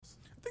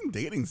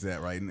dating's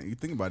at, right? And you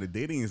think about it,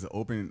 dating is an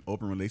open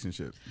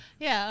relationship.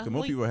 Yeah. So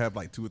most people have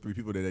like 2 or 3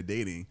 people that they're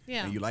dating.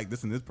 Yeah. And you like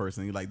this and this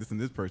person, you like this and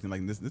this person, you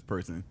like this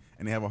person.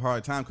 And they have a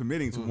hard time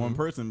committing to one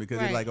person because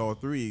they like all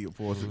 3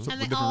 for different reasons.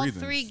 And all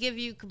 3 give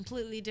you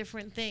completely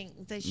different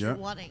things that you're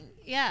wanting.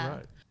 Yeah.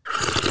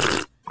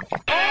 Right.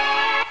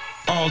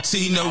 All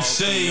tea, no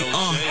shade.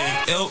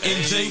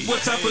 L&J, what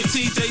type of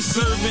tea they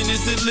serving?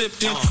 Is it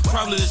Lipton?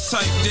 Probably the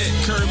type that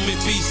Kermit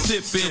be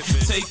sipping.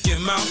 Take your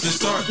mouth and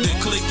start then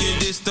clicking.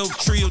 This dope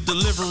trio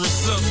delivering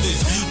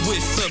substance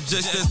with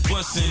subjects that's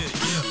busting.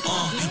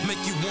 Make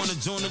you wanna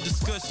join the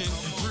discussion.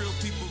 Real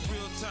people,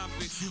 real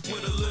topics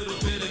with a little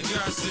bit of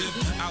gossip.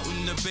 Out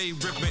in the Bay,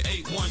 ripping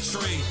 8-1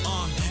 trade.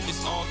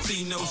 It's all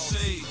tea, no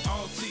shade.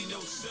 All tea, no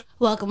shade.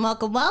 Welcome.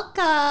 What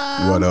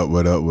up?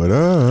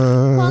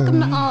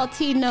 Welcome to All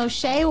Tea No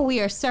Shade, where we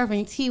are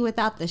serving tea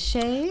without the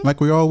shade. Like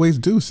we always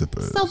do,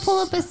 sippers. So pull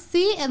up a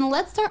seat and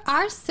let's start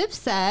our sip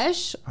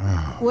sesh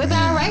with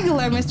our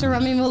regular Mr.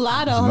 Remy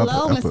Mulatto.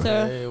 Hello,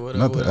 Mr. Hey, what up,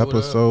 Another what up,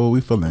 episode.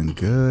 We feeling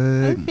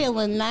good. I'm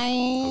feeling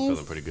nice.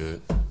 Feeling pretty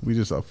good. We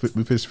just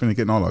we finished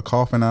getting all our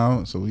coughing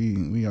out, so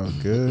we are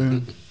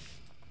good.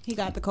 He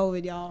got the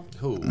COVID, y'all.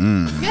 Who?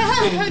 Joking.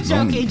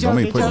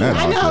 that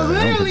I out know,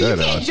 there. Don't put literally, you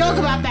that can't out joke there.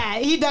 about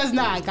that. He does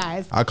not,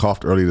 guys. I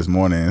coughed early this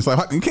morning. It's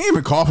like, you can't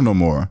even cough no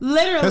more.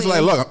 Literally. It's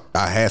like, look,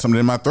 I had something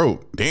in my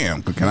throat.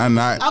 Damn, can I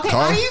not Okay,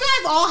 cough? are you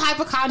guys all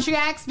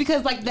hypochondriacs?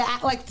 Because the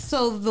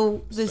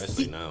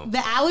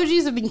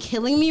allergies have been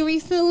killing me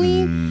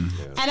recently, and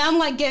I'm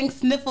like getting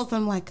sniffles.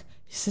 I'm like,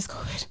 is this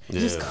COVID?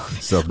 Is this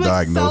COVID?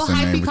 Self-diagnosing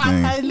and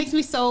everything. It makes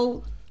me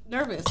so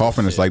nervous.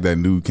 Coughing is like that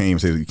new, you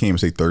can't even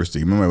say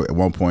thirsty. Remember at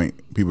one point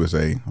people would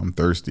say, I'm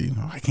thirsty.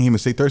 Oh, I can't even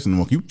say thirsty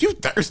anymore. You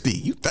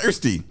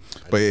thirsty.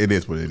 But it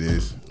is what it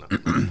is.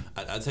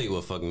 I tell you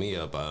what fucked me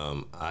up.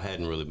 I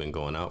hadn't really been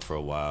going out for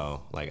a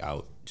while, like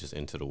out just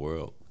into the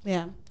world.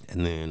 Yeah.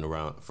 And then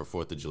around for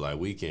 4th of July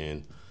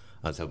weekend,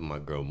 I was helping my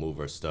girl move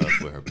her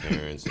stuff with her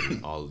parents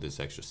and all of this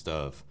extra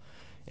stuff.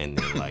 And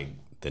then like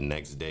the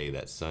next day,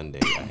 that Sunday,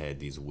 I had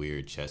these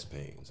weird chest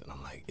pains, and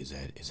I'm like, "Is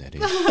that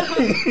it?"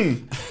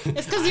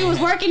 It's because you was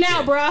working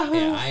out, bro.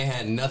 Yeah, I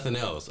had nothing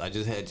else. I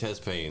just had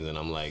chest pains, and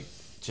I'm like,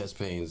 "Chest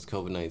pains,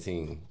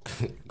 COVID-19."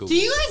 Do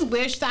you guys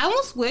wish that? I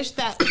almost wish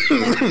that,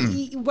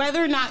 like,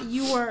 whether or not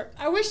you were,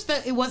 I wish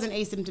that it wasn't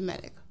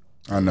asymptomatic.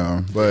 I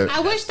know, but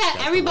I wish that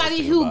that's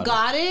everybody the worst thing who about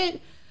got it,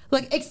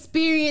 like,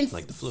 experienced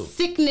Like the flu.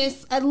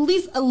 sickness at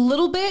least a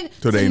little bit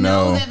So to they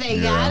know know. that they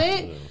Yeah. got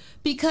it.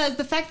 Because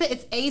the fact that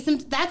it's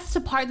asymptomatic, that's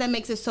the part that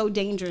makes it so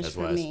dangerous That's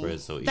for why it me.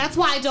 spreads so easy. That's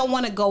why I don't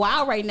want to go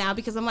out right now,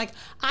 because I'm like,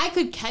 I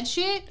could catch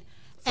it,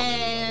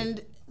 and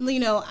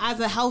as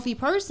a healthy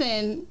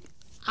person,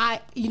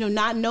 I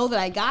not know that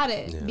I got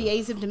it, be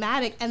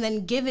asymptomatic, and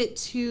then give it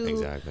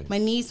to my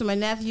niece or my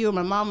nephew or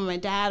my mom or my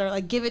dad, or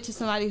like give it to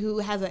somebody who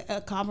has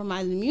a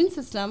compromised immune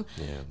system.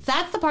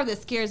 That's the part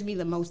that scares me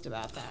the most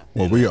about that.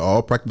 well, we are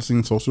all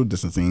practicing social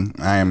distancing.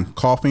 I am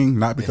coughing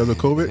not because of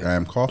COVID. I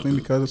am coughing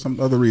because of some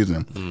other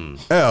reason.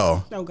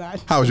 L. Oh God.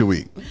 How was your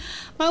week?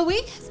 My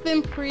week has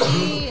been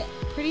pretty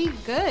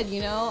good,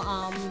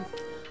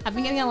 I've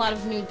been getting a lot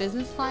of new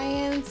business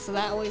clients, so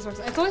that always works.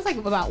 It's always like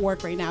about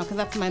work right now, because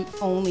that's my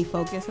only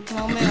focus at the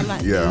moment. I'm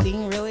not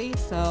dating really,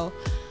 so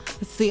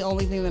it's the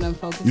only thing that I'm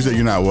focused on. You said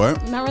you're not what?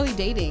 I'm not really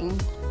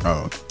dating.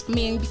 Oh. I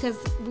mean, because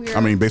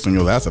based on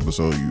your last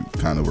episode, you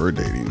kind of were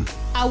dating.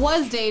 I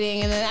was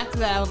dating, and then after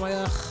that, I was like,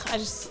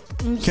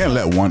 ugh, Can't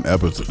let one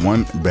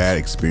bad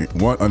experience,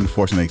 one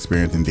unfortunate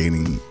experience in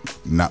dating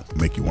not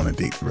make you want to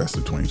date the rest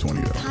of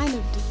 2020 though. Kind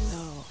of do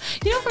though.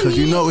 For Because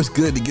me, it's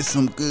good to get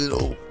some good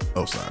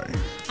Oh, sorry.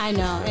 I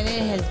know, and it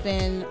has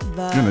been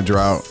the... You're in a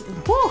drought.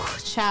 Whew,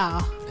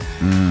 child.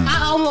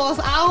 I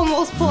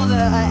almost pulled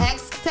a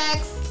ex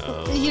text,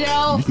 You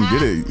can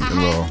get it.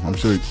 Well, I'm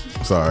sure.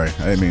 Sorry,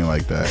 I didn't mean it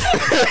like that.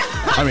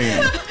 I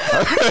mean...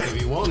 If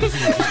you want it,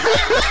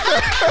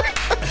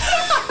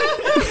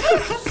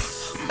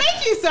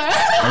 Thank you, sir.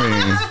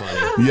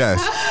 I mean, yes,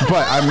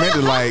 but I meant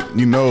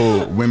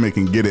it women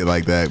can get it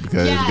like that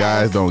because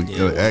guys don't.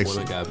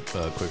 women got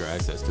quicker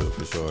access to it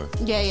for sure.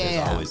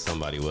 There's always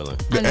somebody willing.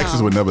 The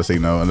exes would never say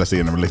no unless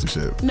they're in a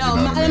relationship. No,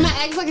 you know what I mean? my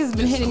ex has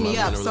been hitting me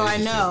up, so I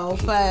relationship. know.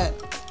 But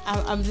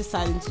I'm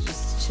deciding to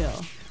just chill.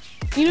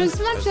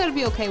 Sometimes you gotta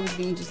be okay with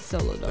being just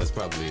solo though. That's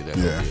probably the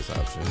healthiest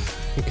option.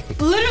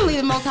 Literally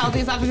the most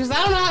healthiest option, because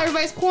I don't know how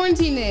everybody's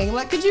quarantining.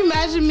 Like, could you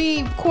imagine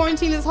me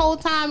quarantining this whole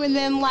time and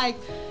then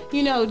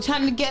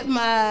trying to get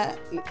my,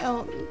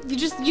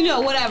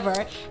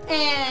 whatever,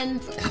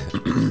 and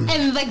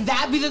like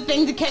that be the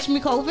thing to catch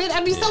me COVID?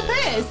 I'd be so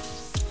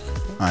pissed.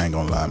 I ain't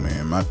gonna lie,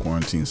 man. My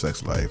quarantine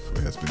sex life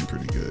has been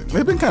pretty good.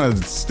 It's been kind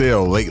of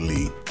stale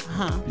lately,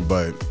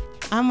 but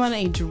I'm on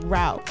a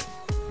drought.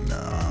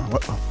 nah.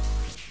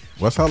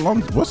 How long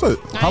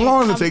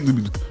does it take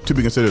to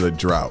be considered a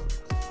drought?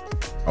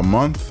 A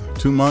month,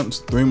 2 months,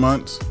 3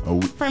 months, a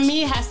week? For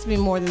me, it has to be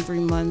more than 3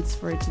 months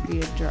for it to be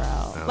a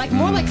drought. Like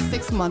more like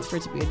 6 months for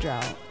it to be a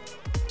drought.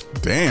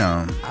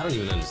 Damn. I don't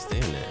even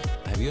understand that.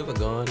 Have you ever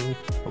gone?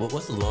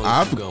 What's the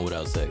longest you've gone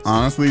without sex?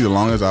 Honestly, the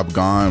longest I've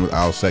gone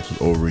without sex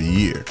was over a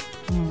year.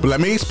 But let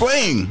me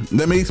explain,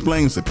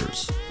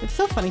 sippers. It's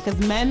so funny because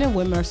men and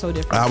women are so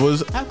different. I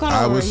was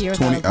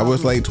 20. I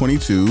was like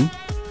 22.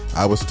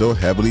 I was still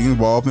heavily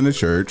involved in the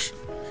church,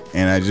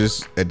 and I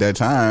just at that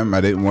time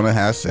I didn't want to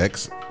have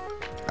sex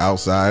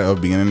outside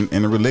of being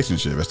in a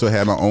relationship. I still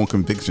had my own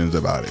convictions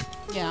about it.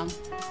 Yeah.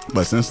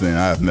 But since then,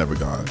 I've never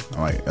gone.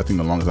 I think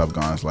the longest I've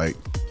gone is like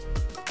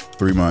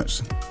 3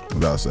 months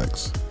without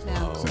sex.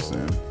 Yeah. Since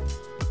then.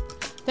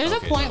 There's a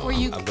point where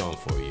I've gone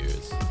 4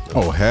 years.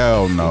 Oh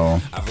hell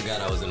no! I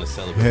forgot I was in a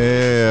celibate.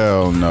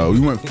 Hell no!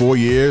 You went 4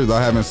 years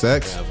without having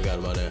sex? Yeah, I forgot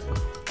about that.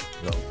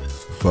 No.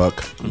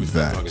 Fuck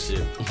that. Talking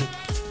shit.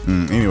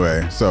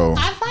 Anyway, so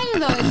I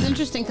find though it's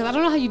interesting because I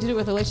don't know how you did it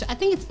with a relationship. I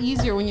think it's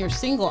easier when you're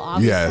single,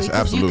 obviously. Yes, 'cause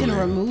absolutely. You can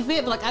remove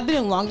it, but like I've been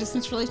in long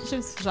distance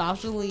relationships, which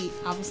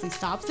obviously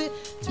stops it.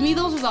 To me,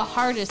 those are the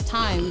hardest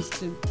times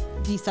to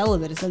be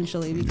celibate,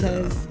 essentially,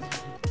 because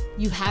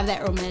you have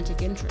that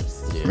romantic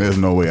interest. Yeah. there's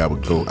no way I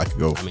could go.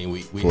 I mean,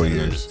 we 4 had an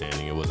years.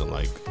 understanding. It wasn't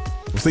like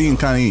So you can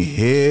kind of eat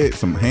head,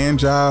 some hand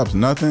jobs,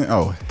 nothing.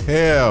 Oh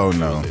hell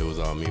no! it was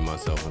all me,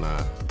 myself, and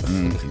I.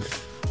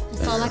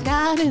 That's all I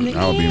got in the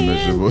I would be end.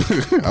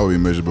 miserable. I would be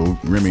miserable.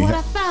 Remy, What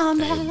I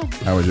found out.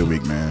 how was your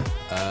week, man?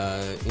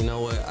 You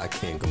know what? I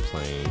can't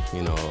complain.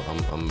 You know,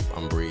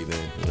 I'm breathing.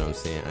 You know what I'm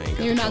saying? I ain't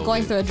got You're not COVID.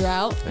 going through a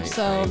drought, I ain't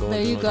so going there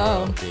through you no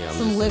go. drought. Yeah, I'm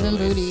Some just living in a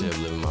booty.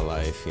 relationship, living my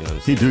life. You know what I'm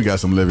He saying? do got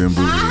some living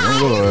booty.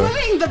 He's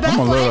living the best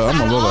life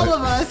out of all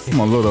of us. I'm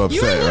a little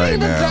You're upset living right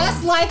the now.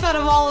 best life out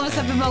of all of us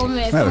at the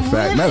moment. Matter of Some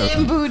fact,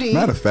 living booty.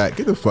 matter of fact,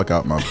 get the fuck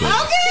out my face.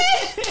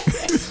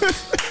 Okay.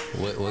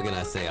 What can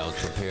I say? I was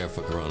prepared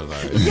for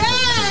coronavirus.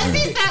 Yes,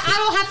 he said I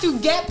don't have to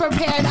get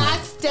prepared. I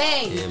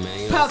stay Yeah, man.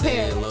 You know what I'm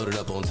prepared. saying? Loaded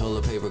up on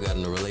toilet paper, got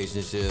in a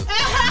relationship.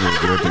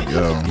 Good to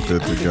go.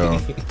 Good to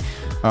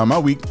go. My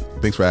week,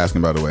 thanks for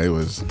asking, by the way,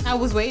 was, I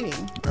was waiting.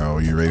 oh,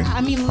 you ready?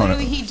 I mean, Hold on.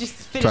 literally, he just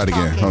finished Try it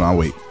again. talking. Hold on,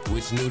 wait.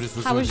 Which nudist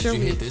How resort was did your you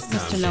week, hit this time,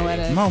 Mr. Shay?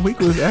 Noetta? My week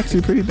was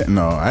actually pretty.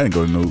 No, I didn't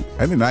go to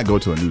I did not go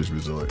to a nudist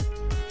resort.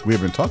 We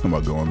have been talking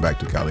about going back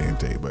to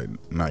Caliente, but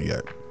not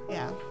yet.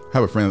 Yeah. I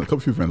have a couple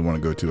few friends want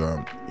to go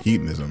to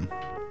Hedonism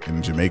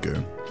in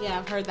Jamaica. Yeah,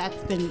 I've heard that's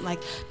been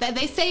like that.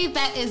 They say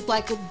that is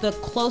like the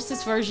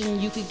closest version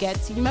you could get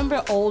to. You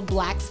remember old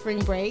Black Spring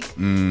Break?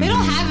 They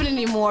don't have it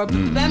anymore. But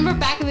remember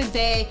back in the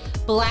day,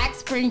 Black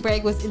Spring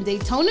Break was in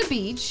Daytona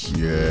Beach.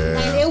 Yeah.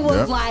 And it was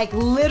Yep. like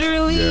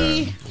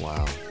literally Yeah.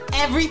 Wow.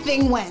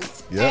 everything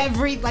went. Yep.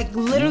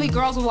 Literally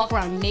girls would walk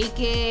around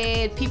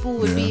naked. People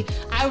would be.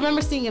 I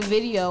remember seeing a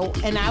video,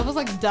 and I was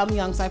like dumb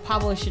young, so I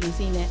probably shouldn't have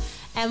seen it.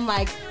 And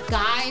like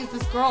guys,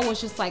 this girl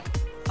was just like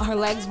her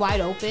legs wide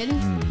open,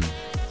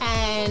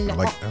 and I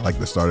like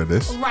the start of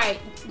this. right,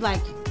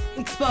 like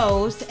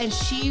exposed, and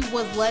she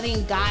was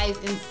letting guys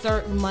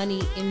insert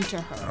money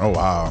into her. Oh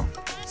wow.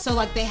 So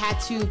like they had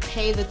to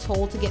pay the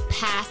toll to get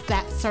past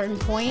that certain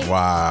point.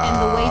 Wow.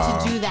 And the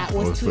way to do that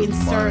was to put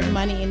insert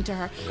money into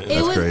her.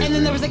 That's crazy. And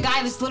then there was a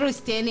guy that's literally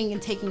standing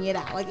and taking it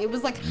out. Like it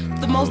was like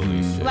the most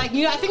like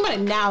I think about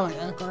it now and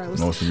like gross.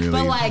 Most But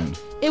humiliating. like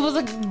it was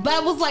like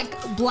that was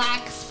like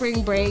Black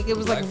Spring Break. It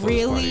was Black like folks party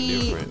really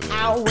different, man.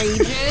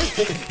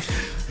 outrageous.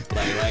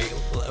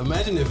 Like,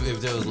 imagine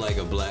if there was like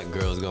a black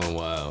girls going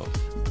wild.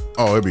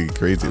 Oh, it'd be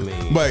crazy. I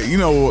mean- but you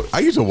know, I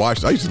used to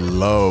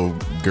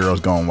love Girls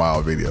Gone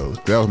Wild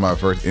videos. That was my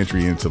first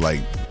entry into like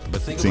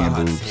But think seeing about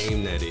how boobs.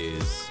 tame that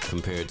is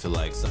compared to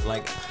like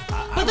I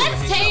But remember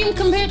that's hanging out tame with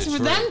compared dudes to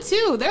in them Detroit.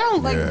 too. They're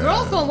on, like Yeah.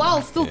 Girls Gone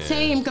Wild is still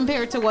tame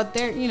compared to what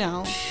they're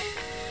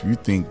You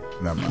think?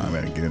 Never mind. I'm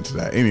gonna get into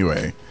that.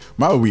 Anyway,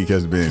 my week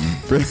has been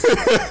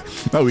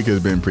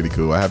pretty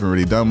cool. I haven't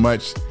really done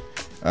much.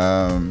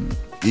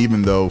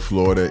 Even though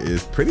Florida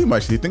is pretty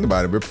much, if you think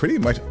about it, we're pretty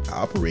much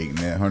operating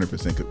at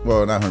 100%.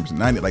 Well, not 100%,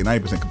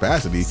 90%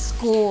 capacity.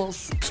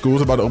 schools.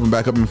 School's about to open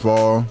back up in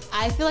fall.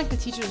 I feel like the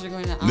teachers are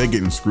going to. They're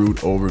getting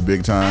screwed over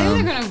big I time.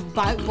 think they're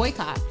going to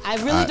boycott. I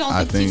really don't I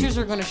think think- teachers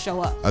are going to show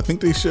up. I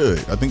think they should.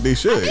 I think they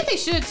should. I think they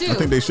should too. I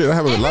think they should. I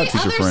have a lot of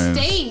teacher Every friends.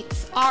 other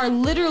states are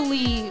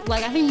literally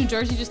like I think New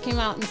Jersey just came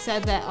out and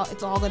said that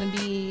it's all going to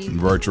be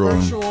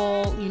Virtual.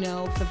 you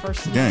know, for the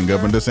first semester. Again,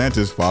 Governor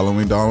DeSantis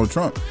following Donald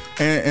Trump.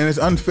 And it's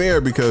unfair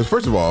because,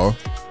 first of all,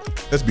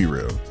 let's be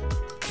real.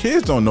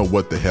 Kids don't know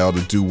what the hell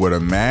to do with a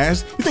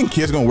mask. You think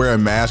kids gonna wear a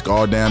mask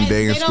all damn And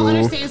day in they school? don't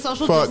understand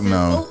social Fuck distance.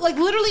 no. Like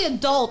literally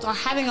adults are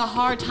having a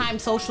hard time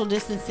social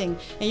distancing.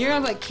 And you're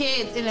going to put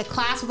kids in a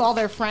class with all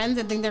their friends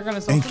and think they're going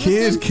to social And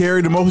kids distance?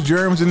 carry the most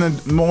germs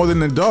more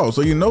than adults,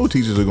 so you know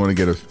teachers are going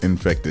to get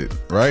infected,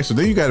 right? So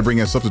then you got to bring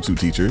in substitute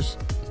teachers.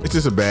 It's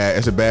just a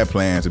bad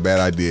plan. It's a bad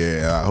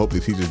idea. I hope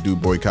the teachers do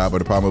boycott, but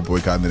the problem with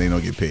boycotting, they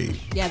don't get paid,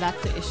 Yeah,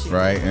 that's the issue.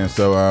 right? And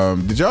so,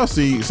 did y'all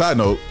see? Side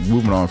note,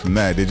 moving on from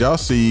that, did y'all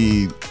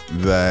see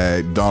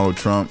that Donald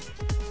Trump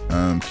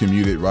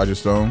commuted Roger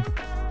Stone?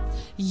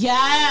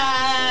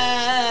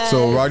 Yeah.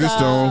 So Roger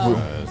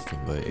Stone.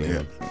 But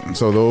Yeah.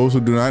 So those who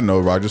do not know,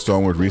 Roger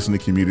Stone was recently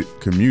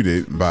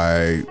commuted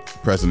by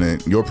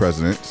president, your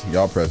president,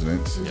 y'all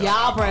presidents,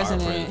 Y'all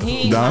president. He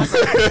ain't Don-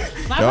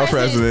 my y'all president is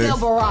president,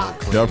 still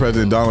Barack. y'all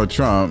president Donald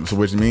Trump, so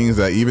which means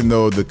that even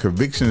though the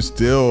conviction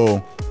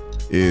still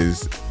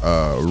is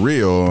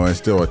real and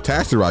still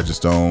attached to Roger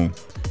Stone,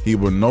 he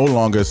will no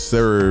longer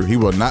serve. He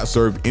will not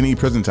serve any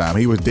prison time.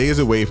 He was days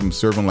away from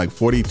serving like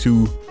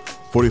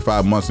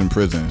 45 months in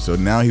prison. So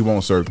now he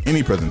won't serve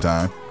any prison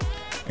time.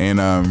 And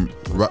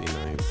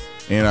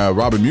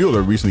Robert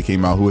Mueller recently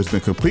came out, who has been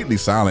completely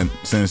silent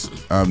since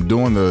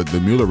doing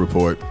the Mueller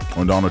report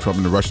on Donald Trump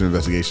and the Russian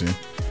investigation.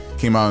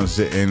 Came out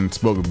and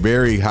spoke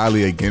very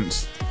highly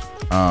against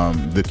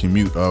the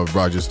commute of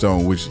Roger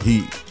Stone, which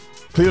he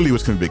clearly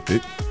was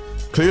convicted,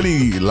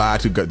 clearly lied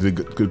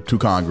to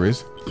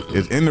Congress,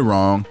 is in the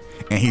wrong,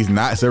 and he's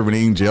not serving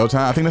any jail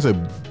time. I think that's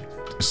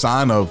a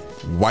sign of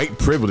white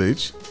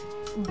privilege,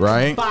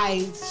 right?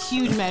 By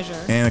huge measure.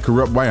 And a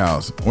corrupt White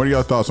House. What are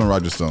your thoughts on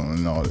Roger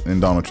Stone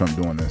and Donald Trump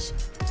doing this?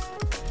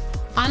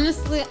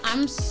 Honestly,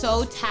 I'm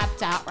so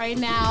tapped out right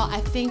now.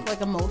 I think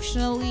like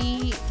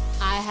emotionally,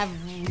 I have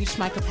reached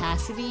my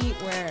capacity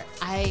where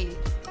I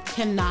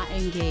cannot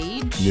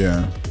engage.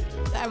 Yeah.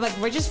 Like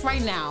we're just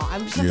right now.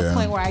 I'm just at the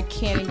point where I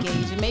can't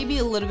engage, and maybe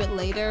a little bit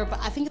later. But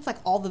I think it's like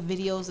all the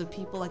videos of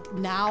people like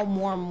now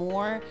more and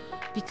more,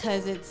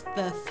 because it's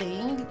the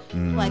thing.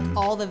 Like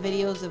all the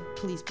videos of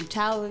police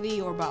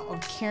brutality or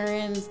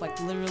Karens like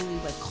literally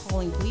like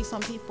calling police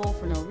on people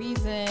for no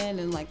reason,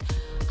 and like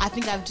I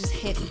think I've just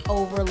hit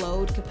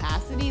overload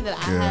capacity that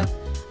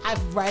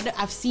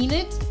I've seen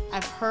it,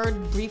 I've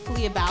heard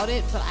briefly about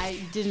it, but I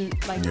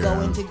didn't like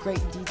go into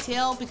great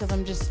detail because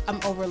I'm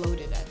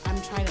overloaded.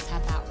 I'm trying to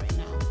tap out right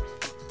now.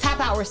 Tap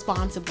out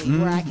responsibly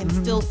where I can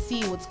still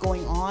see what's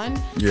going on.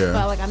 Yeah.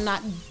 But like I'm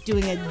not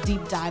doing a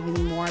deep dive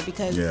anymore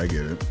because I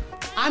get it.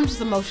 I'm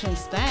just emotionally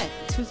spent.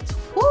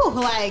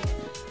 Like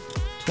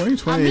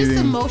 2020. I'm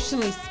just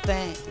emotionally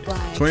spent.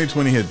 Like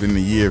 2020 has been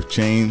the year of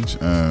change.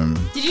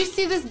 Did you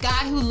see this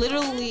guy who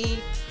literally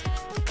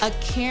a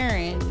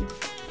Karen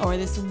or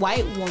this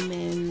white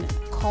woman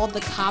called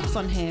the cops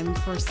on him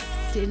for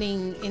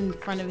sitting in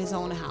front of his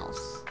own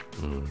house?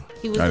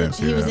 He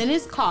was in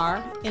his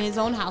car in his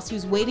own house. He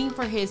was waiting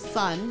for his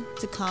son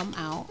to come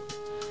out,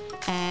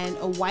 and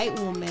a white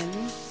woman,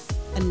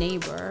 a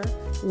neighbor,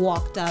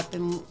 walked up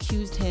and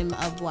accused him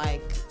of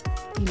like,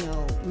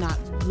 not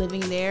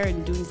living there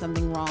and doing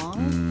something wrong.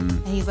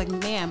 And he's like,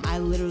 "Ma'am, I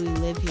literally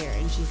live here."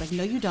 And she's like,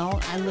 "No, you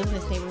don't. I live in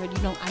this neighborhood.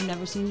 I've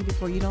never seen you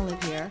before. You don't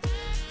live here."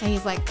 And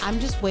he's like, "I'm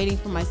just waiting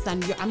for my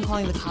son. I'm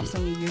calling the cops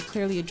on you. You're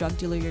clearly a drug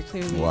dealer. You're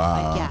clearly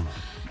like, yeah."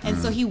 And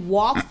so he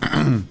walks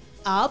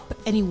up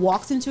and he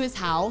walks into his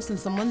house and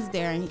someone's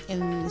there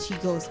and she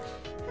goes,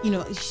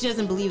 she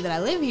doesn't believe that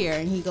I live here.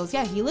 And he goes,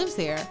 "Yeah, he lives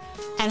here."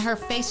 And her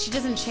face, she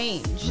doesn't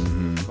change,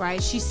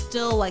 right? She's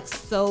still like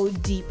so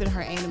deep in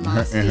her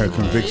animosity, in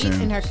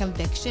her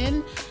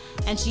conviction.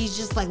 And she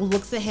just like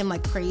looks at him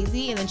like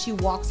crazy, and then she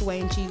walks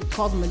away and she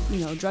calls him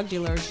a drug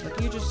dealer. She's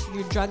like, you're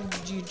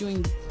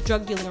doing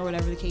drug dealing or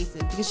whatever the case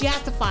is, because she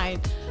has to find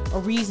a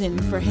reason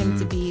for him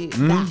to be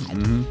bad,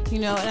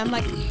 And I'm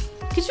like,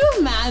 could you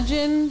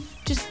imagine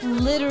just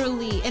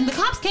literally? And the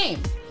cops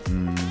came.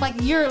 Like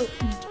you're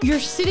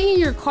sitting in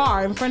your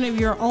car in front of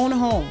your own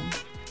home,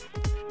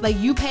 like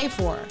you pay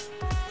for,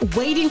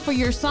 waiting for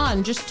your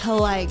son just to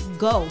like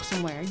go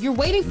somewhere. You're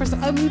waiting for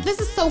some. I mean, this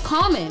is so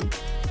common.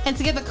 And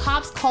to get the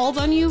cops called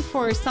on you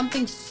for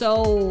something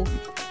so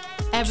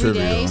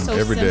everyday, so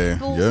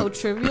simple, so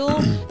trivial,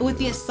 with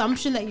the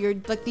assumption that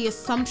the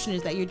assumption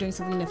is that you're doing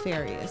something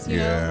nefarious. You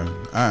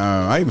know?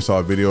 I even saw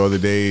a video the other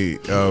day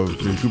of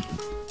the group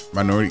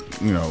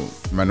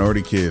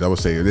minority kids. I would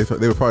say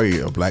they were probably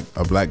a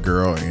black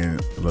girl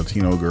and a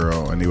Latino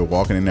girl, and they were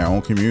walking in their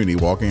own community,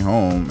 walking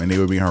home, and they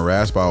were being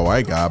harassed by a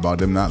white guy about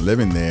them not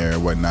living there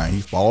and whatnot.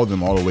 He followed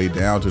them all the way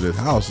down to this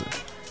house.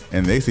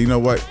 And they said, "You know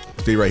what?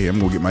 Stay right here. I'm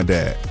gonna get my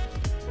dad."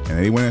 And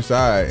they went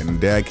inside, and the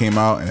dad came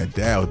out, and the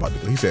dad was about to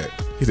go. He said,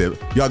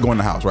 "Y'all go in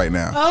the house right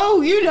now." Oh,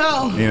 he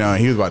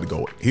was about to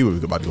go. He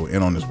was about to go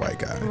in on this white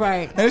guy.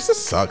 Right. And it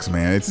just sucks,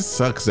 man. It just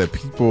sucks that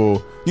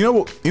people. You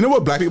know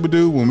what black people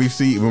do when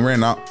we're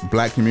in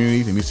black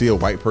communities and we see a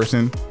white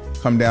person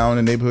come down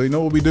in the neighborhood. You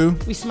know what we do?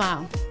 We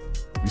smile.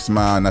 We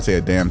smile and not say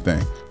a damn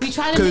thing. We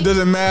try to, because it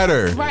doesn't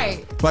matter.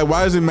 Right. Like,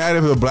 why does it matter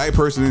if a black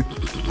person?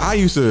 I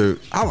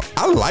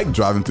like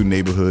driving through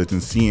neighborhoods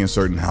and seeing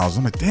certain houses.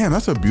 I'm like, damn,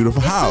 that's a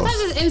beautiful house.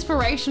 Sometimes it's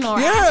inspirational or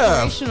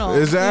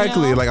aspirational.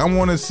 Exactly. Like, I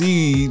want to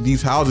see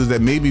these houses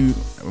that maybe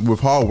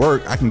with hard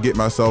work I can get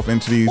myself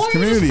into these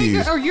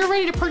communities. Or you're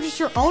ready to purchase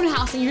your own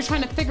house and you're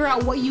trying to figure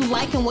out what you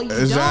like and what you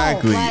don't.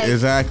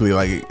 Exactly.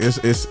 Like,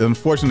 it's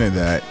unfortunate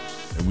that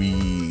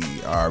we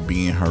are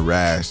being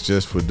harassed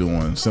just for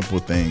doing simple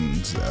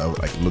things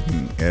like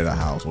looking at a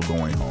house or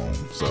going home.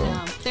 So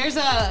there's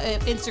a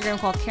Instagram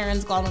called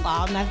Karen's Golden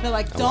Wild, and I feel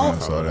like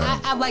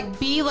I like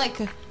be like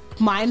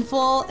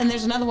mindful. And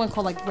there's another one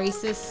called like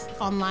Racist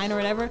Online or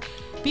whatever.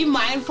 Be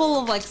mindful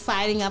of like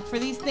siding up for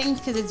these things,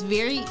 because it's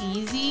very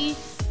easy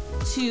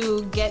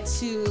to get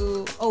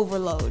to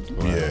overload.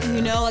 Yeah.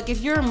 You know, like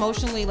if you're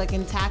emotionally like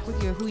intact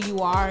with who you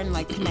are and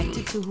like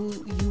connected to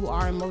who you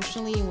are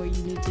emotionally and where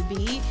you need to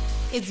be,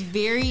 it's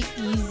very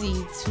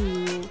easy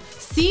to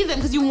see them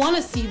because you want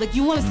to see, like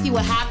you want to see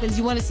what happens.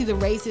 You want to see the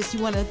racists.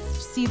 You want to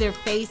see their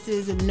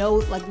faces and know,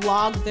 like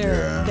log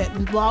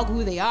log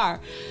who they are.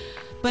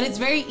 But it's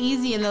very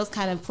easy in those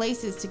kind of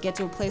places to get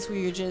to a place where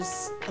you're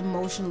just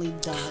emotionally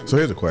done. So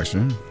here's a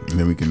question, and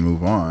then we can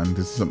move on.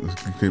 This is something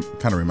that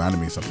kind of reminded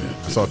me of something.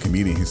 I saw a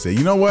comedian. He said,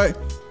 "You know what?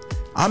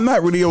 I'm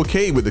not really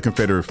okay with the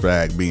Confederate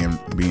flag being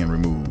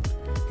removed."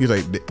 He's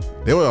like,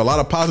 there were a lot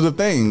of positive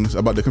things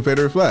about the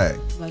Confederate flag,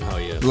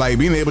 like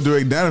being able to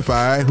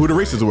identify who the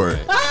racists were.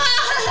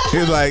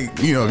 He's like,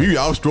 you know, if you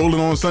out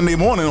strolling on Sunday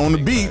morning on the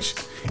beach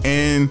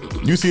and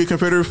you see a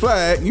Confederate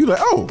flag, you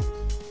like, oh,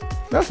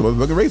 that's a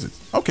motherfucking racist.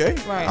 Okay,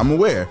 right. I'm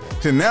aware.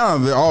 So now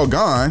they're all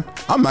gone.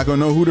 I'm not gonna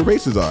know who the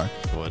racists are.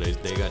 Well, they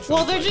got.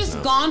 Well, they're just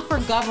now gone for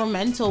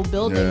governmental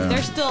buildings. Yeah.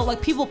 They're still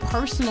like people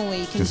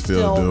personally can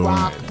still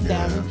rock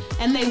them,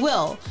 and they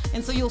will.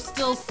 And so you'll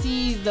still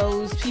see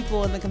those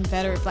people in the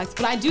Confederate flags.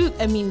 But I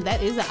mean,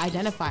 that is an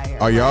identifier.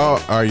 Are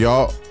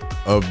y'all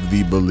of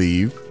the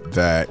belief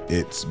that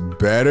it's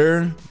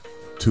better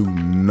to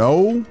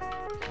know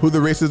who the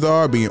racists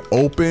are, being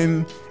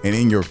open and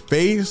in your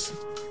face,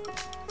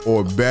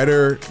 or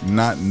better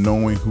not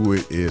knowing who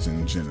it is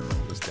in general?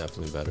 It's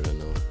definitely better to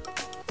know.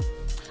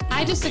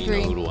 I disagree.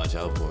 You know who to watch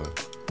out for.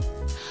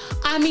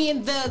 I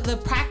mean, the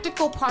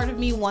practical part of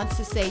me wants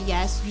to say,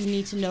 yes, you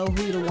need to know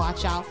who to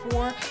watch out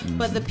for. Mm-hmm.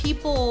 But the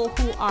people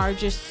who are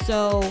just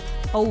so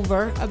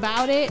overt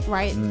about it,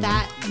 right,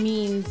 that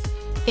means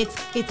it's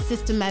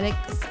systematic.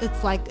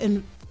 It's like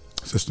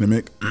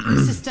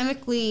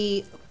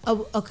systemically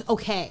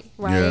okay,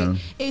 right?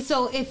 Yeah.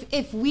 So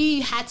if we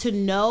had to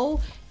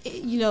know,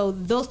 you know,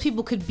 those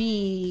people could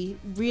be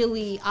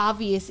really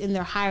obvious in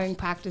their hiring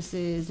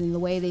practices and the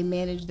way they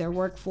manage their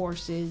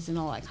workforces and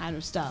all that kind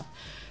of stuff,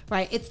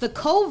 right? It's the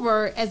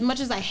covert. As much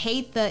as I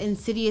hate the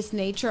insidious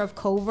nature of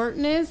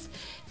covertness,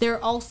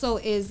 there also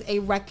is a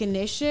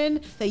recognition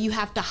that you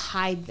have to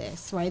hide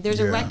this, right? There's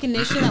a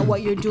recognition that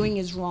what you're doing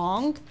is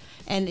wrong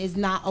and is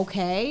not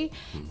okay.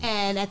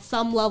 And at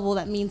some level,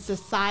 that means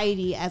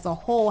society as a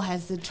whole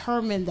has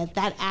determined that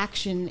that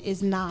action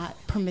is not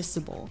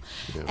permissible.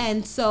 Yeah.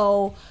 And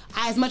so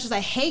as much as I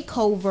hate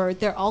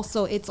covert,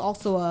 it's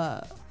also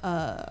a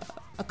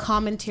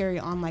commentary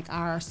on like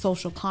our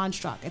social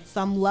construct. At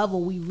some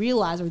level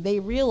they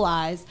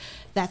realize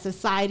that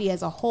society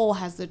as a whole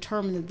has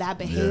determined that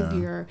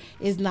behavior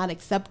is not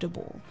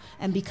acceptable,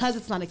 and because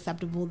it's not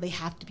acceptable, they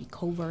have to be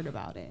covert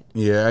about it.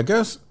 Yeah, I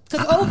guess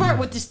because overt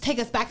would just take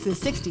us back to the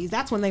 60s.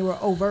 That's when they were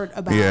overt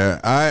about it.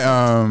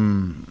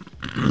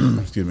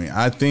 Excuse me,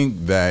 I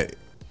think that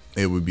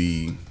it would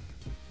be,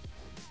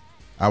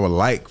 I would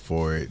like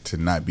for it to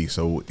not be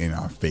so in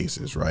our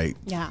faces, right?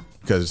 Yeah,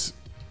 because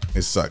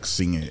it sucks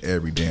seeing it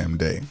every damn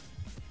day.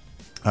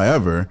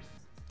 However,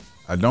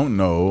 I don't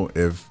know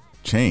if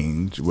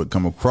change would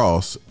come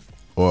across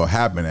or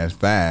happen as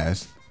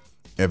fast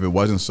if it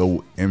wasn't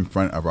so in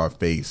front of our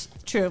face.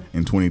 True.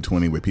 In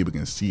 2020, where people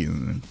can see it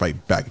and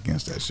fight back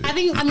against that shit. I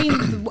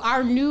mean,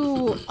 our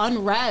new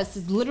unrest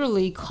is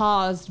literally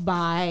caused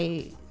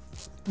by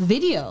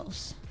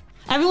videos.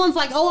 Everyone's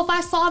like, oh, if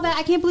I saw that,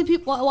 I can't believe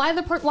people. Why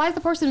is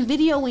the person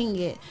videoing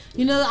it?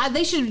 You know,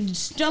 they should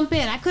just jump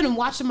in. I couldn't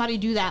watch somebody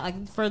do that,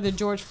 like for the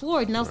George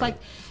Floyd. And I was like,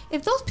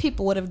 if those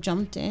people would have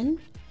jumped in,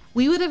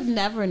 we would have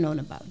never known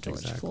about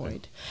George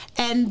Floyd.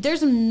 And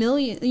there's a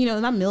million, you know,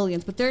 not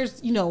millions, but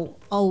there's, you know,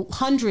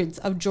 hundreds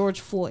of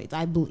George Floyds,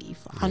 I believe,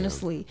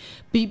 honestly.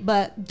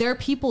 But their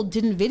people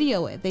didn't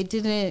video it. They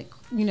didn't,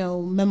 you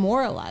know,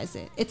 memorialize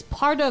it. It's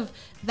part of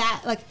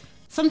that. Like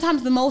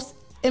sometimes the most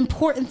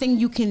important thing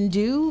you can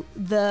do,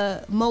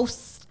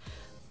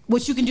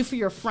 what you can do for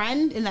your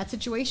friend in that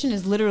situation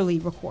is literally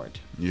record.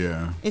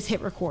 Yeah. Is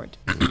hit record.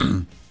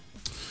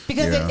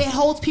 Because it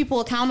holds people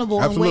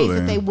accountable in ways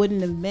that they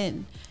wouldn't have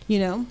been, you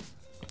know?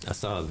 I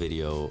saw a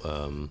video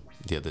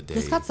the other day.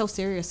 This got so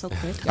serious so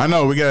quick. I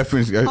know, we gotta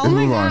finish. Oh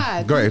my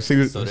God. Go ahead. So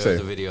there was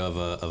a video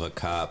of a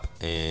cop,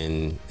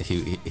 and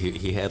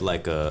he had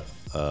like it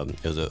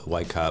was a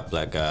white cop,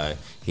 black guy.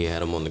 He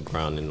had him on the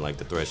ground in like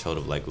the threshold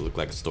of like looked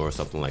like a store or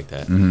something like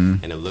that.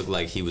 Mm-hmm. And it looked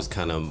like he was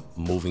kind of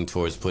moving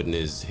towards putting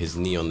his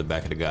knee on the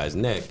back of the guy's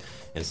neck.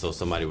 And so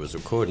somebody was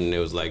recording. And it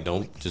was like,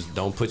 don't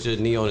put your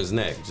knee on his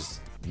neck.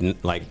 Just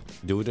like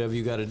do whatever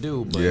you got to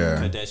do, but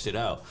cut that shit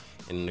out.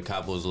 And the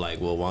cop was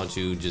like, well, why don't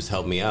you just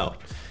help me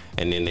out?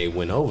 And then they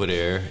went over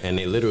there, and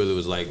they literally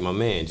was like, my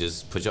man,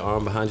 just put your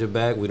arm behind your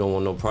back. We don't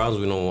want no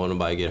problems. We don't want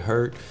nobody to get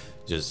hurt.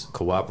 Just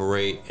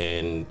cooperate,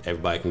 and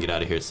everybody can get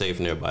out of here safe,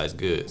 and everybody's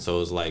good. So it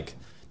was like,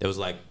 there was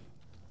like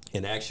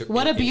an action.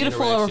 What a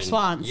beautiful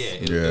response. Yeah,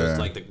 it was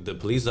like the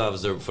police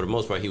officer, for the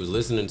most part, he was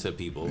listening to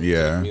people, to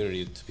the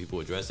community, to people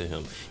addressing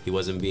him. He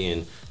wasn't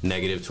being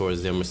negative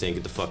towards them or saying,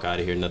 get the fuck out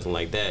of here, nothing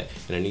like that.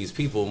 And then these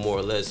people more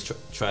or less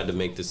tried to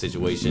make the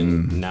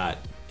situation not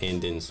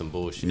end in some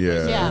bullshit. Yeah.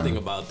 Like, Yeah. everything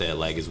about that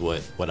like is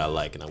what I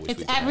like, and I wish we It's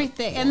could have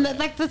everything, more and of that.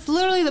 like that's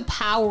literally the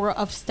power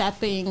of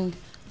stepping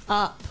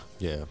up.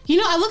 Yeah. You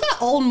know, I look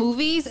at old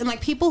movies and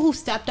like people who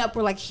stepped up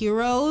were like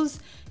heroes,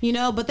 you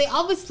know, but they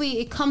obviously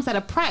it comes at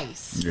a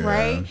price, Yeah.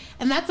 right?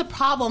 And that's the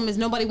problem is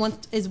nobody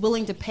is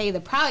willing to pay the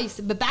price.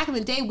 But back in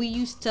the day, we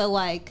used to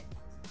like.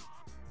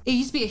 It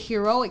used to be a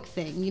heroic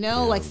thing, you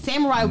know. Like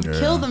samurai would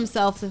kill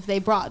themselves if they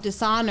brought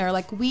dishonor.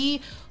 Like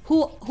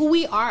who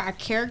we are, our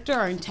character,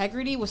 our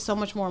integrity was so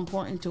much more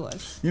important to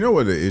us. You know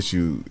what the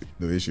issue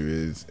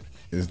is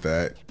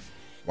that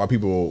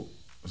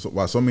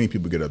why so many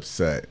people get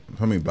upset,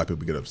 so many black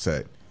people get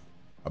upset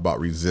about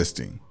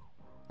resisting.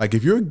 Like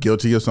if you're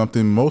guilty of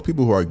something, most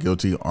people who are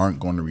guilty aren't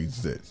going to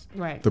resist.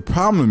 Right. The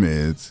problem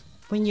is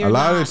When you're a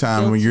lot of not the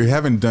time when guilty. you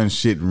haven't done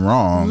shit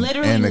wrong,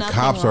 Literally and the nothing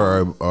cops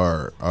wrong.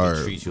 are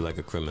They treat you like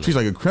a criminal. treat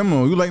you like a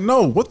criminal, you're like,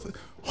 no,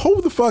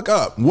 hold the fuck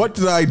up. What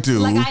did I do?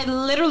 Like I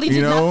literally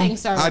did nothing,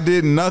 sir. I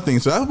did nothing.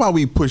 So that's why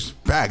we push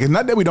back. It's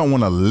not that we don't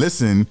want to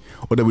listen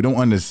or that we don't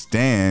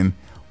understand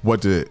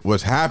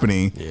what's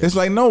happening. Yeah. It's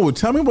like, no,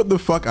 tell me what the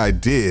fuck I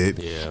did.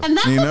 Yeah. And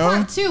that's You the know?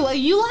 part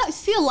too.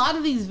 See a lot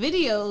of these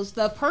videos,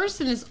 the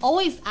person is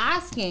always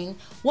asking,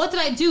 "What did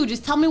I do?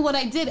 Just tell me what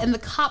I did," and the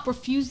cop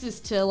refuses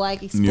to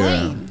like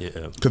explain.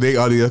 Yeah. Because they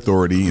are the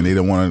authority and they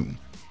don't want to.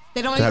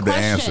 They don't To want have to the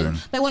question.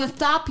 answer. They want to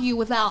stop you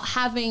without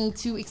having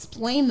to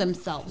explain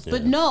themselves.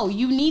 But Yeah. no,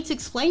 you need to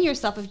explain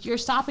yourself if you're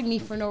stopping me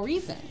for no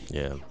reason.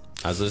 Yeah,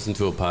 I was listening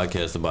to a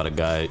podcast about a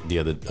guy the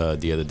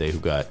other day who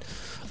got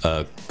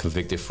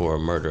convicted for a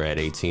murder at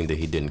 18 that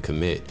he didn't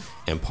commit,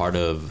 and part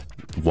of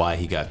why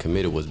he got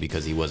committed was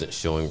because he wasn't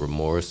showing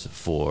remorse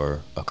for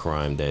a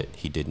crime that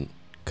he didn't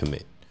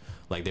commit.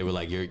 Like they were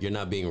like, "You're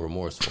not being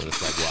remorseful." And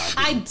it's like, "Well,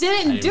 I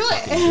didn't do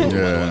fucking it." do Why do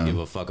Yeah. I give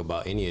a fuck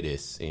about any of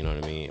this? You know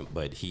what I mean?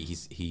 But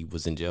he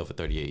was in jail for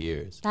 38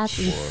 years. That's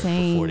before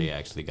insane. they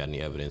actually got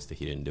any evidence that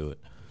he didn't do it.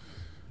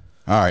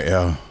 All right,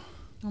 yo.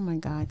 Oh my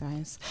God,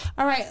 guys.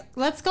 All right,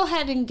 let's go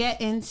ahead and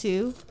get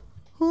into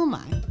Who Am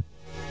I?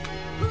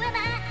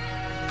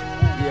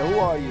 Yeah, who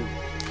are you?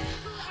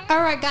 All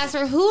right, guys,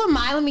 for Who Am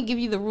I? Let me give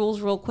you the rules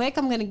real quick.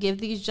 I'm going to give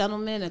these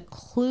gentlemen a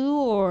clue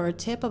or a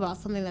tip about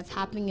something that's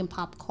happening in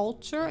pop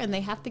culture, and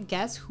they have to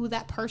guess who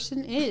that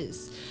person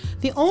is.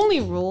 The only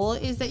rule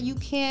is that you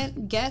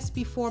can't guess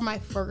before my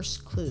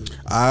first clue.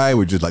 I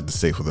would just like to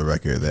say for the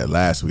record that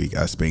last week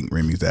I spanked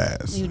Remy's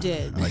ass. You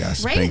did. Like I Remy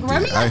spanked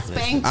got it.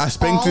 spanked I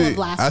spanked all it. of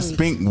last I week.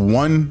 spanked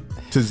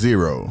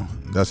 1-0.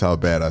 That's how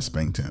bad I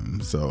spanked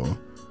him. So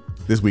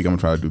this week I'm gonna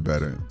try to do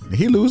better.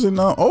 He losing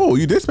now. Oh,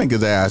 you did spank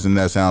his ass, and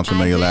that sounds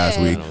familiar I did. last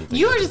week. I don't think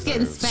You were I just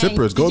getting deserve- spanked.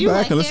 Sippers, go Did you back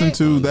like and listen it?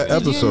 to that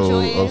Did you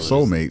episode enjoy of it?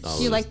 Soulmates.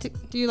 Do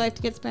you like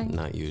to get spanked?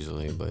 Not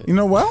usually, but You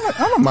know what?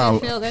 I don't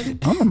mind. Feel good?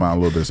 I don't mind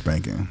a little bit of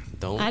spanking.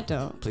 I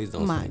don't Please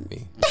don't mind.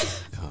 spank me.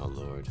 Oh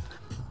Lord.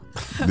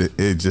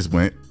 It just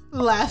went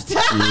Left.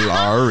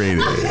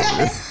 R-rated.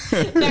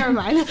 Never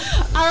mind.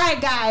 All right,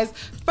 guys.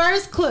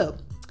 First clue.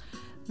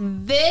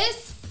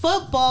 This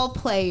football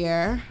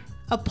player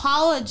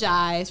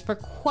apologized for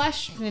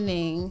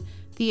questioning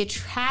the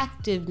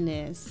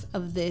attractiveness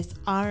of this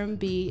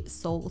R&B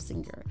soul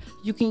singer.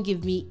 You can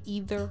give me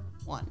either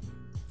one.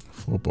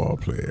 Football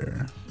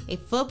player. A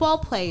football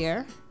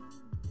player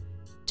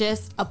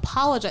just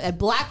apologized, a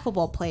black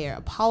football player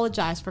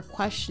apologized for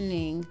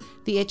questioning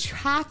the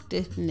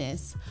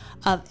attractiveness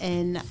of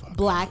a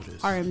black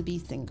R&B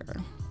singer.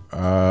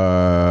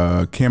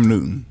 Cam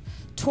Newton.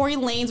 Tory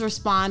Lanez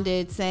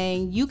responded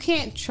saying, "You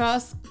can't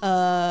trust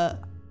a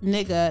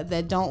nigga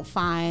that don't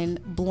find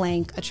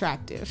blank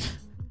attractive."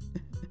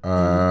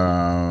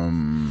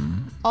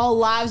 All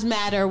Lives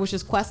Matter, which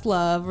is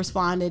Questlove,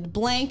 responded,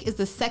 "Blank is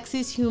the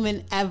sexiest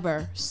human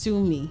ever. Sue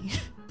me."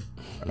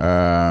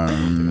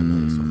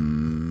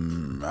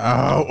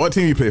 What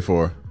team you play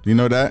for? Do you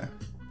know that?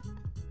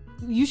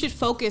 You should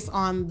focus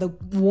on the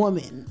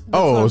woman. That's what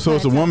Oh, I'm so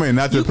it's a trying to tell woman,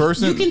 not the you.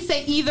 person? You can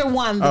say either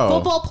one, the Oh.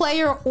 football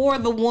player or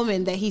the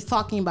woman that he's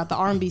talking about, the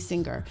R&B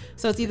singer.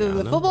 So it's either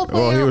the football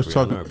Well, player he was Rihanna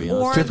talking or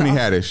Beyonce. or Tiffany the,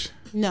 Haddish.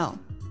 No.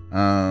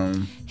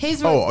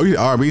 His Oh, you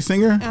R&B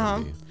singer?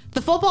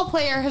 The football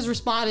player has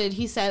responded.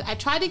 He said, "I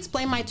tried to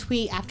explain my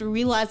tweet after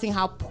realizing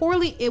how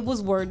poorly it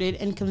was worded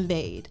and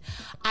conveyed.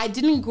 I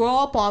didn't grow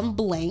up on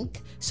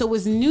blank, so it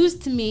was news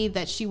to me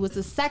that she was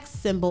a sex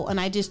symbol, and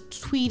I just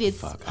tweeted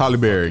Holly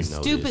Berry.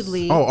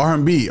 stupidly." Oh,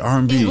 R&B. It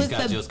was Just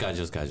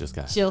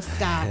got. Jill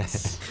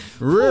Scott.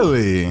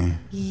 Really?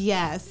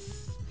 Yes.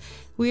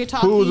 We are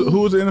talking. Who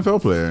was the NFL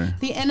player?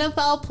 The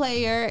NFL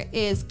player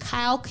is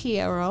Kyle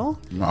Quiero.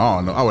 I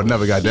don't know. I would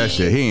never got that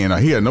shit. He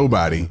had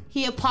nobody.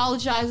 He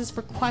apologizes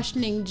for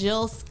questioning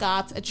Jill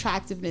Scott's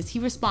attractiveness. He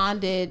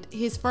responded,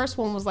 his first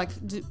one was like,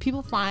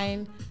 people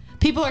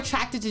are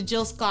attracted to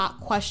Jill Scott ?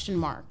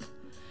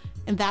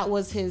 And that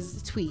was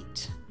his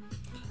tweet.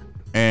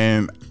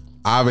 And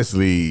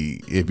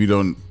obviously, if you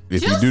Jill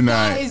do Scott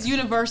not, is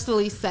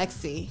universally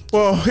sexy.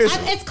 well,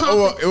 it's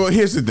complicated. well,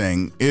 here's the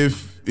thing.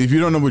 If you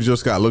don't know what Jill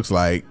Scott looks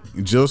like,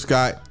 Jill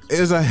Scott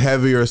is a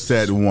heavier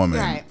set woman,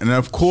 Right. and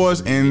of course,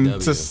 in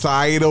BBW.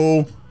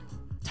 societal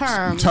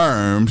Term.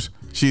 terms,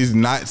 she's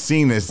not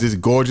seen as this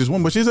gorgeous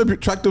woman, but she's an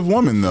attractive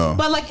woman though.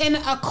 But like in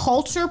a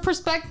culture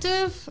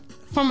perspective,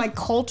 from a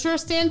culture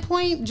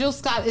standpoint, Jill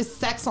Scott is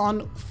sex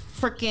on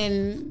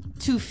freaking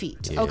 2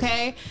 feet. Yeah.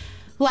 Okay,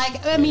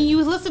 like I mean,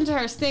 you listen to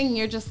her sing,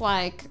 you're just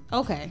like,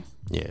 okay.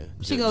 Yeah,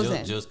 She goes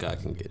in. Jill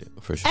Scott can get it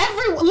for sure.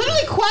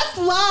 Literally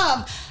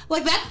Questlove.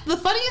 Like that. The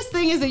funniest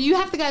thing is that you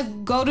have to guys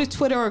go to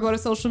Twitter or go to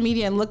social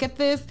media and look at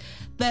this.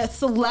 The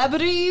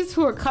celebrities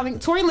who are coming.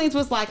 Tory Lanez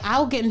was like,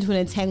 I'll get into an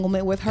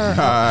entanglement with her. He's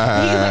like,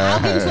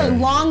 I'll get into a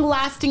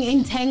long-lasting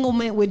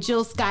entanglement with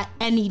Jill Scott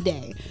any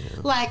day. Yeah.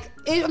 Like,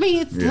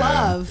 it's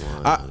love.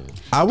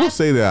 I will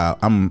say that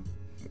I'm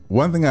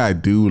one thing I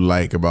do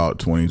like about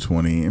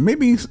 2020, and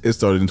maybe it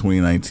started in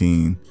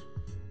 2019.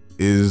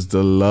 Is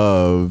the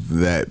love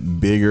that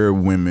bigger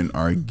women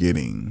are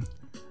getting.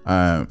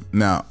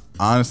 Now,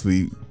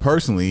 honestly,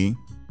 personally,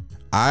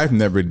 I've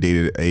never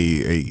dated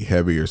a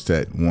heavier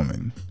set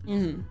woman.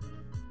 Mm-hmm.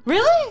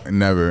 Really?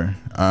 Never.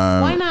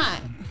 Why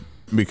not?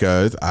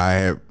 Because I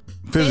have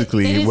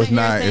physically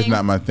it's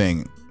not my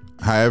thing.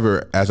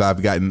 However, as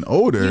I've gotten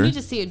older, you need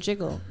to see a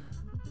jiggle.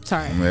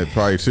 Sorry.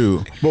 Probably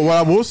too. But what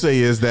I will say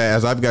is that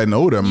as I've gotten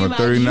older, I'm a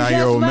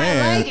 39-year-old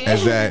man,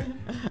 is that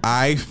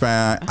I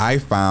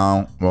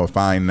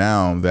find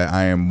now that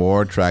I am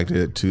more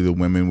attracted to the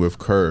women with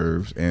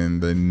curves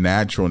and the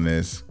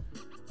naturalness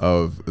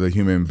of the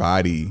human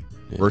body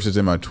versus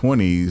in my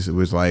 20s, it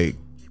was like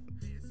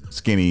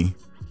skinny,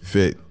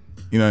 fit.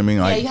 You know what I mean?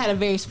 Like, yeah, you had a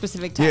very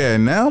specific type. Yeah,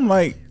 now I'm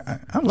like,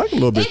 I like a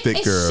little bit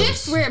thick girls. It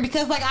shifts weird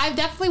because like I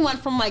definitely went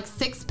from like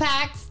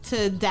 6-packs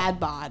to dad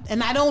bod,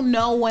 and I don't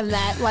know when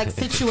that like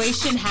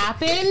situation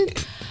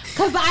happened.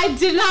 Because I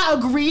did not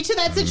agree to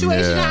that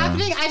situation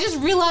happening. I just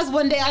realized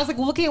one day I was like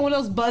looking at one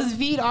of those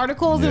BuzzFeed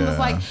articles and it was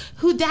like,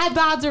 who dad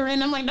bods are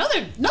in? I'm like, no,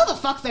 the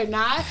fuck they're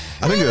not.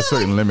 I think there's a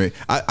certain limit.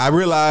 I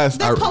realized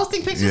they're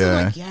posting pictures. Yeah.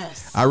 I'm like,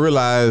 yes. I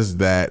realized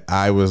that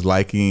I was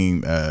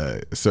liking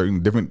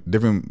certain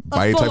different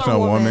body types on a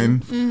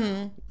woman.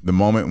 Mm-hmm. The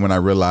moment when I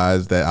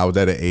realized that I was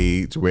at an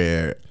age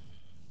where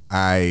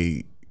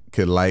I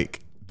could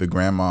like the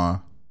grandma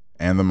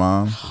and the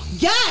mom.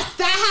 Yes,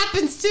 that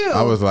happens too.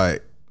 I was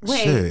like,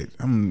 wait, shit,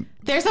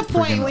 there's a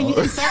point when you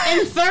in 30,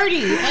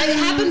 and it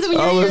happens when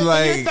you're in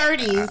your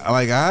 30s.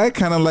 Like I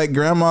kind of like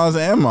grandmas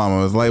and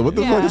mamas. Like, what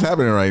the fuck is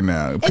happening right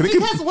now? It's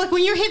because like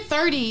when you hit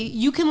 30,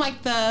 you can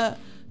like the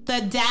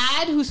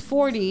dad who's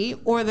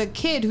 40 or the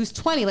kid who's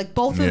 20. Like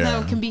both of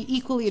them can be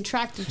equally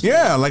attractive to you.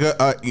 Yeah, like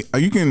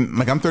you can,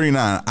 like I'm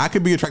 39. I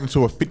could be attracted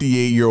to a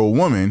 58-year-old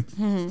woman.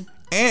 Mm-hmm.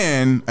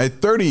 And a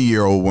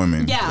 30-year-old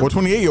woman or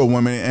 28-year-old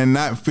woman and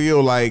not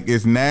feel like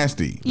it's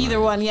nasty. Either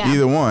one. Yeah.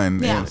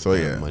 And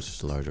so,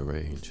 much larger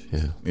range.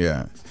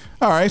 Yeah.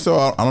 All right. So,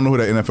 I don't know who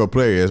that NFL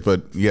player is,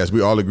 but yes,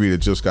 we all agree that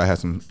Jill Scott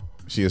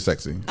she is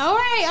sexy. All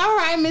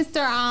right,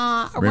 Mr.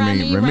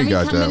 Remy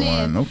got that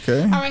one.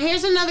 Okay. All right,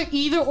 here's another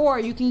either or.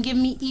 You can give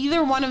me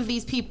either one of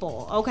these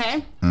people,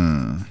 okay?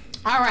 All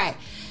right.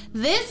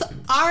 This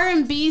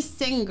R&B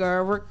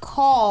singer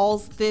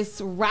recalls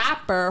this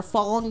rapper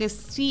falling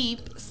asleep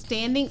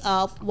standing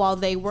up while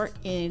they were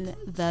in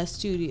the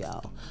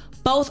studio.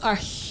 Both are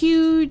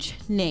huge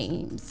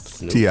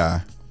names.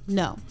 T.I.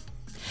 No.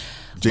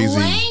 Jay-Z.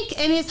 Blank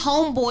and his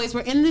homeboys were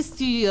in the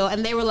studio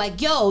and they were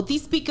like, yo,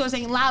 these speakers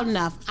ain't loud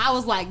enough. I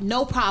was like,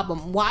 no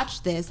problem.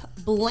 Watch this.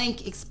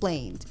 Blank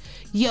explained.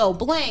 Yo,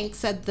 Blank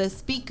said the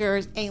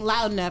speakers ain't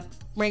loud enough.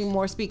 Bring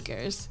more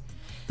speakers.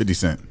 50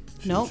 Cent.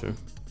 Nope. Sure.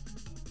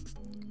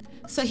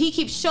 So he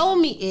keeps showing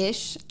me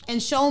ish.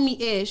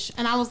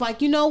 And I was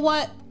like, you know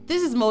what?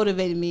 This is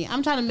motivating me.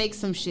 I'm trying to make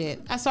some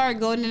shit. I started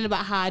going in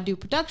about how I do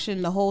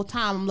production the whole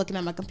time I'm looking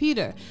at my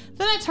computer.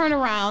 Then I turn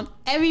around.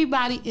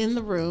 Everybody in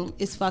the room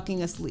is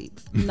fucking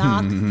asleep.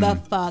 Knock the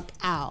fuck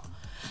out.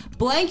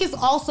 Blank is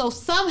also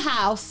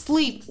somehow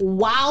asleep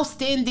while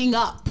standing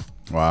up.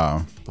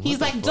 Wow. He's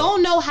like,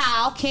 don't know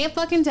how, can't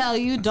fucking tell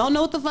you, don't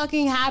know what the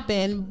fucking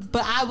happened.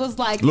 But I was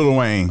like, Lil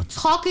Wayne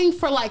talking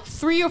for like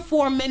 3 or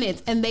 4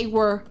 minutes and they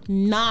were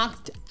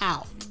knocked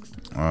out.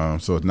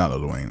 So it's not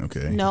Lil Wayne,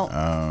 okay? No.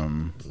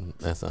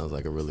 That sounds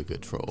like a really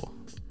good troll.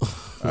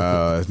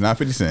 It's not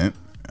 50 Cent.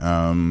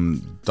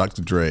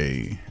 Dr.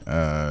 Dre,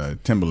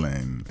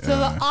 Timbaland. So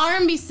the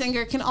R&B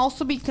singer can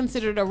also be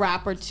considered a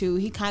rapper too.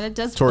 He kind of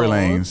does Tory both.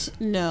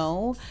 Lanez.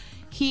 No.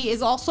 He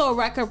is also a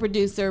record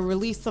producer,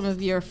 released some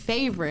of your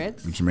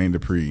favorites. Jermaine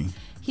Dupri.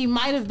 He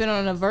might have been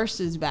on a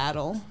Versus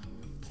battle.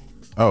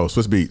 Oh,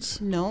 Swiss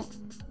Beats. No.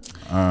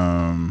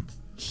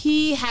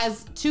 He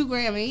has 2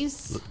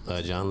 Grammys.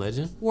 John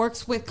Legend.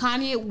 Worked with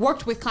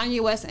Kanye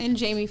West and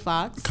Jamie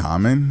Foxx.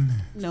 Common.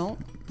 No.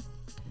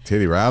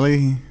 Teddy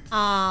Riley.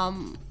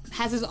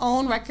 Has his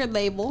own record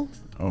label.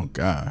 Oh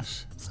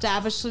gosh.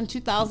 Established in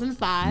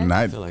 2005.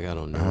 I feel like I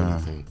don't know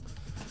anything.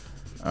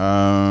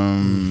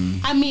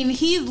 I mean,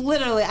 he's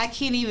literally. I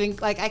can't even.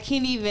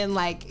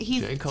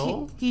 He's J.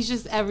 Cole? He's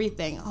just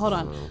everything. Hold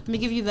on. Let me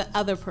give you the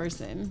other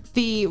person.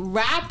 The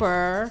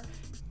rapper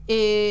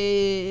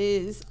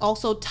is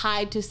also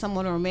tied to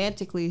someone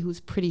romantically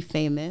who's pretty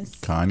famous.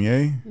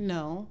 Kanye.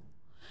 No.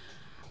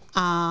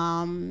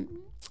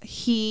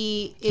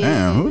 He is.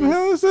 Damn, who the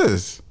hell is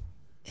this?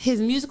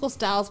 His musical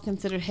style is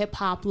considered hip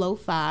hop,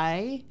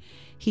 lo-fi.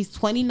 He's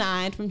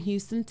 29 from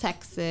Houston,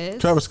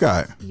 Texas. Travis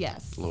Scott.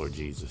 Yes. Lord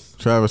Jesus.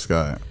 Travis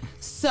Scott.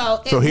 So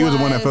he was the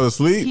one that fell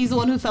asleep? He's the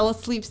one who fell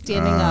asleep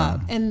standing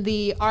up, and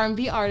the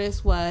R&B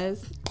artist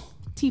was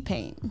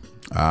T-Pain.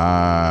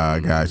 Ah,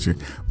 got you.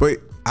 But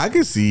I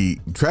can see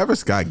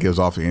Travis Scott gives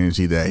off the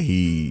energy that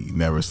he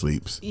never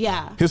sleeps.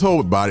 Yeah. His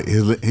whole body,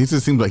 he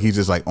just seems like he's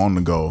just like on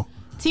the go. All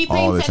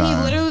T-Pain the said he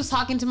time. literally was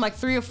talking to him like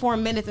 3 or 4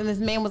 minutes, and this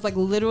man was like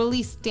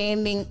literally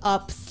standing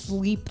up,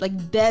 sleep,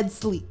 like dead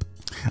sleep.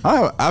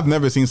 I've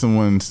never seen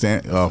someone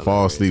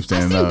fall asleep I've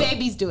standing seen up.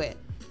 babies do it.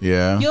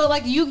 Yeah. You know,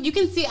 like you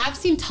can see. I've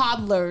seen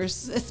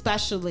toddlers,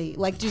 especially,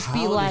 like just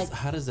be like.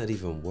 How does that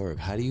even work?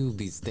 How do you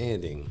be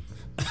standing?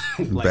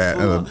 Like,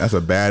 That's a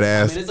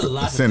badass I mean, it's a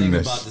lot to sentence.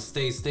 think about to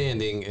stay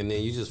standing and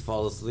then you just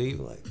fall asleep.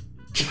 Like,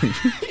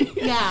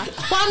 Yeah.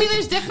 Well, I mean,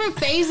 there's different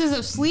phases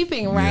of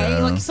sleeping, right?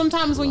 Yeah. Like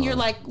sometimes when you're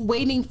like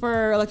waiting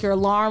for like your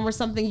alarm or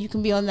something, you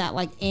can be on that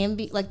like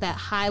like that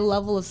high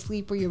level of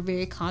sleep where you're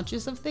very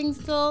conscious of things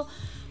still.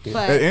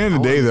 But At the end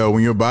of the day, though,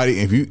 when your body,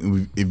 if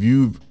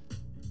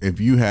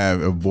you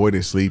have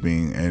avoided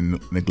sleeping and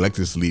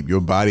neglected sleep,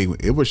 your body,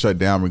 it will shut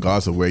down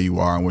regardless of where you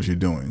are and what you're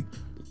doing,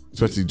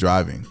 especially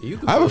driving.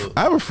 I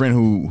have a friend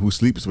who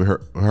sleeps with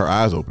her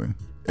eyes open.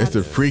 It's the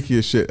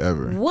freakiest shit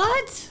ever.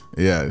 what?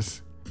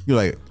 Yes. You're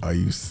like, are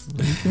you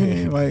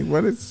sleeping? Like,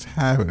 what is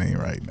happening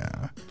right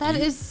now? That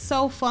is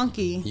so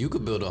funky. you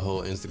could build a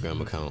whole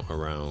Instagram account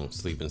around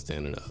sleeping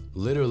standing up.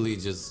 Literally,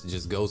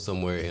 just go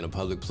somewhere in a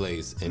public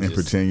place and just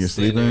pretend you're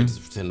stand there sleeping? and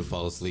just pretend to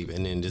fall asleep,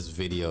 and then just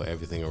video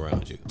everything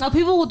around you. Now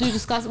people will do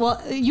disgusting.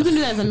 Well, you can do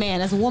that as a man.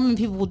 As a woman,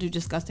 people will do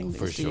disgusting things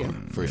For to sure, you.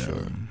 for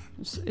sure.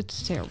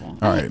 It's terrible.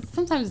 All I mean, right.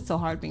 sometimes it's so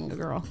hard being a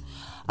girl.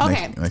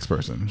 Okay. Next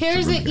person. Here's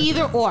See if we an can get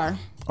either that. or.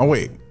 Oh,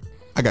 wait.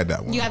 I got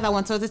that one. You got that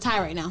one, so it's a tie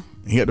right now.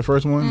 He got the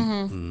first one?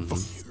 Mm-hmm. Fuck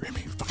you,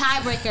 Remy. Fuck.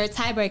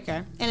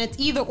 Tiebreaker. And it's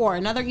either or,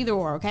 another either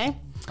or, okay?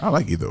 I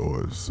like either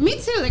ors. Me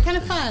too, they're kind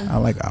of fun. I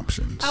like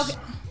options. Okay.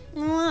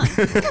 All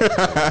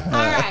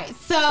right,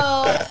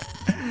 so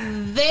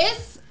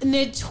this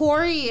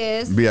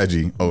notorious.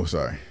 B.I.G. Oh,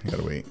 sorry. You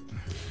gotta wait.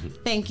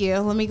 Thank you.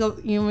 Let me go.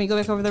 You want me to go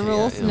back over the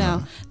rules? yeah.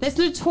 No. This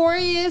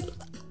notorious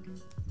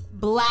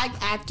black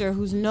actor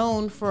who's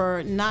known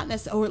for not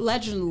necessarily, or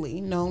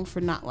allegedly known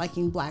for not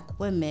liking black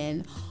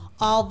women,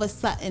 all of a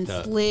sudden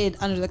slid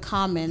under the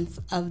comments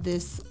of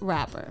this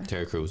rapper.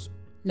 Terry Crews.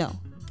 No.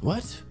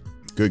 What?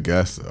 Good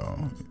guess, though.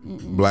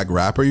 Black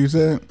rapper, you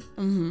said?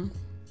 Mm-hmm.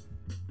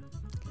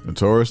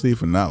 Notoriously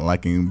for not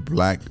liking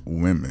black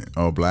women.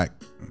 Oh, black.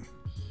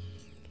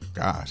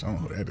 Gosh, I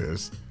don't know who that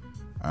is.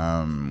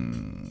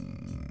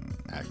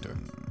 Actor.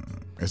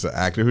 It's an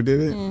actor who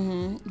did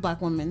it?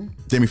 Black woman.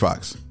 Jamie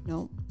Foxx.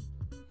 Nope.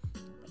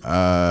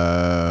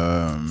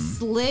 Um,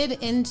 Slid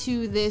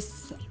into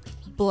this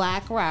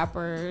black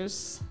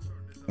rapper's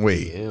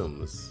wait.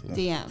 M's.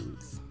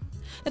 DMs.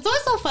 It's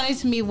always so funny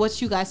to me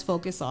what you guys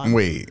focus on.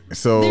 Wait.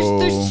 So.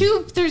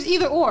 There's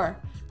either or.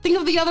 Think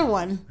of the other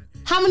one.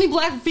 How many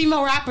black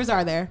female rappers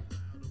are there?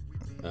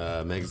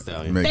 Meg Thee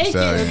Stallion. Meg Thank you.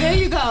 Stallion. There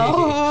you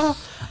go.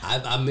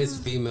 I miss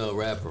female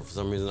rapper. For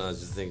some reason, I was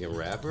just thinking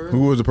rapper.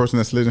 Who was the person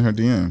that slid in her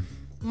DM?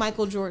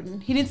 Michael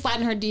Jordan. He didn't slide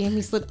in her DM.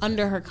 He slid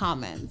under her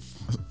comments.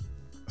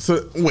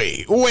 So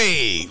wait,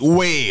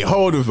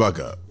 hold the fuck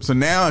up. So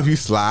now if you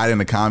slide in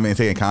the comment and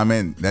take a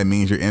comment, that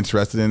means you're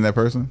interested in that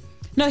person?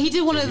 No, he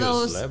did one of You're a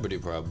those. celebrity,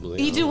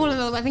 probably. He did one of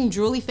those, I think,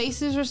 drooly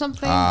faces or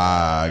something.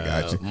 Ah, I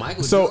got you.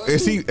 Michael So Jordan?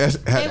 is he?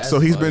 So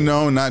he's been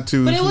known not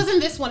to. But it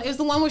wasn't this one. It was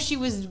the one where she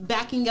was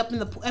backing up in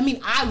the. I mean,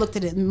 I looked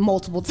at it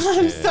multiple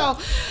times. So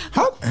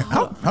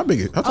How big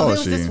is? How tall it is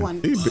was she? this one.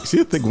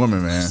 She's a thick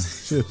woman, man.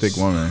 She's a thick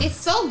woman. it's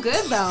so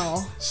good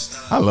though.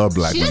 I love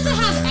black She women,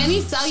 doesn't have man. any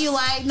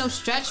cellulite, no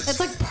stretch. It's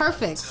like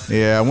perfect.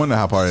 Yeah, I wonder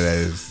how part of that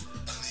is.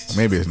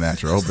 Maybe it's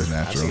natural. I hope it's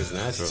I think natural. it's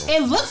natural.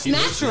 It looks She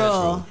looks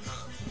natural.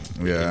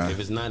 Yeah. If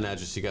it's not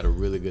natural, she got a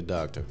really good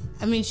doctor.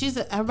 I mean,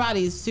 her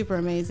body is super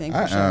amazing. For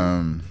I, sure.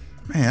 man,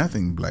 I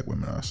think black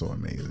women are so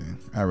amazing.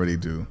 I really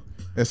do.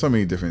 There's so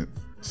many different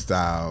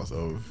styles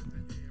of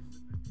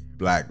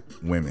black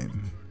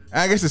women.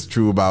 I guess it's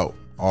true about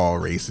all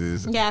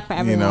races. Yeah, for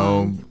You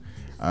know.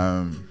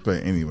 everyone.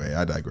 But anyway,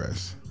 I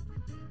digress.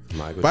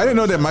 Michael But I didn't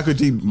know Jordan that Michael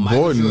G.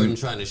 Michael Jordan. Jordan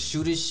trying to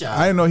shoot his shot.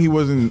 I didn't know he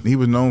was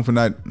known for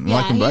not Yeah,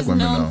 liking black he's women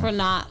known though. for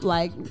not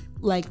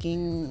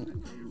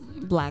liking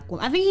black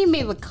women. I think he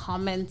made the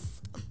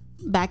comments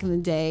back in the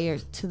day, or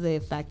to the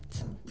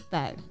effect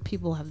that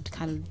people have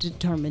kind of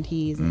determined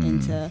he's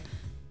into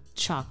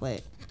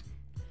chocolate.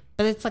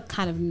 But it's like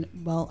kind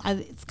of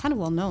it's kind of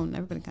well known.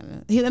 Everybody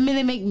kind of. I mean,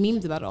 they make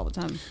memes about it all the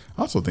time.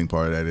 I also think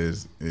part of that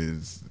is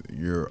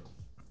you're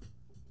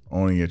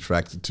only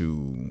attracted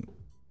to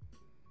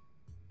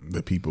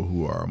the people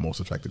who are most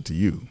attracted to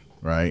you,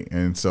 right?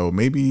 And so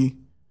maybe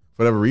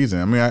for whatever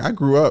reason, I mean, I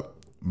grew up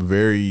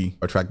very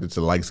attracted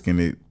to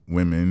light-skinned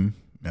women.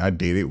 I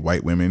dated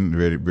white women at a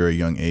very, very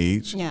young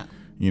age. Yeah.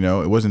 You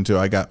know, it wasn't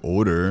until I got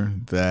older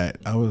that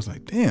I was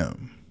like,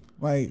 damn,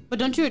 Like, But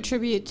don't you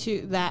attribute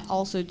to that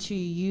also to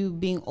you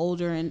being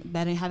older and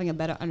having a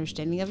better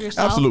understanding of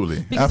yourself?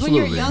 Absolutely. Because when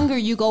you're Absolutely. younger,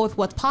 you go with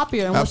what's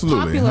popular, and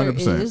Absolutely,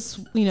 what's popular 100%. is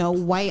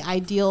white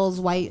ideals,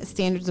 white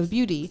standards of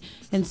beauty,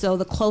 and so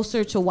the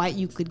closer to white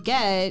you could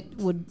get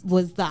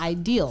was the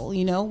ideal.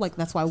 Like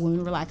that's why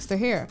women relax their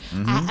hair.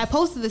 I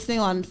posted this thing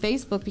on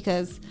Facebook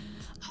because.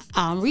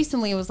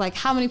 Recently it was like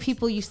how many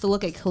people used to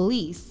look at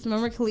Khalees.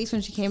 Remember Khalees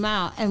when she came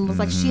out and was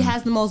like she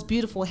has the most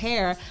beautiful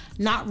hair,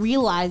 not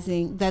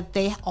realizing that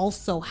they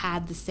also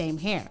had the same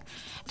hair.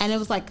 And it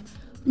was like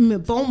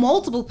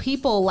multiple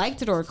people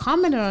liked it or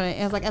commented on it.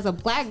 And it's like, as a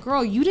black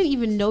girl, you didn't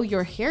even know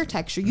your hair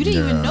texture. You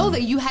didn't even know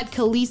that you had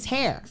Khalees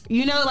hair.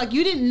 Like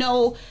you didn't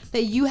know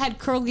that you had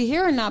curly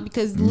hair or not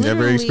because you never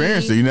literally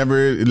experienced it. You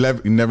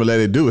never let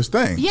it do its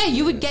thing. Yeah,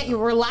 you would get your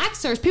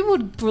relaxers. People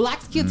would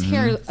relax kids'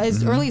 hair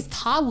as early as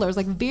toddlers,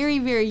 like very,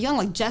 very young.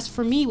 Like Just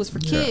For Me was for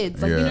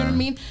kids. Like you know what I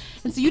mean?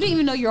 And so you didn't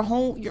even know your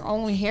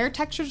own hair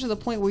texture to the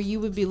point where you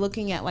would be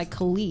looking at like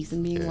Khalees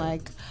and being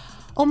like,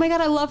 oh my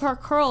God, I love her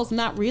curls,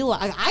 not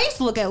realize. I used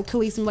to look at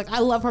Khalees and be like, I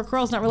love her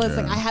curls, not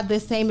realizing I had the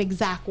same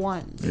exact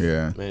ones.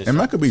 Yeah. Man, and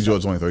Michael B.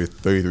 Jordan's only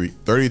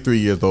 33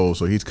 years old,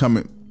 so he's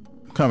coming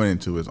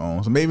into his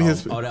own. So maybe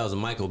his... Oh, that was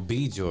Michael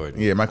B. Jordan.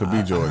 Yeah, Michael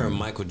B. Jordan. I heard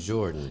Michael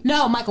Jordan.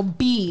 No, Michael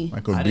B.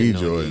 Michael I B.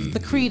 didn't know Jordan. he The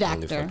Creed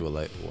only actor. fucked with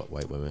like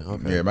white women.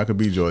 Okay. Yeah, Michael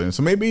B. Jordan.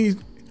 So maybe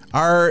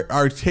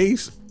our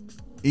tastes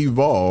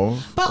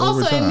evolve But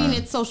over also, I mean, time.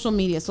 it's social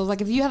media. So it's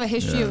like if you have a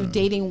history of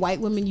dating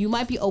white women, you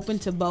might be open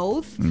to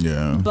both.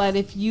 Yeah. But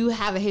if you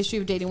have a history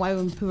of dating white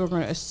women, people are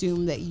going to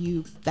assume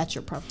that's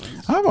your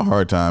preference. I have a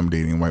hard time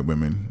dating white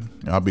women.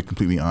 I'll be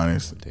completely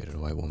honest. Dated a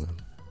white woman.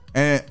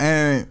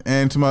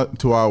 And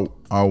to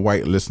our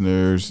white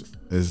listeners,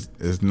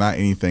 is not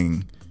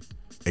anything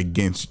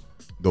against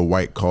the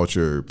white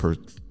culture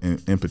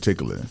in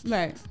particular.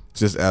 Right.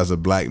 Just as a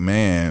black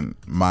man,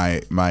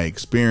 my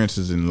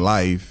experiences in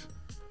life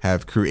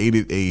have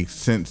created a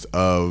sense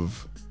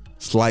of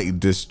slight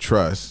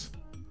distrust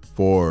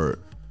for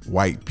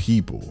white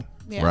people,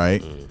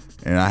 right?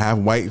 And I have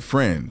white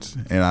friends,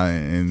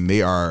 and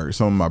they are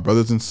some of my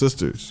brothers and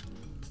sisters.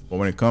 But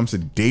when it comes to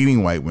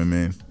dating white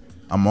women,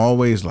 I'm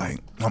always like,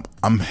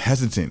 I'm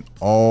hesitant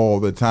all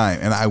the time,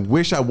 and I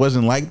wish I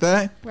wasn't like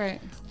that. Right.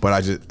 But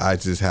I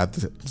just have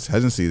this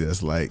hesitancy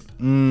that's like,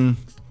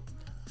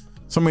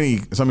 so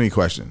many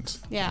questions.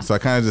 Yeah. So I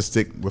kind of just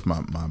stick with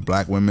my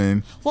black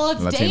women. Well,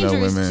 it's Latino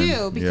dangerous women.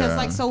 too because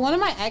Yeah. so one of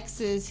my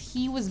exes,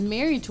 he was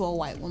married to a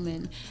white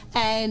woman,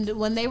 and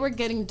when they were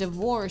getting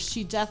divorced,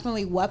 she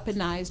definitely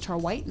weaponized her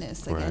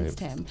whiteness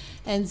against him,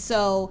 and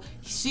so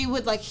she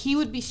would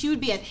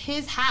be at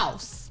his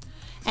house.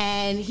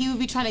 And he would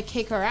be trying to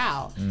kick her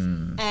out,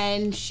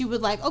 and she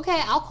would like,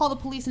 okay, I'll call the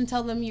police and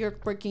tell them you're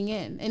breaking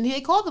in. And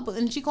she called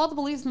the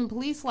police, and the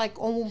police like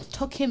almost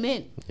took him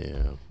in,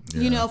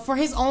 Yeah. for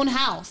his own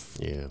house.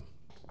 Yeah.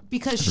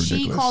 Because That's she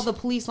ridiculous. called the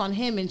police on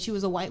him and she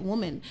was a white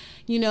woman,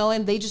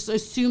 and they just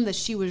assumed that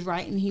she was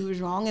right and he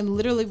was wrong and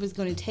literally was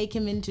going to take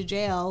him into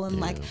jail and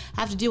like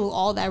have to deal with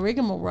all that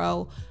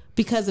rigmarole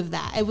because of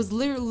that. It was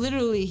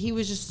literally, he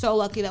was just so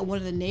lucky that one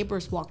of the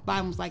neighbors walked by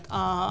and was like,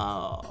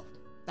 oh,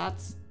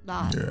 that's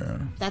not,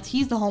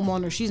 he's the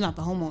homeowner. She's not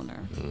the homeowner.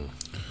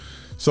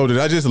 So did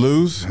I just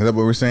lose? Is that what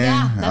we're saying?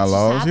 Yeah, that's I just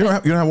lost. You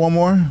don't have one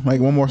more? Like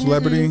one more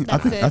celebrity?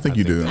 that's it. I think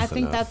you do. I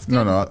think that's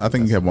good. No, I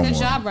think you have one Good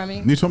more. job,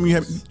 Remy. You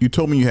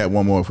told me you had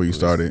one more before you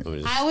started. Let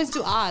me just- I always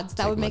do odds.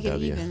 That Take would my make it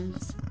W.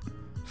 evens.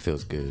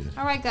 Feels good.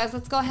 All right, guys,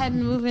 let's go ahead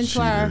and move into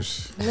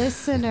Cheers. our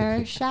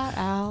listener shout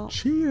out.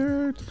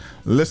 Cheers.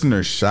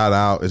 Listener shout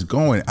out is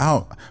going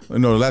out. The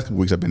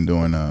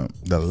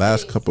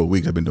last couple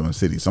weeks I've been doing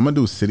city. So I'm gonna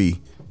do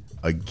city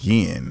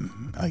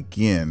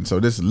again. So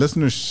this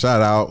listener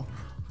shout out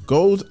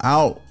goes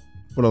out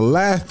for the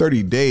last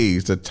 30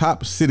 days. The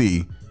top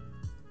city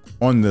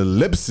on the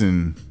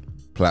Libsyn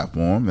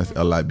platform, that's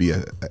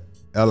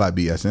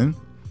LIBSN,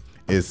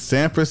 is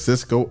San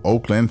Francisco,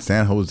 Oakland,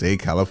 San Jose,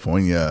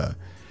 California.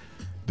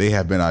 They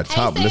have been our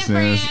top San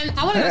listeners. Fran.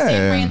 I want to go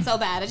San Fran so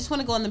bad. I just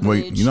want to go on the Well,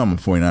 bridge. I'm a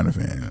 49er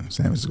fan,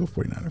 San Francisco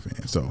 49er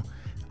fan. So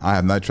I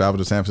have not traveled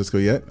to San Francisco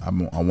yet. I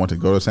want to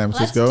go to San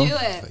Let's Francisco. do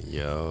it.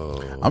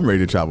 Yo. I'm ready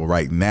to travel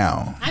right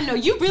now. I know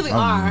you really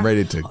I'm are.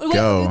 ready to Wait,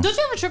 go. Don't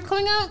you have a trip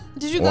coming up?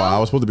 Did you go? Well, I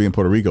was supposed to be in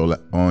Puerto Rico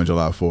on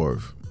July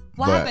 4th.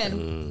 What but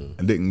happened?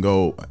 I didn't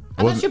go.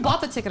 I thought you bought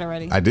the ticket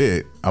already. I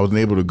did. I wasn't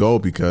able to go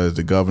because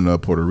the governor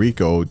of Puerto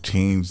Rico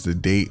changed the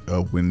date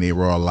of when they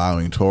were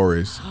allowing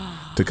tourists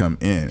to come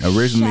in.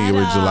 Originally, it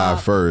was Shut July up.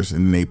 1st,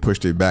 and they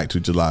pushed it back to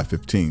July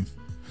 15th.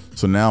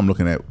 So now I'm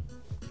looking at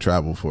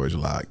travel for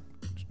July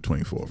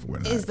 24th. Or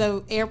Is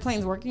the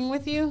airplanes working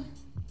with you?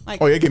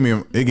 Like, Oh, yeah, it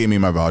gave me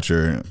my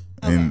voucher,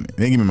 and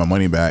they gave me my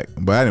money back.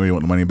 But I didn't really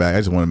want the money back. I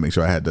just wanted to make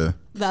sure I had the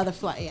the other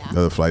flight, yeah.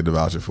 other flight, the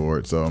voucher for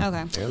it. So,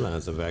 Okay.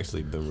 Airlines have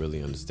actually been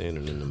really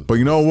understanding in them. but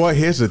you know what?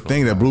 Here's the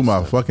thing that blew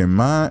my fucking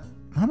mind.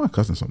 How am I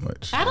cussing so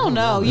much? I don't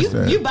know. You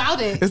that? you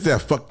bought it. It's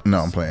that fuck. No,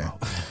 I'm playing.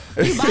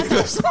 You bought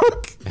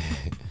that.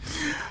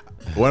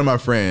 One of my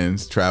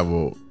friends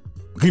traveled.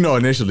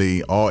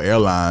 Initially all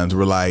airlines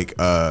were like,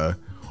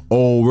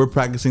 oh, we're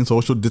practicing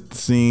social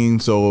distancing,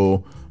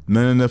 so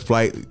none of the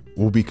flight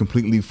will be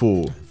completely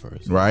full.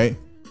 First. Right?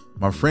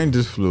 My friend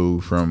just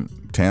flew from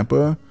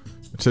Tampa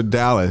to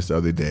Dallas the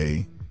other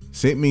day,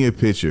 sent me a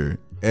picture.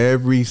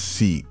 Every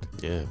seat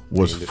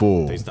was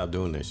full. They stopped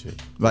doing that shit.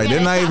 Like Yeah,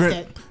 they're not they even.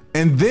 stopped it.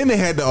 And then they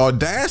had the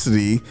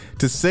audacity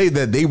to say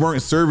that they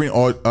weren't serving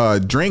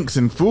drinks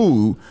and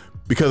food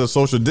because of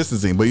social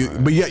distancing. But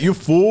yet you're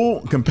full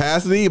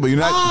capacity, but you're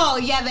not. Oh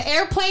yeah, the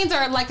airplanes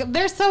are like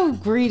they're so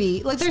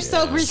greedy. Like they're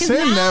so greedy. 'Cause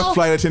Send now, that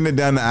flight attendant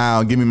down the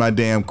aisle. Give me my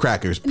damn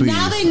crackers, please.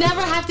 now they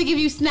never have to give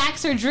you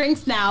snacks or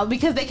drinks now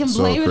because they can So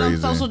blame it on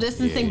crazy. social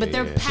distancing, but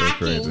they're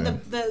packing crazy.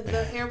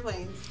 the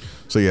airplanes.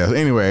 So yeah.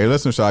 Anyway,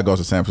 listener shout goes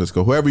to San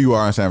Francisco. Whoever you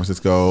are in San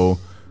Francisco,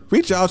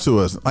 reach out to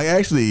us. Like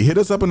actually, hit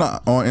us up on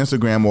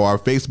Instagram or our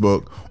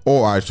Facebook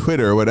or our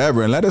Twitter or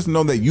whatever, and let us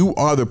know that you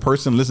are the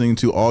person listening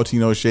to All Tea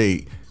No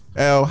Shade.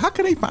 How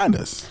can they find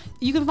us?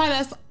 You can find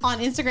us on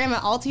Instagram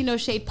at All Tea No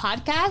Shade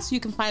Podcast. You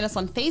can find us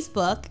on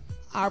Facebook.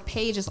 Our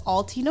page is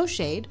All Tea No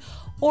Shade.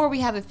 Or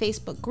we have a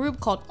Facebook group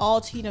called All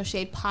Tea No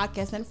Shade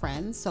Podcast and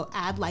Friends. So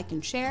add, like,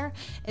 and share.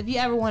 If you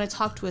ever want to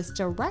talk to us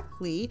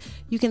directly,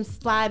 you can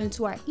slide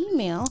into our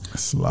email,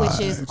 which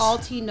is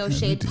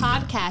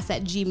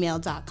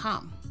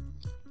allteanoshadepodcast@gmail.com.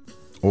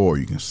 Or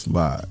you can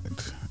slide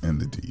in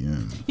the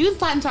DM. You can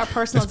slide into our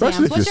personal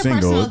Especially DMs. if you're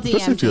single.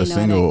 Especially if you're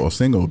a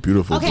single,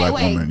 beautiful Okay, black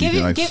wait. woman. Give you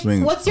can, it. like, Give,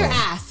 swing. what's your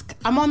ask?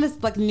 I'm on this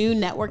like new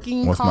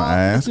networking What's call. my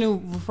ask? This new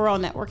referral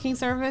networking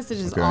service, which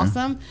is Okay.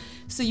 awesome.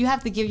 So you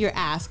have to give your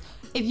ask.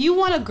 If you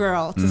want a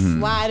girl to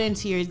slide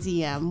into your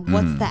DM,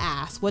 what's the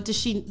ask? What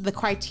does the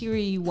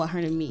criteria you want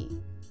her to meet?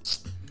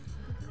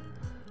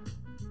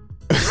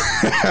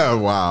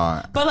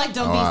 Wow. But like,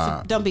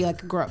 don't be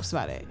like gross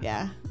about it.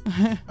 Yeah.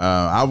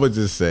 I would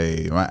just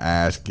say my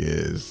ask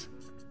is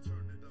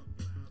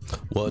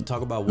Well,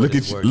 talk about what look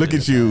has at worked look in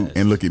at the you past.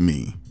 and look at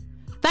me.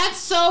 That's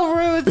so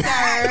rude, sir.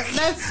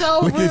 That's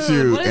so Look rude. at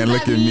you What does and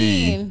look that at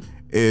mean? me.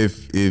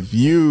 If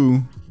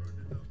you,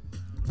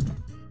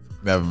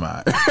 never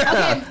mind.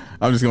 Okay.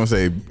 I'm just gonna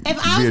say If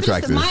I be was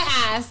attractive. my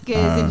ask is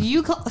if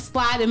you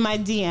slide in my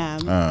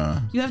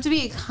DM, you have to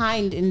be a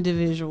kind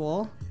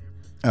individual.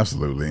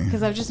 Absolutely.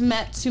 Because I've just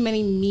met too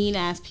many mean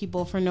ass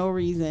people for no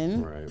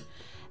reason. Right.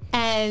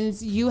 And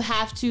you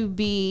have to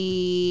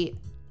be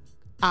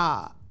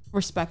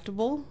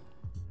respectable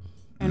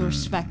and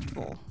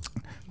respectful.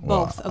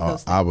 Both of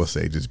those things. I will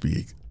say just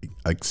be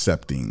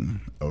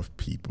accepting of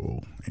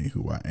people and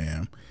who I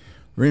am.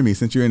 Remy,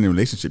 since you're in a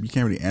relationship, you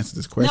can't really answer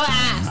this question. No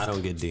ask. I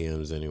don't get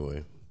DMs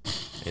anyway.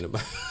 Ain't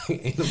nobody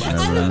Nobody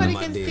sliding in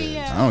my can see DMs.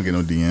 it. I don't get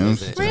no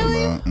DMs.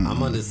 Really?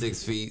 I'm under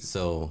 6 feet,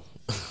 so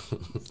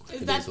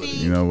Is that the?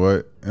 You know what?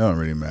 It don't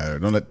really matter.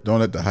 Don't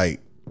let the height.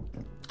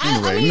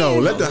 Anyway, I mean, no,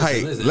 let the listen,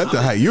 height. listen, Let the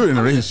I'm height. You're in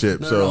a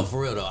relationship, no, so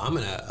for real though. I'm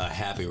in a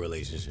happy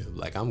relationship.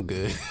 Like I'm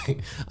good.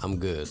 I'm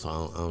good, so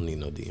I don't need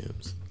no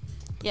DMs.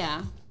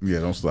 Yeah. yeah,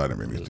 don't slide in,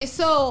 Remy.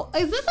 So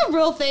is this a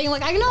real thing?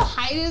 Like I know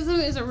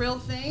heightism is a real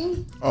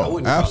thing. Oh,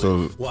 wouldn't call it-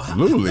 absolutely. well,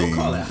 Absolutely. don't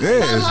call it height.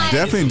 Yeah, it's like-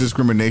 definitely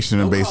discrimination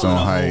Don't based call on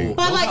it a height. whole-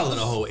 But Don't like- call it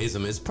a whole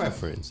ism. It's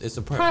preference. It's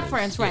a preference.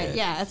 Preference, right.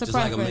 Yeah, it's a Just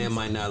like a preference. man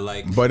might not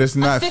like. But it's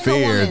not thicker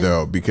fair woman.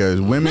 though, because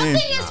women.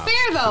 Nothing is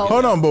fair though.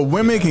 Hold on, but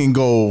women can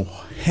go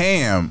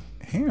ham.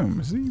 Ham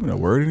is it even a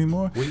word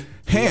anymore?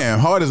 Ham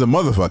hard as a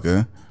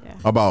motherfucker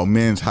about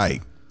men's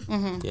height.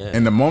 yeah.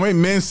 And the moment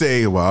men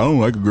say, "Well, I don't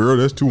like a girl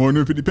that's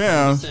 250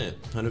 pounds,"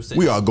 100%.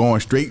 we are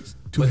going straight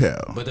to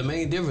hell. But the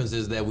main difference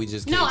is that we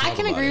just can't No, I talk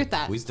can about agree it. with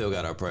that. We still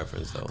got our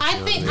preference though. I You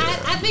know think what mean?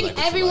 I think Like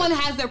what you everyone like.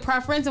 has their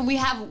preference, and we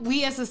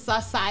as a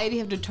society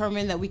have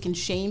determined that we can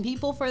shame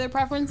people for their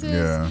preferences,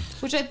 Yeah.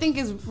 which I think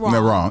is wrong.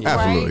 They're wrong. right?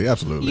 Absolutely,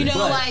 absolutely. You know,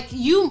 But- like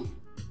you.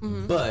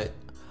 But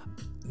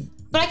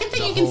But I can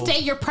think The you can whole-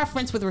 state your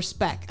preference with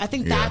respect. I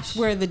think that's Yes.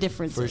 where the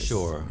difference for is.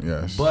 sure.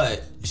 Yes.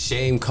 But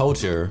shame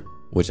culture,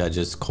 which I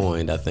just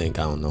coined, I think,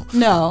 I don't know.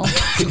 No.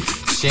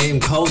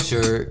 Shame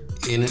culture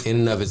in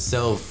and of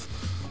itself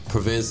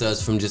prevents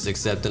us from just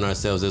accepting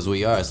ourselves as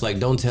we are. It's like,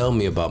 don't tell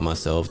me about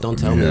myself. Don't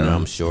tell me Yeah. that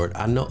I'm short.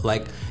 I know,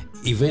 like,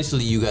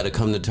 eventually you got to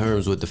come to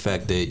terms with the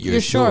fact that you're,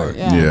 You're short, short.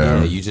 yeah.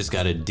 Yeah. You just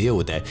got to deal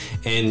with that.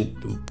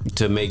 And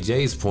to make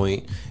Jay's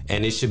point,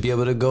 and it should be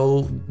able to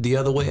go the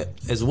other way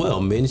as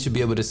well. Men should be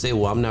able to say,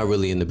 well, I'm not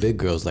really into big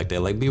girls like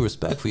that. Like, be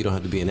respectful. You don't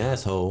have to be an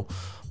asshole.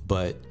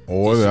 But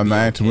Or it should I'm be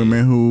not into okay.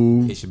 women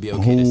who It should be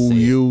okay to say it.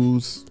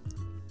 use.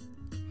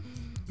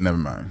 Never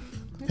mind.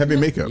 Heavy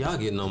makeup. Y'all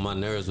getting on my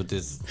nerves with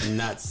this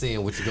not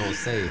saying what you're going to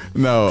say.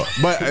 No,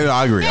 but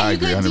I agree. I You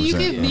agree.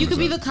 could, 100%. you could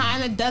be the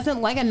kind that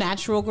doesn't like a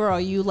natural girl.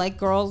 You like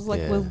girls like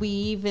Yeah. with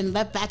weave, and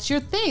that's your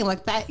thing.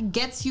 Like that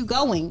gets you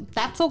going.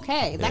 That's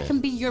okay. That can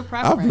be your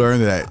preference. I've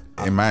learned that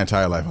in my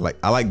entire life.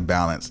 I like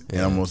balance in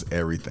almost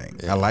everything.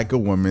 I like a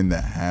woman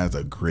that has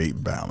a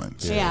great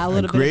balance. Yeah, a a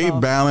little bit of great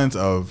both. balance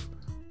of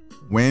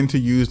when to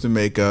use the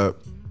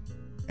makeup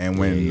and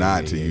when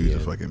not to use the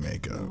yeah. fucking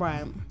makeup.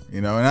 Right. You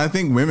know, and I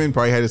think women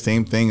probably had the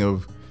same thing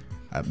of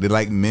they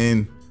like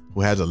men who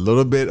has a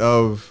little bit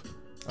of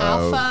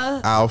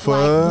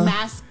Alpha.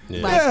 Like,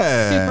 Yeah. like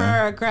Yeah.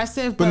 super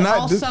aggressive, but, But not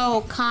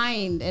also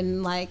kind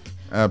and like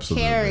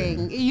Absolutely.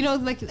 caring. You know,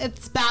 like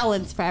it's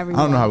balance for everyone.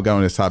 I don't know how we got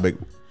on this topic.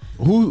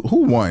 Who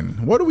won?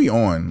 What are we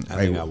on? I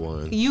think I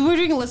won. You were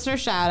doing a listener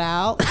shout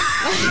out.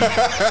 Let's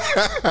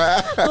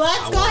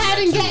go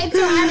ahead and get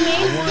into our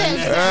main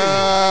sip.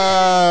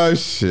 Oh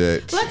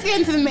shit. Let's get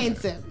into the main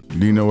sip.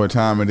 Do you know what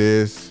time it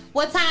is?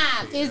 What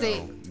time is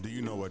it? Do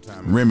you know what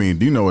time? Remy,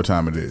 do you know what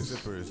time it is?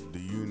 Sippers, do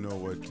you know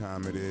what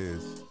time it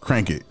is?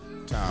 Crank it.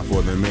 Time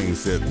for the main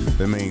sip.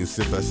 The main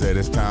sip. I said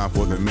it's time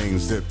for the main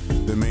sip.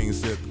 The main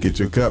sip. Get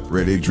your cup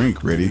ready,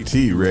 drink ready,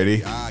 tea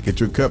ready. Get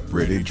your cup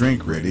ready,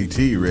 drink ready,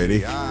 tea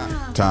ready.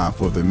 Time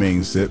for the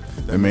main sip.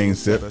 The main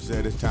sip. I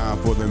said it's time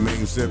for the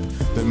main sip.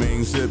 The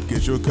main sip.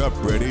 Get your cup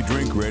ready,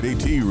 drink ready,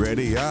 tea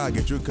ready.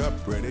 Get your cup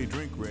ready,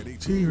 drink ready,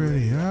 Tea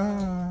ready.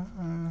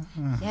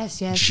 Yes,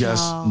 Just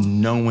y'all.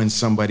 knowing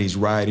somebody's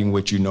riding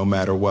with you no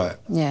matter what.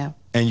 Yeah.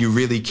 And you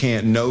really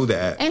can't know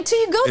that Until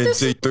you go through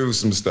until you through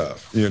some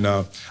stuff, you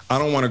know. I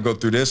don't want to go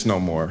through this no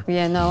more.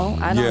 Yeah, no,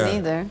 I don't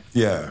either.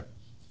 Yeah.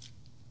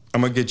 I'm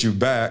going to get you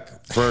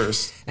back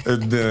first,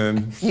 and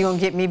then... You gonna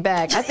get me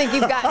back. I think you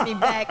got me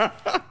back.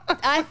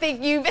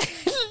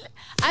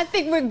 I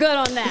think we're good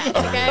on that,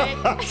 okay?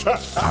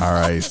 All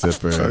right,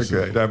 sippers.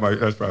 Okay,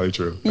 that's probably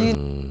true.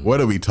 What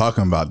are we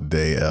talking about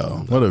today,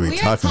 El? What are we We are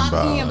talking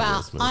talking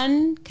about? about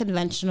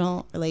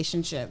unconventional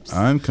relationships.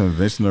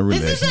 Unconventional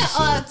This relationships. is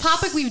a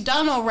topic we've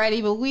done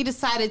already, but we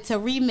decided to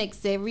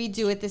remix it,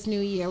 redo it this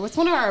new year. What's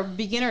one of our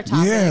beginner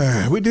topics?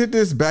 Yeah, we did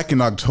this back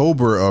in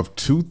October of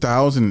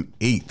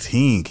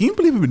 2018. Can you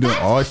believe we've been doing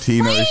That's RT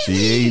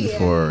crazy.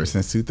 Negotiate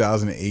since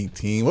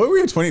 2018? What, are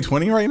we in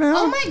 2020 right now?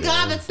 Oh my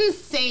God, that's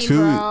insane,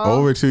 bro.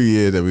 Over 2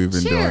 years that we've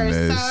been doing Cheers,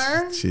 this.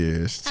 sir.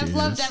 Cheers. I've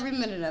loved every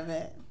minute of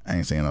it. I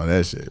ain't saying all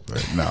that shit,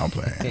 but no, I'm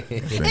playing.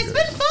 It's been, It's good.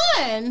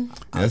 been fun.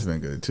 It's been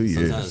good. 2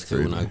 years. Sometimes It's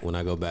too, crazy. when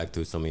I go back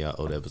through some of y'all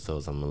old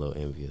episodes, I'm a little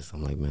envious.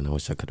 I'm like, man, I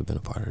wish I could have been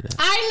a part of that.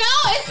 I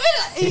know. It's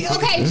been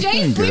okay. It's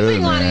Jay's been good,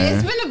 sleeping on it. man.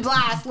 It's been a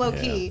blast, low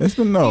key. It's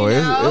been You know?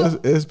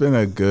 it's been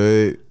a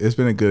good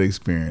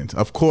experience.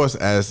 Of course,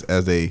 as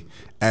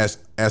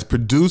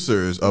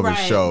producers of a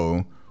Right.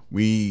 show,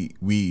 we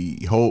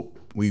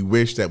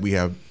wish that we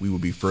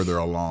would be further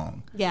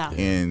along. Yeah.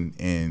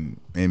 In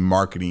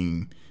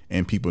marketing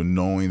and people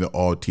knowing the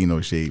All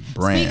Tino Shade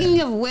brand. Speaking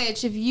of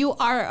which, if you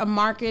are a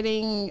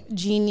marketing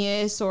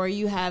genius or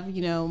you have,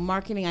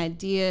 marketing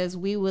ideas,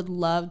 we would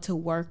love to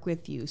work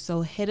with you. So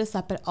hit us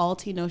up at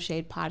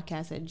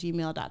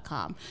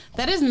alltinoshadepodcast@gmail.com.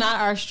 That is not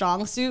our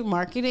strong suit,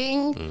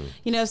 marketing.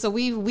 So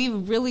we've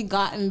really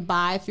gotten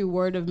by through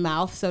word of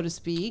mouth, so to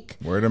speak.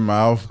 Word of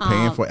mouth,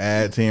 paying for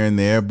ads here and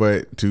there,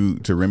 but to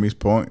Remy's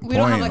point, We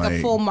don't have like a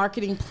full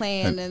marketing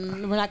plan,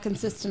 and we're not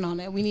consistent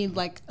on it. We need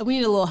a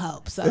little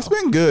help. So It's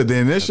been good. The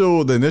initial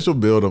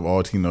build of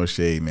All Tino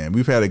Shade, man.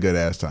 We've had a good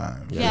ass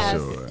time. for Yes.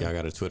 sure. Y'all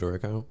got a Twitter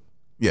account?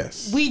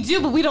 Yes. we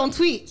do, but we don't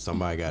tweet.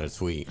 Somebody got a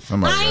tweet.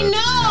 Somebody I got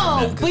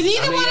know, Because, but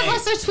neither I mean, one of hey,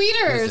 us are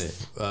tweeters.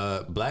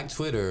 Listen, Black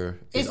Twitter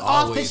It's is off the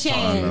always chain.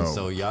 talking. I know.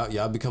 So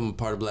y'all become a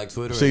part of Black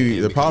Twitter. See,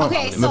 and the become problem- a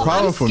part Okay, of the so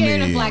problem I'm for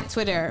scared me- of Black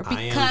Twitter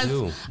I am because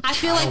too. I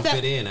feel like don't that.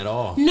 fit in at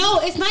all.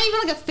 No, it's not even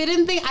like a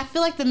fit-in thing. I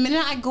feel like the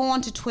minute I go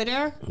onto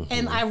Twitter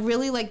and I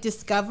really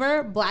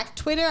discover Black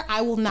Twitter,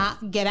 I will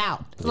not get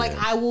out. Like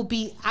Yeah. I will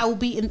be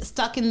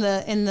stuck in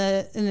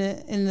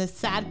the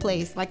sad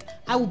place. Like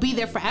I will be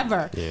there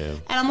forever. Yeah.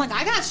 And I'm like,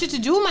 I got shit to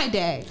do in my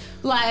day.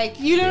 Like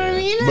you know what I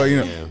mean? But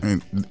Yeah. I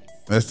mean,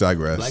 let's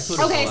digress. Black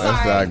Twitter's Okay, a lot. sorry.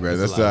 Let's digress.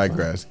 It's Let's a lot of fun.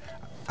 digress.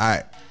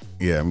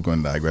 I'm going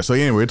to digress. So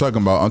anyway, we're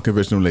talking about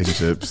unconventional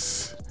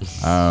relationships.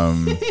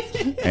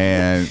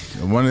 And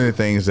one of the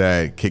things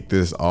that kicked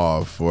this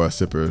off for us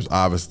sippers,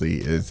 obviously,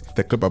 is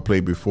the clip I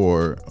played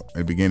before at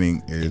the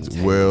beginning is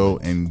Will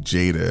and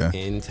Jada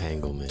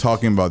Entanglement.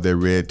 talking about their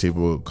red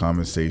table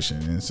conversation.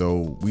 And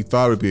so we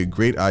thought it would be a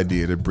great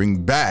idea to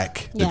bring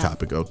back the Yeah.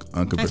 topic of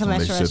unconventional Unconventional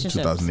relationships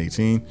relationships.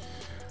 2018.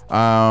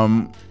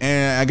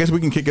 And I guess we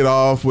can kick it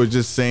off with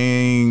just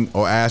saying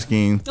or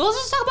asking. Let's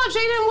just talk about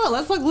Jada and Will.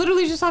 Let's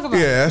literally just talk about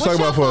it. Yeah, let's What's talk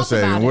about your for a thoughts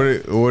second. about What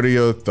it? are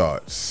your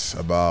thoughts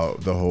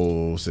about the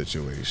whole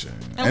situation?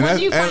 And what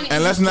do you find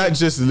and let's not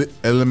interesting?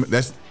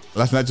 just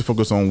let's not just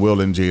focus on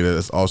Will and Jada.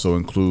 Let's also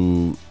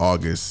include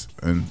August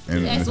in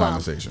the As well.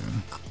 conversation.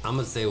 I'm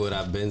gonna say what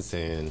I've been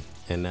saying,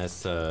 and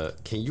that's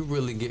can you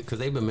really get? Because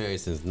they've been married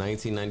since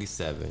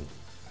 1997.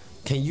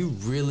 Can you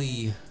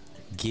really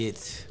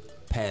get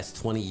past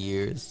 20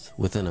 years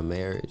within a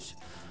marriage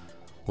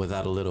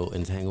without a little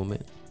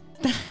entanglement?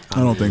 I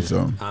don't think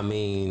so. I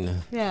mean,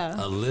 Yeah.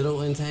 a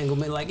little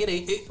entanglement, like it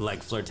ain't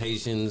like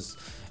flirtations,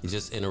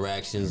 just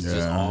interactions, just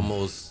Yeah.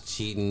 almost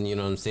cheating. You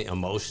know what I'm saying?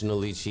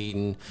 Emotionally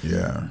cheating.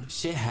 Yeah.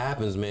 Shit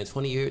happens, man.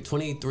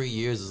 23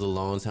 years is a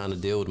long time to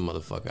deal with a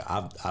motherfucker.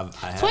 I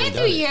haven't done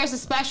 23 it. years,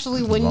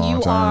 especially when long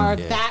you time.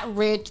 are Yeah. that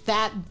rich,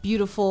 that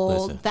beautiful,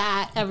 Listen.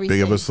 that everything.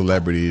 Big of a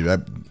celebrity.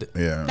 That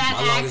yeah. that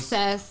My longest-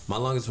 access. My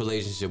longest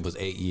relationship was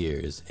 8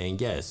 years, and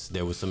yes,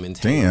 there was some Damn,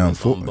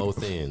 entanglements on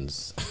both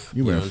ends.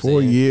 You know went what I'm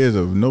 4 saying? years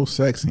of no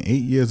sex and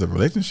 8 years of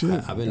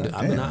relationship. I've been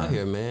Damn. out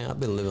here, man. I've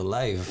been living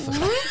life. Let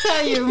me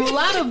tell you,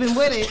 Mulatto been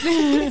with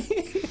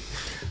it.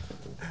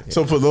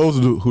 So for those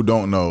who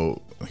don't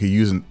know, he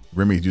using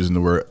Remy's using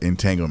the word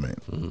entanglement.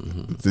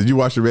 Did you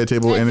watch the Red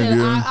Table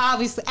interview?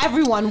 Obviously,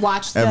 everyone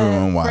watched the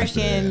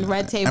freaking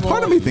Red Table. And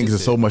part of me thinks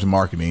it's so much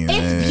marketing.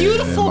 It's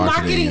beautiful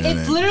marketing.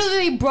 It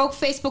literally broke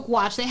Facebook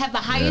Watch. They have the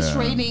highest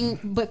rating,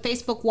 but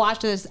Facebook Watch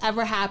that has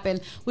ever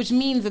happened, which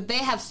means that they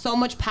have so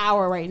much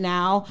power right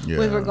now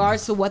with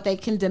regards to what they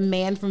can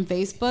demand from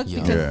Facebook.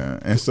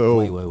 And so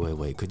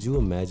wait. Could you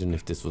imagine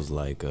if this was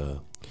like a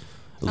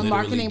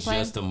marketing plan?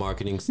 Just a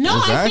marketing No,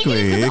 exactly. I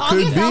think it's it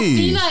could August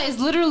be. Alsina is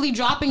literally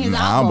dropping his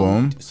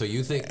album. So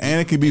you think,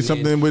 and it could be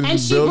something with and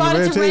she Bill brought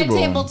the it Red to Red Table.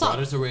 Table brought Talk.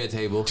 it to Red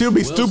Table. She'll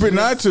be stupid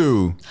not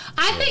to.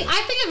 I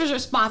think it was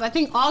response. I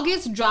think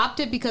August dropped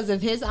it because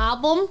of his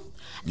album.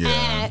 Yeah.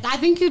 And I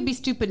think he'd be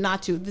stupid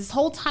not to. This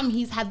whole time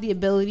he's had the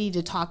ability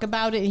to talk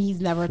about it, and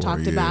he's never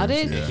talked about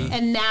it. Yeah.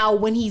 And now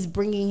when he's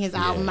bringing his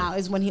album out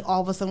is when he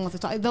all of a sudden wants to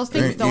talk. Those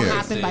things don't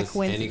happen by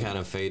coincidence. And he kind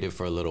of faded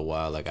for a little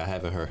while. Like I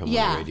haven't heard him on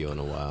the radio in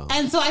a while.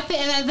 And so I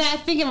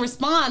think in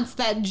response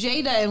that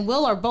Jada and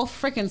Will are both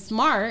freaking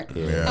smart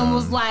and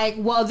was like,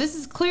 well, this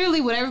is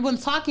clearly what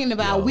everyone's talking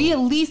about. We at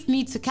least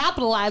need to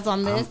capitalize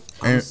on this.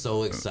 I'm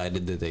so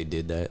excited that they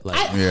did that. Like,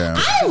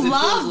 I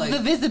love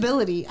the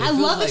visibility. I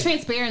love the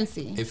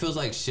transparency. It feels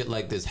like shit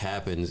like this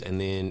happens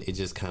and then it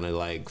just kind of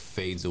like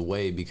fades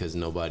away because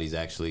nobody's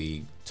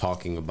actually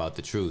talking about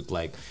the truth.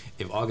 Like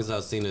if August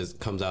Alsina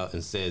comes out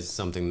and says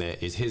something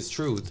that is his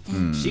truth,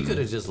 she could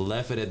have just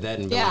left it at that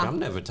and been like, I'm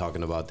never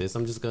talking about this.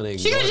 I'm just gonna ignore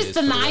she could have just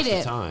denied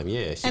it. Time.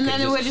 Yeah, and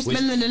then it would have just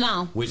been the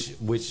denial.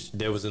 Which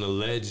there was an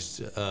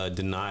alleged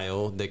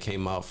denial that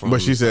came out from.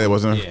 But she said it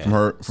wasn't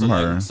from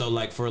her. So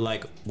like for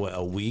like what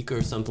a week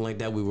or something like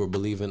that, we were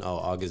believing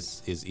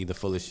August is either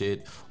full of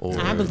shit or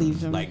I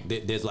believe him. Like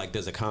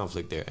there's a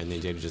conflict there, and then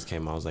Jada just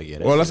came out. I was like,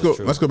 well, let's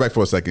go back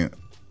for a second.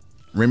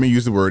 Remy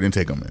used the word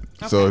entanglement.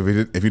 Okay. So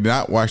if you did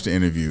not watch the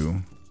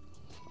interview,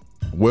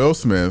 Will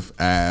Smith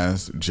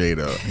asked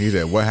Jada. He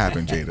said, "What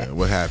happened, Jada?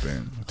 What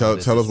happened? Tell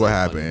us what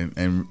happened."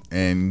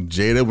 And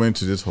Jada went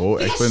to this whole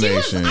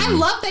explanation. I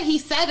love that he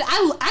said.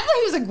 I thought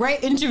he was a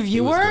great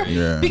interviewer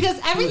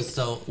because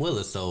Will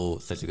is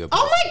such a good person.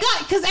 Oh my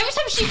god! Because every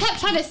time she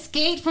kept trying to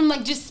skate from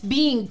like just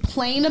being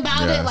plain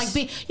about it, like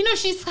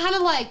she's kind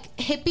of like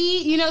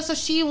hippie, so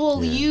she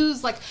will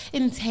use like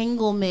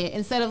entanglement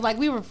instead of like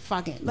we were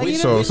fucking. Like,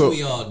 which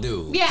we all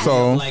do. Yeah.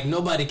 So like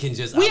nobody can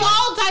just. We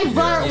all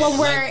divert when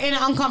we're in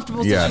an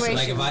uncomfortable situation.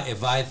 Like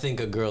if I think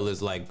a girl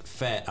is like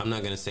fat, I'm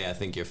not gonna say I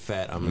think you're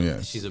fat.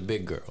 She's a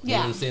big girl. You know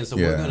what I'm saying? So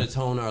we're gonna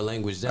tone our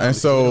language down. And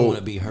so we don't want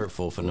to be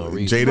hurtful for no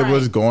reason. Jada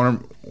was going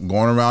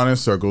around in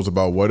circles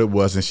about what it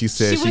was, and she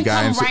said she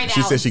got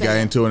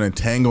into an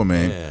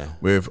entanglement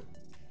with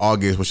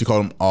August, what she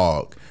called him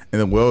Og. And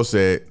then Will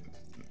said,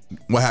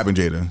 "What happened,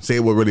 Jada? Say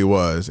what really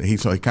was." And he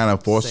kind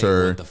of forced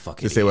her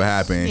to say what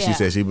happened. Yeah. She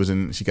said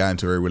she got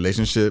into a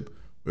relationship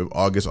with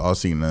August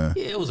Alsina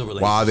it was a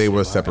relationship while they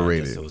were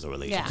separated. It was a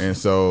relationship. And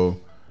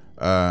so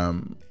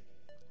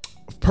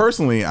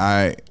personally,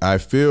 I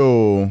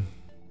feel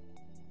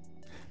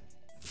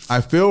a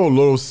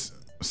little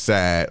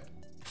sad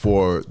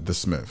for the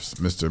Smiths,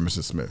 Mr. and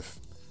Mrs. Smith,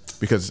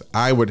 because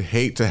I would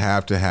hate to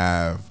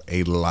have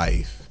a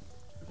life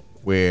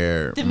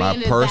where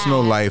my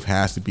personal life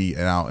has to be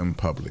out in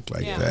public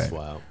like that. That's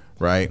wild.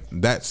 Right?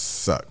 That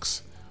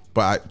sucks.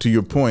 But to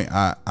your point,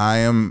 I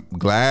am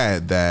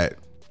glad that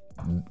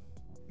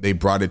they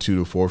brought it to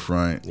the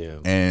forefront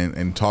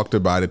and talked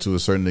about it to a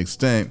certain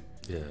extent.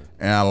 Yeah.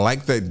 And I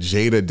like that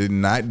Jada did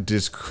not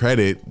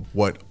discredit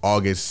what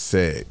August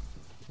said.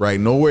 Right?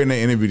 Nowhere in the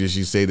interview did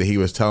she say that he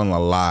was telling a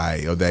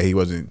lie or that he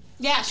wasn't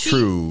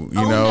true. She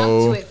owned up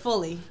to it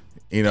fully.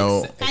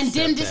 And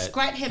didn't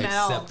discredit him at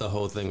all. Except the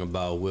whole thing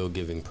about Will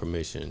giving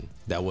permission.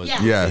 That was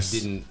they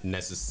didn't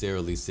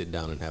necessarily sit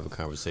down and have a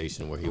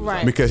conversation where he was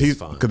like, because he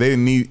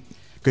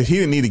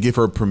didn't need to give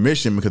her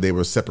permission because they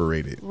were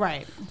separated.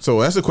 Right. So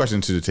that's a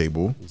question to the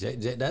table.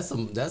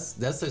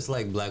 That's just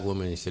like black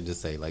women should just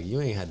say, like,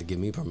 you ain't had to give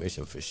me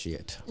permission for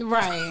shit.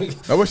 Right.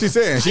 That's what she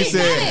said. She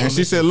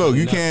said, look,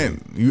 you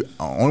can't.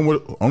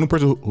 Only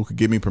person who could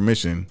give me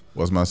permission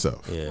was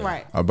myself. Yeah.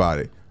 Right. About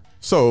it.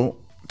 So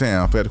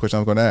damn, I forgot the question I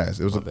was going to ask.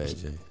 It was bad,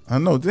 Jay. I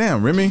know.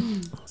 Damn, Remy.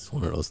 It's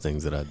one of those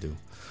things that I do.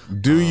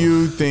 Do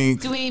you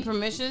think? Do we need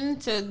permission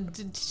to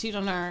cheat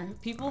on our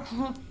people?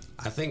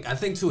 I think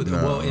too.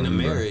 Well, in a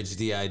marriage,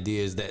 the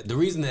idea is that the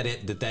reason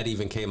that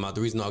even came out,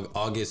 the reason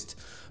August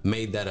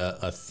made that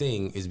a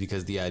thing is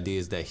because the idea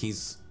is that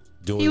he's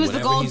doing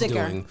whatever he's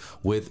doing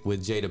with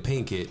Jada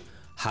Pinkett.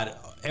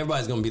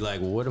 Everybody's gonna be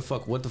like, well, what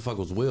the fuck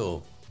was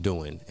Will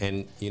doing?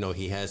 And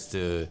he has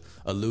to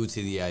allude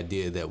to the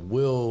idea that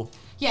Will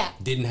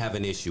didn't have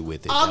an issue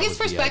with it. August's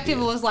perspective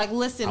was like,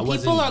 listen,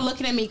 people are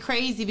looking at me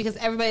crazy because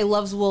everybody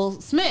loves Will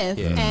Smith,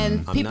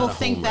 and people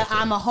think that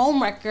I'm a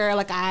homewrecker,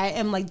 like I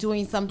am like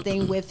doing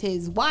something with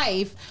his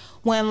wife,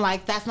 when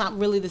like that's not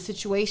really the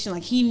situation.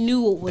 Like he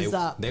knew what was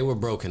up. They were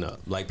broken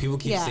up. Like people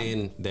keep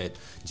saying that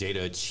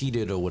Jada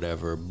cheated or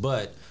whatever,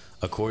 but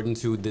according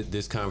to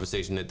this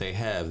conversation that they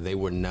have, they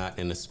were not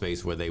in a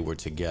space where they were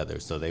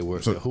together. So they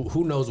were. So,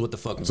 who knows what the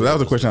fuck? So that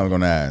was the question I was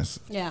going to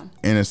ask. Yeah.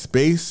 In a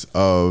space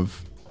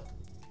of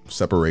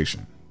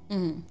separation,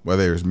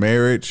 whether it's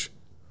marriage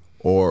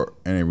or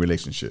in a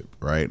relationship,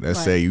 right?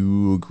 Let's say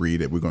you agree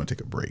that we're going to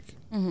take a break.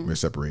 We're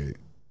separated.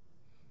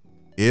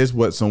 Is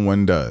what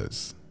someone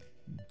does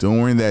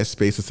during that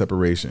space of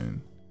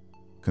separation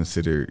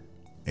considered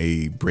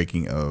a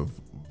breaking of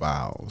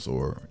vows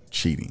or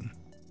cheating?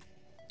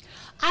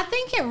 I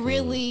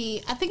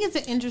think it's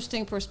an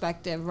interesting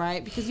perspective,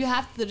 right? Because you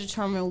have to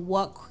determine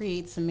what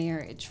creates a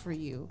marriage for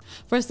you.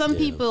 For some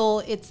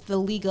people, it's the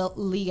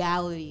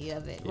legality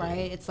of it,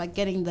 right? It's like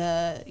getting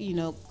the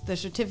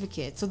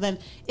certificate. So then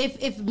if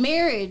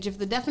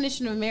the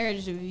definition of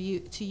marriage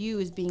to you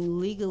is being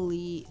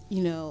legally,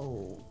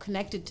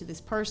 connected to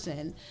this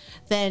person,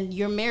 then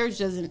your marriage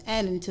doesn't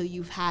end until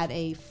you've had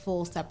a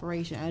full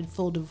separation, a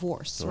full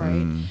divorce,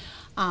 right?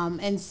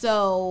 And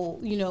so,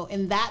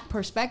 in that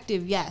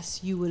perspective,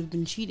 yes, you would have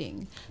been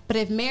cheating. But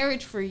if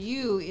marriage for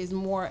you is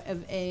more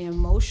of an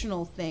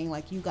emotional thing,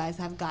 like you guys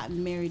have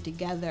gotten married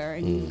together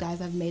and you guys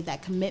have made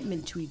that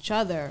commitment to each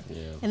other,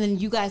 and then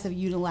you guys have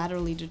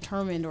unilaterally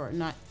determined or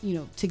not,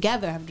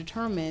 together have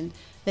determined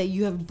that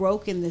you have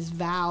broken this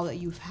vow that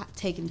you've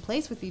taken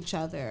place with each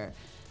other,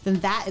 then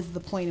that is the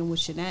point in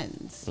which it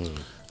ends.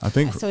 I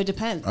think so. It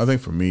depends. I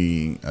think for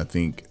me,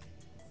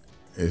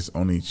 it's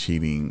only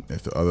cheating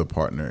if the other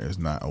partner is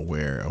not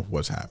aware of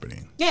what's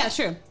happening. Yeah,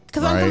 sure.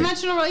 Because Right?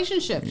 unconventional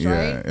relationships, right?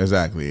 Yeah,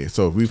 exactly.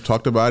 So if we've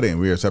talked about it and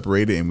we are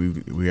separated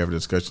and we have a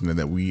discussion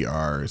that we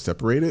are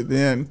separated,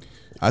 then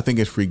I think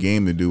it's free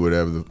game to do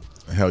whatever the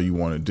hell you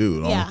want to do. As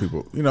long as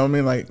people, you know what I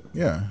mean? Like,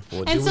 yeah.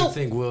 Well, And do so- we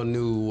think Will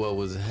knew what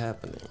was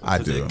happening? I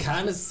 'Cause do. It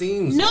kind of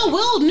seems No, like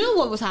Will knew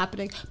what was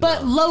happening,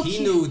 but low he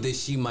key. knew that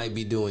she might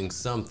be doing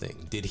something.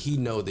 Did he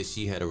know that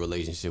she had a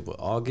relationship with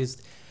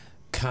August?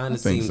 Kind I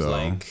of think seems so.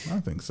 like I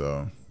think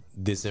so.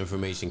 this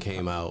information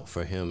came out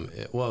for him.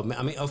 Well,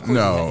 I mean, of course,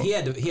 No. he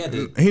had to.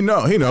 He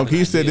know.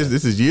 He said idea.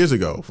 this is years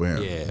ago for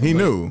him. Yeah, he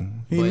but- knew.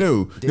 He but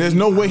knew. did There's he-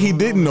 no way I he don't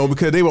know, didn't know man.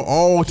 because they were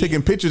all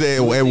taking pictures at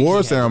think he war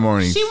had-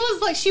 ceremonies. She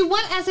was like, she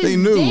went as They his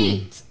knew.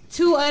 date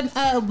to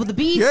the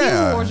BET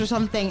Yeah. Awards or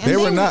something. And They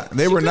were not.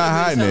 They She were could've not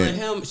been hiding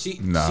telling it. him she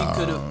No.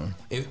 could have.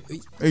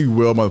 He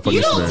will, motherfucker.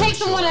 You don't Smith. take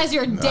someone as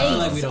your date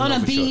Like we don't on know a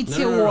for sure. BET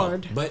No.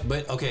 award.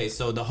 But okay,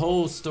 so the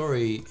whole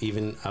story,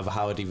 even of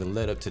how it even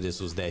led up to this,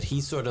 was that he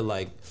sort of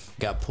like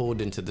got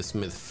pulled into the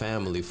Smith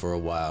family for a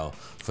while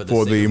for For sake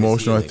the of his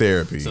emotional healing.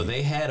 therapy. So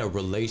they had a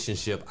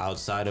relationship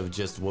outside of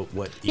just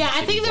what. Yeah,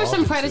 I it think there's evolved some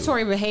into.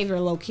 predatory behavior,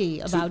 low key,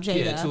 about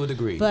Jada. Yeah, to a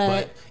degree.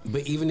 But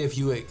But even if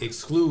you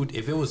exclude,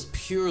 if it was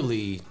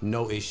purely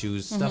no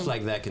issues, Mm-hmm. stuff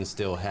like that can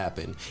still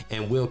happen,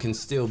 and Will can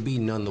still be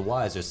none the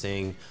wiser,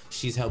 saying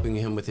she's helping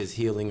him with his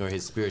healing or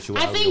his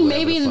spirituality. I or think whatever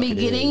maybe in the fuck it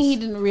beginning is. he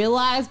didn't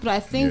realize, but I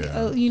think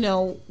Yeah.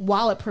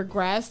 while it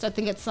progressed, I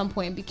think at some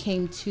point it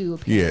became too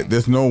apparent. Yeah,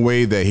 there's no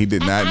way that he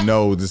did not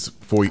know this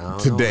for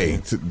today,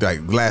 know.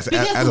 like Because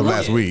as of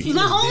last look, week. He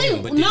Not was only-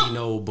 there, but did no- he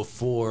know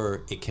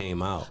before it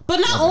came out? But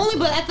not only,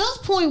 but at this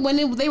point when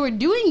they were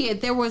doing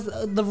it, there was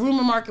the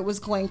rumor market was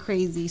going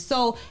crazy.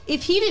 So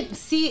if he didn't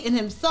see it in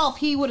himself,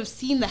 he would have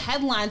seen the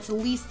headlines, at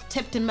least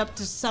tipped him up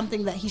to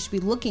something that he should be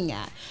looking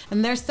at.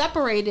 And they're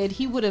separated.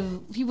 He would have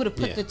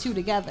put Yeah. the two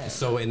together.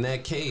 So in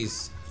that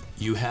case,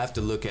 you have to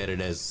look at it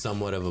as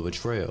somewhat of a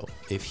betrayal.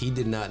 If he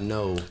did not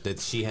know that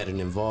she had an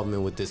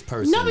involvement with this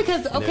person. No,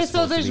 because and they're okay, so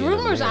supposed to there's be in a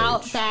rumors out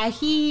marriage. that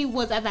he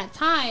was at that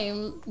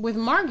time with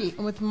Margie,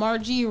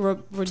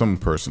 Some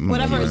person,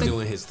 whatever. He was the-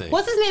 doing his thing.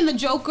 What's his name? The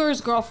Joker's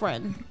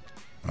girlfriend.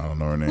 I don't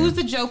know her name. Who's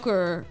the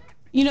Joker?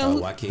 You know,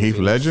 who- Joaquin Heath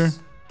Phoenix. Ledger?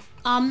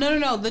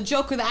 no, the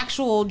Joker, the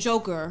actual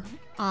Joker.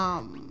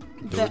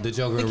 The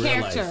Joker the in real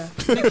character. life.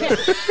 The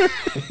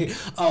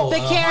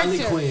The character. Harley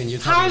Quinn. You're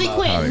talking Harley about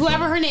Quinn, Harley whoever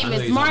Quinn. her I name know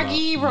is, you're talking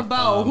Margie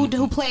about. Rabeau,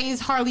 who plays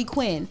Harley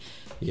Quinn.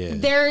 Yeah.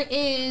 There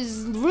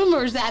is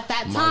rumors that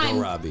Margot time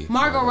Robbie. Margot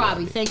Margot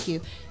Robbie, Robbie. thank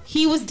you.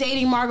 He was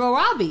dating Margot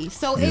Robbie.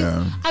 So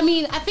Yeah. I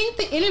think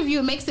the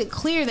interview makes it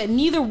clear that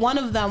neither one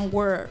of them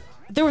were.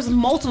 There was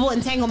multiple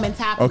entanglements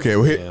happening. Okay,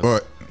 well, Yeah.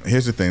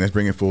 here's the thing. Let's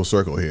bring it full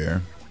circle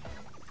here.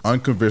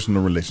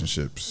 Unconventional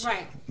relationships.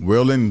 Right.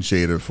 Will and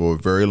Jada for a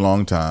very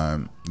long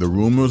time. The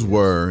rumors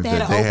were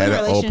that they had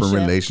an open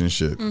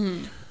relationship.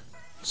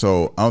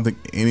 So I don't think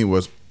any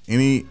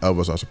of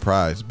us are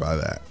surprised by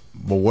that.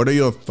 But what are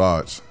your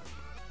thoughts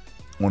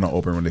on an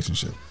open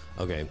relationship?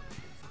 Okay.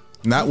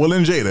 Not Will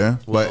and Jada,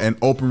 but an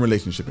open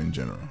relationship in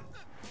general.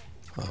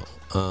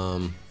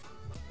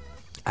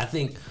 I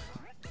think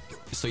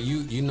so.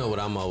 You know what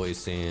I'm always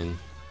saying,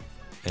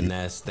 and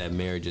that's that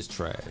marriage is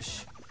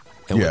trash.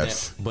 And with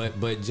Yes.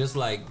 but just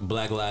like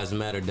Black Lives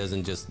Matter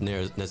doesn't just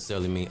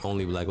necessarily mean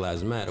only Black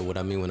Lives Matter. What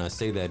I mean when I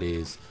say that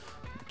is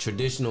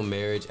traditional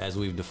marriage, as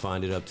we've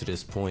defined it up to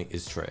this point,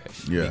 is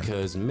trash. Yeah.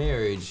 Because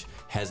marriage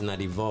has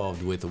not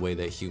evolved with the way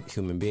that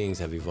human beings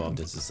have evolved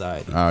in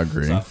society. I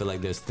agree. So I feel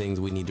like there's things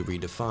we need to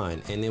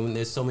redefine. And then when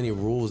there's so many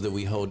rules that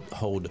we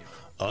hold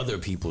other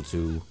people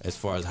to as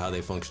far as how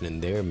they function in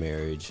their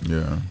marriage.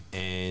 Yeah.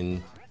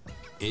 And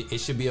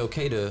it should be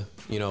okay to,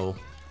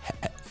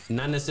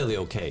 not necessarily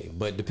okay,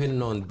 but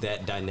depending on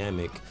that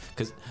dynamic,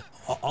 because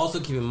also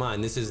keep in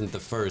mind, this isn't the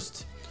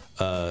first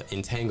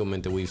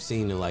entanglement that we've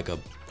seen in like a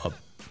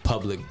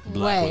public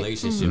black Right.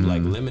 relationship.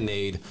 Like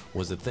Lemonade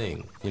was a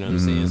thing. You know what I'm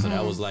saying? So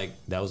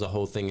that was a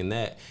whole thing in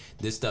that.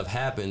 This stuff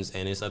happens,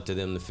 and it's up to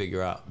them to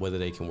figure out whether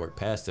they can work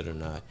past it or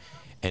not.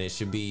 And there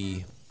should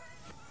be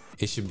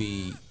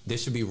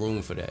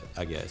room for that,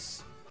 I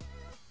guess.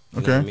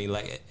 You know what I mean?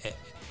 Like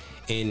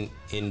in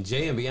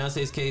Jay and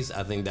Beyonce's case,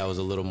 I think that was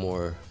a little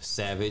more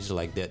savage.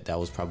 Like that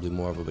was probably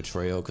more of a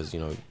betrayal, because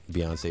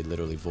Beyonce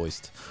literally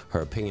voiced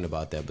her opinion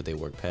about that, but they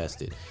worked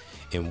past it.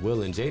 In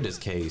Will and Jada's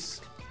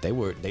case,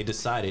 they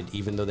decided,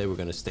 even though they were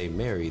going to stay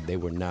married, they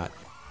were not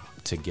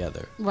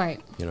together. Right.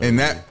 You know In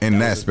what I that- mean? in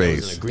That that was- that was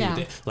an space. agreement.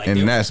 Yeah. Like, In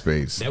there- that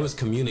space. There was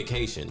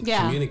communication.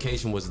 Yeah.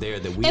 Communication was there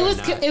that we It are was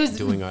not it was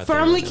doing our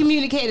firmly thing.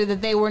 communicated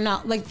that they were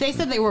not, like, they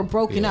said they were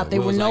broken Yeah, up. They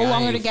Will's were no like, I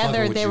longer ain't together.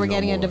 fucking with They you were no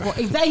getting a more. divorce.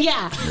 Exactly.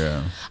 Yeah.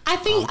 Yeah. I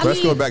think.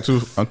 Let's go back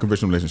to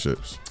unconventional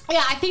relationships.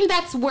 Yeah, I think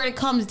that's where it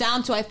comes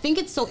down to. I think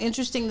it's so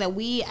interesting that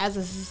we, as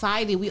a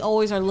society, we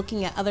always are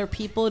looking at other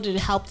people to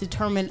help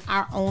determine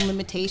our own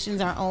limitations,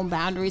 our own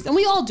boundaries, and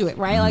we all do it,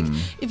 right? Like,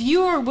 if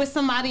you're with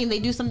somebody and they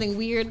do something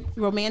weird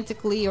romantically,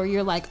 or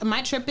you're like, "Am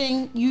I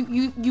tripping?"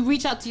 You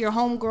reach out to your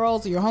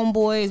homegirls or your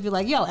homeboys, be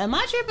like, "Yo, am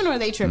I tripping or are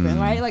they tripping?"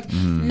 Right? Like,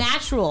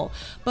 natural.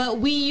 But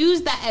we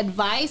use that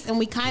advice and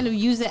we kind of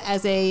use it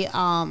as a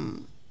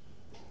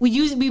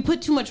we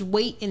put too much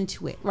weight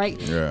into it, right?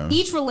 Yeah.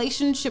 Each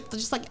relationship,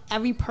 just like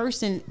every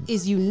person,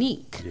 is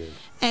unique. Yeah.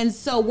 And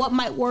so what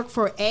might work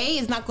for A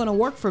is not going to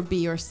work for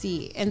B or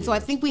C. And so I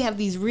think we have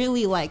these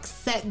really like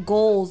set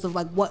goals of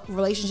like what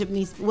relationship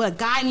needs, what a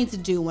guy needs to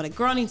do, what a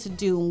girl needs to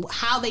do, and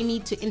how they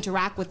need to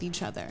interact with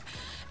each other.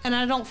 And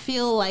I don't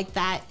feel like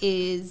that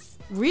is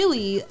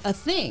really a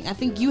thing. I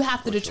think you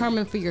have to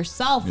determine for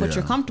yourself what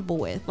you're comfortable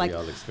with. Like, We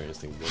all experience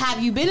things differently.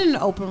 have you been in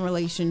an open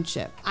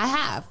relationship? I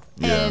have.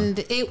 Yeah. And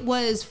it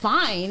was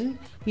fine,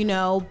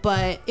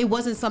 but it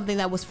wasn't something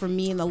that was for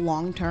me in the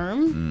long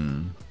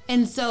term.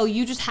 And so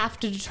you just have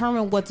to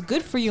determine what's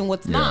good for you and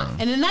what's not.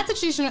 And in that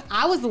situation,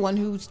 I was the one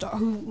who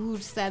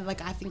said,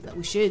 like, I think that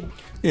we should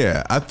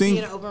Yeah, I be think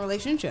in an open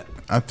relationship.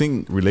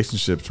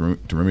 relationships, to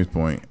Remy's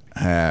point,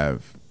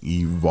 have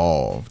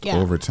evolved Yeah.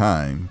 over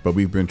time, but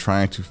we've been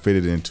trying to fit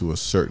it into a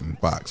certain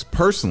box.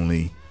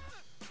 Personally,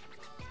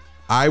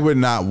 I would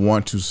not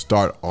want to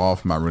start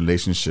off my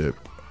relationship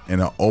in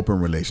an open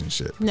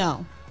relationship.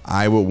 No.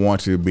 I would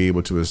want to be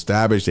able to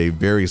establish a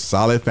very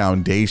solid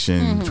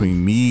foundation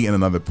between me and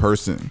another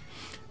person.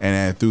 And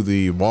then through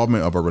the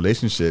involvement of a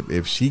relationship,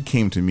 if she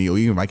came to me, or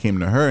even if I came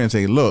to her and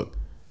say, look,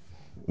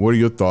 what are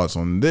your thoughts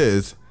on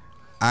this?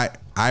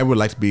 I would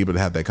like to be able to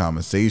have that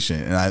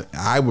conversation. And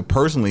I would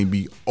personally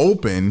be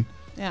open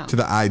to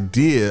the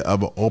idea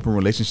of an open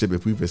relationship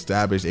if we've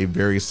established a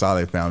very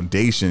solid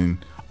foundation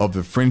of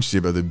the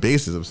friendship, of the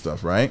basis of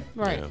stuff, right?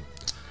 Right. Yeah.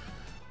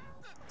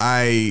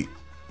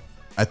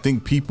 I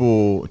think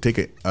people take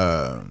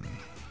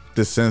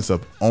this sense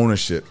of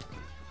ownership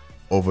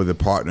over the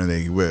partner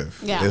they're with.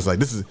 Yeah. It's like,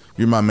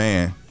 you're my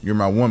man, you're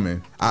my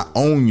woman. I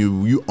own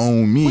you, you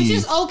own me. Which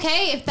is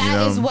okay if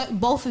that is know? what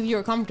both of you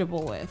are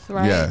comfortable with,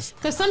 right? Yes.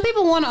 Because some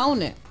people want to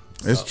own it.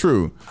 It's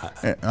true.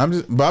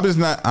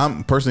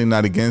 I'm personally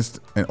not against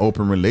an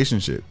open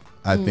relationship.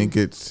 I think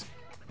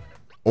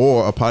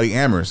or a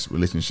polyamorous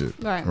relationship.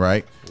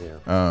 Right.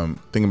 Yeah.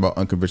 Thinking about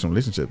unconventional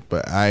relationship,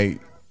 but Can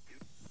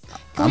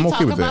I'm we okay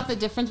talk with about that. the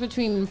difference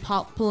between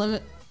polygamy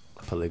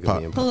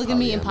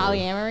Polygamy and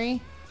polyamory?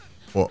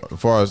 Well, as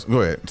far as,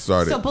 go ahead,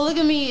 start So it.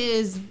 polygamy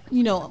is,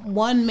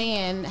 one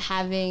man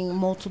having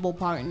multiple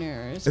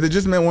partners. Is it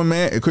just meant one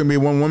man? It couldn't be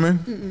one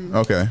woman?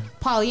 Okay.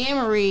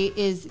 Polyamory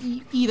is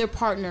either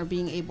partner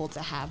being able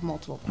to have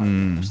multiple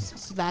partners.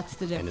 So that's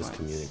the and difference. it's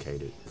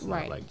communicated. It's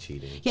Right. not like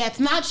cheating. Yeah, it's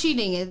not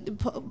cheating.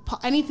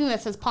 Anything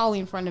that says poly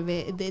in front of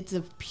it, it's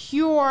a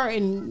pure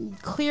and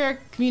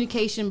clear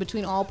communication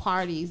between all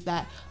parties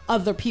that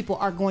other people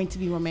are going to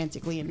be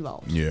romantically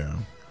involved. Yeah.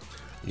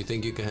 You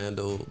think you can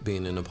handle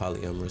being in a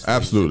polyamorous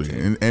Absolutely.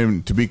 relationship?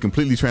 And to be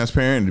completely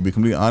transparent, to be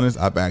completely honest,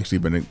 I've actually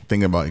been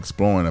thinking about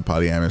exploring a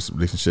polyamorous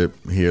relationship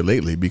here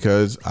lately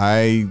because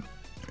and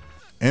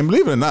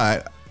believe it or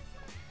not,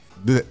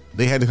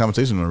 they had the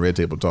conversation on Red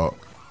Table Talk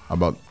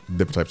about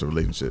different types of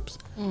relationships.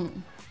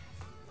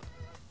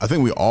 I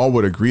think we all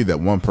would agree that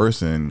one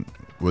person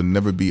will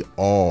never be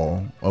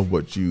all of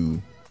what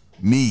you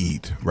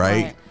need,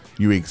 right?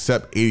 You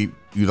accept 80,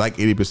 you like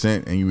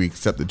 80% and you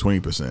accept the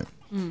 20%.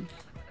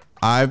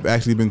 I've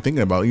actually been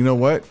thinking about, you know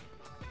what?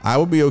 I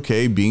would be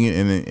okay being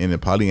in a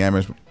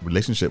polyamorous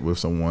relationship with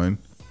someone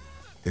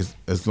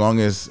as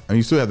long as, and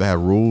you still have to have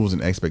rules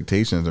and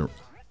expectations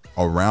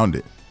around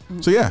it.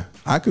 So yeah,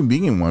 I could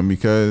be in one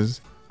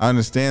because I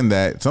understand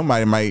that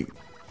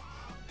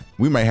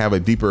we might have a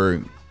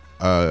deeper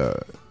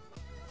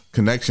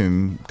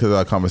connection because of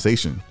our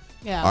conversation,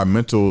 our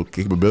mental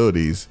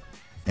capabilities,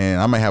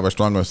 and I might have a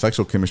stronger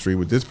sexual chemistry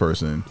with this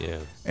person. Yeah.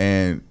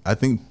 And I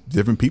think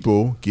different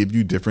people give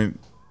you different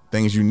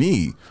things you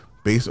need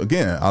based,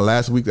 again, our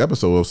last week's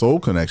episode of soul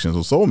connections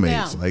or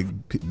soulmates. Like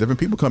different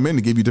people come in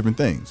to give you different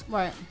things.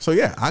 Right. So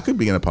yeah, I could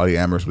be in a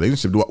polyamorous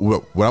relationship.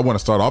 Would I want to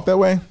start off that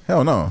way?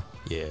 Hell no.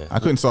 Yeah. I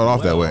couldn't start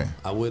off that way.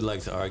 I would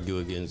like to argue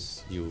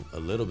against you a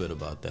little bit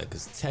about that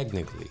because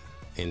technically,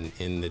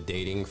 in the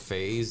dating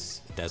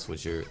phase, that's where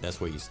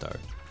you start.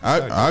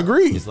 I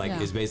agree. It's like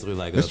it's basically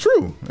like That's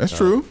true. That's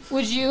true.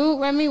 Would you,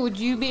 Remy? Would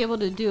you be able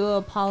to do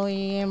a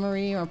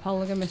polyamory or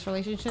polygamous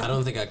relationship? I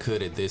don't think I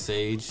could at this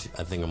age.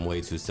 I think I'm way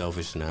too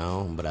selfish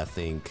now. But I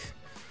think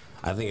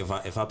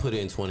if I put it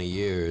in 20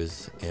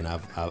 years and I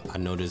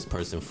know this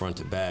person front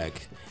to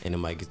back, and it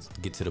might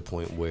get to the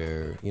point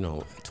where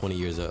 20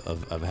 years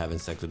of having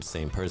sex with the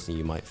same person,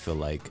 you might feel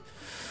like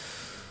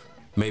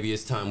maybe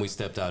it's time we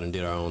stepped out and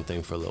did our own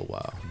thing for a little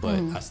while. But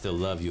I still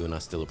love you and I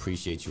still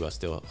appreciate you. I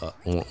still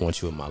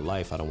want you in my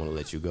life. I don't want to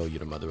let you go. You're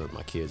the mother of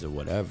my kids or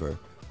whatever.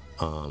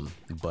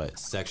 But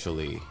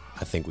sexually,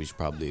 I think we should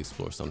probably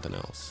explore something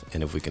else.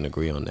 And if we can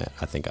agree on that,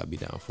 I think I'd be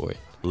down for it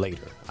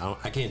later.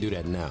 I can't do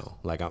that now.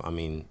 Like,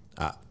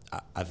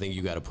 I think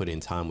you got to put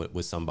in time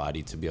with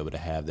somebody to be able to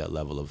have that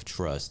level of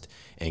trust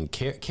and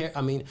care.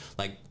 I mean,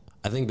 like,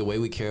 I think the way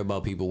we care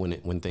about people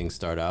when things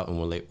start out and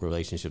when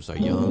relationships are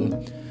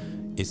young,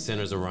 it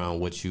centers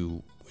around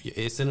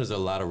it centers a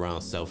lot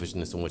around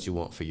selfishness and what you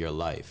want for your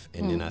life.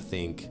 And then I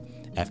think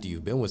after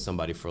you've been with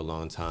somebody for a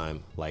long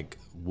time, like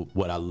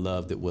what I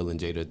love that Will and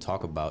Jada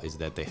talk about is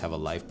that they have a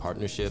life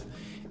partnership,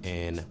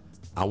 and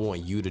I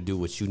want you to do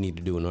what you need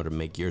to do in order to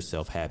make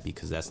yourself happy,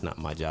 because that's not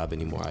my job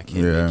anymore. I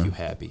can't make you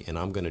happy, and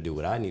I'm going to do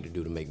what I need to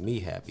do to make me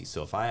happy.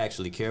 So if I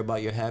actually care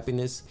about your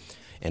happiness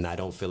and I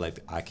don't feel like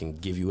I can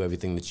give you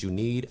everything that you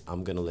need,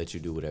 I'm going to let you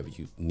do whatever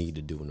you need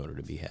to do in order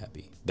to be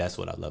happy. That's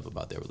what I love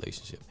about their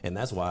relationship. And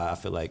that's why I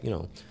feel like,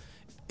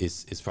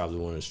 it's probably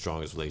one of the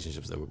strongest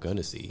relationships that we're going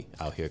to see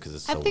out here because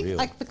it's so real. I think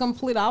like the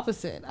complete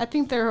opposite. I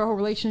think their whole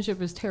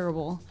relationship is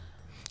terrible.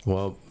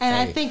 Well, and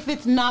I think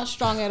it's not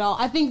strong at all.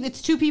 I think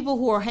it's two people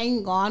who are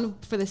hanging on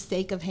for the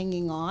sake of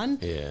hanging on.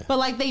 Yeah. But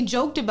like they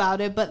joked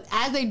about it, but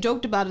as they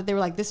joked about it, they were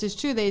like, "This is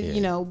true." They,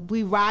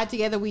 we ride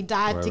together, we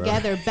die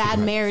together. Bad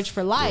marriage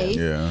for life.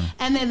 Yeah.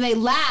 And then they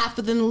laugh,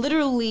 but then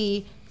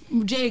literally,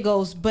 Jada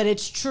goes, "But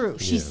it's true."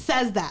 She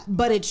says that,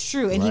 "But it's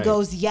true," and he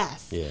goes,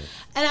 "Yes." Yeah.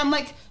 And I'm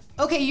like,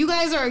 okay, you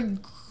guys are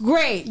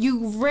great.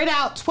 You rid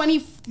out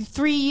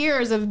 23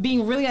 years of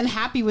being really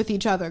unhappy with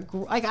each other.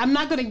 Like, I'm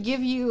not going to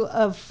give you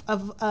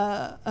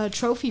a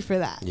trophy for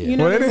that. Yeah. You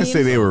know Well, they what I didn't mean?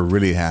 say they were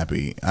really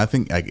happy. I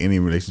think like any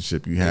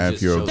relationship you have,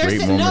 just your showed- great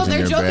They're moments and they're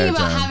your joking bad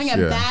about times. having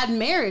a bad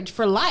marriage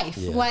for life.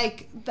 Yeah.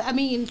 Like, I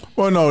mean,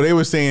 Well, no, they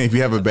were saying if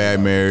you have a bad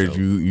marriage,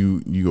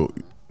 you go.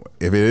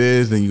 If it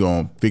is, then you're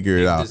gonna figure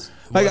it out.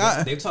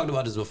 They've talked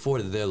about this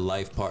before, that they're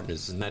life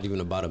partners. It's not even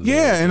about a marriage.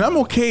 Yeah, and I'm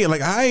okay.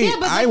 Like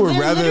I would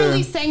they're rather.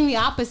 literally saying the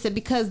opposite,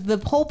 because the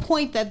whole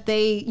point that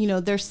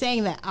they're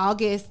saying that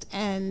August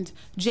and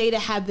Jada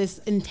had this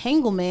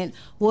entanglement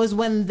was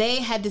when they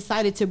had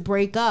decided to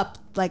break up,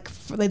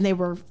 when they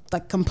were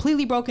like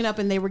completely broken up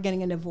and they were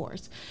getting a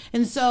divorce.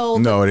 And so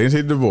No, they didn't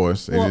say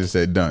divorce. They just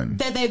said done.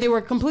 that they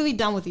were completely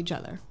done with each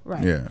other.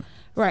 Right. Yeah.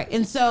 Right.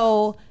 And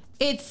so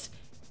it's,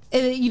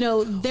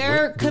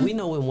 they're. Do we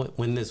know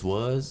when this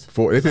was?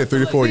 They said 3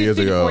 to 4 years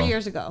ago. 4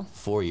 years ago.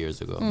 4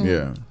 years ago.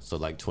 Yeah. So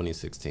like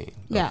 2016.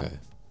 Yeah. Okay.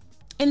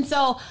 And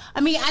so,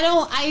 I mean,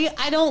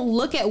 I don't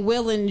look at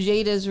Will and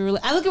Jada's.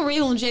 I look at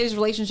Will and Jada's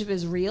relationship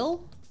as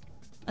real.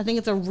 I think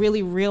it's a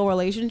really real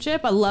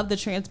relationship. I love the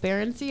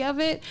transparency of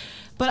it,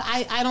 but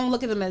I don't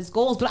look at them as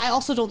goals. But I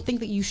also don't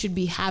think that you should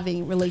be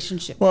having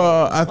relationship.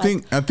 Well,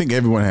 goals. I think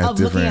everyone has of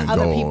looking different at goals.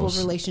 other people's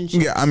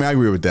relationships. Yeah, I mean, I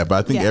agree with that, but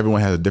I think Yeah.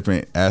 everyone has a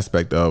different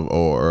aspect of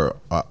or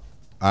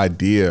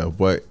idea of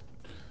what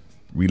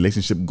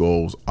relationship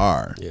goals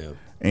are. Yeah.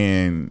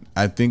 And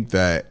I think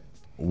that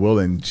Will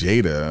and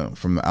Jada,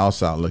 from the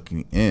outside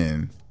looking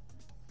in,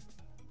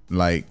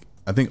 like,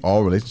 I think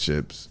all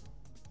relationships,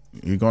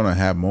 you're gonna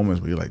have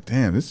moments where you're like,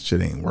 damn, this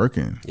shit ain't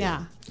working.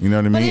 Yeah. You know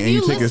what I But mean? if And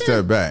you you take a listen-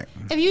 step back.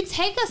 If you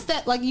take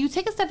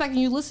a step back and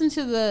you listen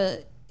to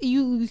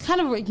you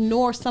kind of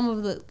ignore some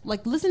of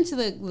listen to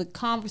the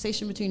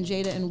conversation between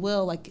Jada and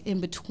Will, like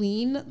in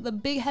between the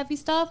big heavy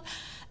stuff.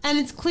 And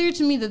it's clear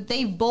to me that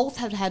they both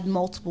have had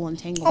multiple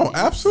entanglements. Oh,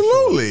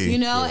 absolutely.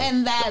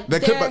 And that The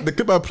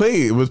clip I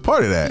played was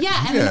part of that.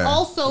 yeah, and then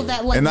also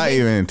that and not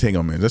even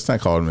entanglement. Let's not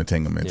call them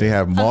entanglement. They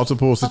have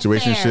multiple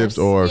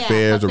situationships or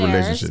affairs or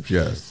relationships.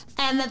 Yes.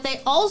 And that they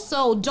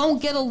also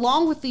don't get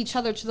along with each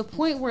other to the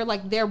point where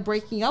like they're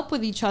breaking up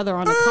with each other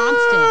on a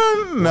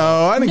constant.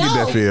 No, I didn't get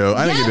that feel.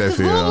 I didn't get that 'cause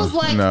feel. Will was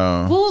like,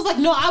 no. Will was like,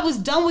 no, I was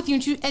done with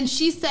you. And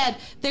she said,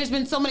 there's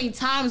been so many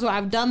times where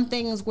I've done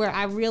things where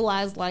I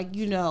realized, like,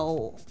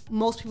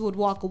 most people would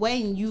walk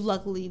away and you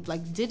luckily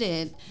like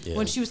didn't. Yeah.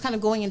 When she was kind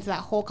of going into that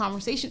whole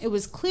conversation, it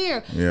was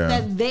clear Yeah.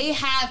 that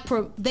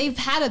they've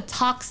had a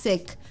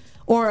toxic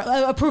or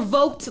a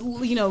provoked,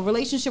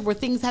 relationship where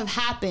things have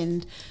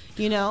happened.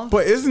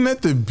 But isn't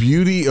that the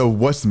beauty of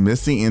what's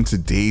missing in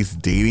today's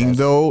dating,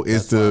 though?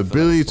 Is that's why the I feel like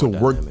ability it's to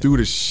more work dynamic. through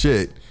the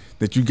shit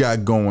that you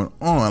got going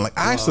on. Like,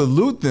 I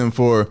salute them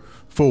for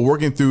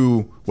working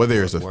through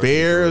whether it's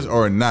affairs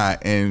or not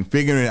and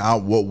figuring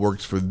out what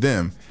works for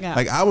them. Yeah.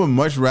 Like, I would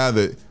much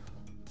rather,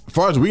 as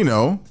far as we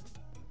know,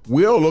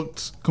 Will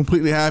looked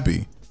completely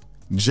happy.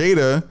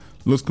 Jada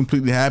looks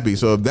completely happy.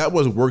 So if that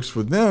works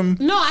for them,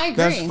 No, I agree.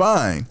 That's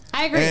fine.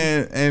 I agree.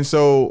 And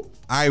so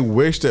I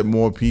wish that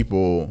more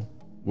people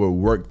would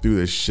work through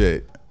this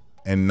shit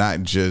and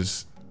not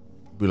just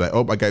be like,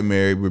 oh, I got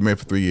married. We're married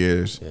for 3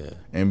 years,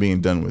 and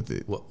being done with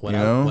it. What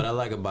I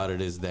like about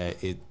it is that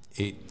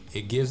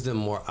it gives them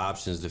more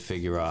options to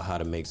figure out how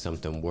to make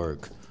something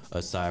work,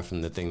 aside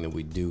from the thing that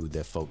we do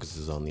that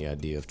focuses on the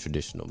idea of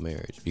traditional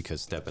marriage.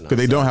 Because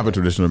they don't have a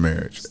traditional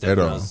marriage at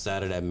all.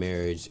 Outside of that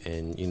marriage,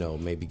 and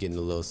maybe getting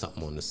a little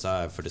something on the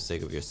side for the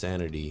sake of your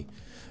sanity,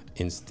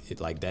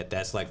 like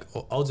that's like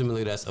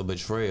ultimately that's a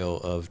betrayal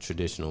of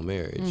traditional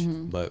marriage.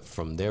 But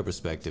from their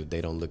perspective,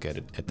 they don't look at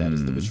that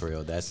as the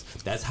betrayal.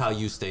 That's how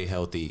you stay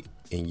healthy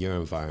in your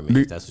environment,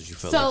 if that's what you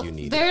feel like you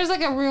need. There's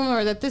like a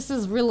rumor that this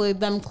is really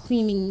them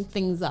cleaning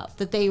things up,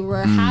 that they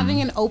were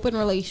having an open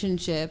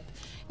relationship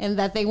and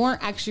that they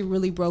weren't actually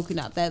really broken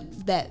up,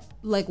 that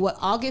like what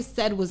August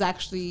said was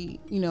actually,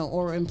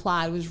 or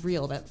implied was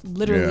real, that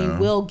literally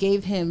Will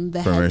gave him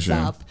the permission.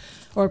 Heads up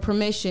or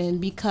permission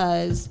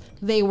because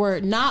they were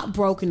not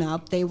broken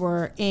up. They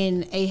were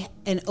in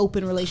an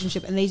open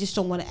relationship and they just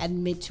don't want to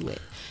admit to it.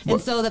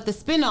 And so that the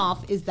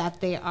spinoff is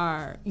that they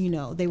are,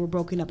 they were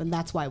broken up and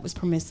that's why it was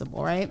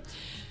permissible, right?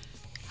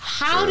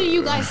 How do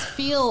you guys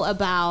feel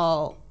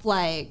about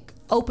like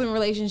open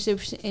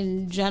relationships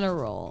in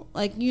general?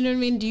 Like, you know what I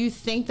mean? Do you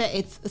think that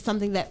it's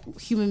something that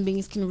human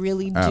beings can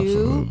really do?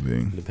 Absolutely.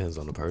 It depends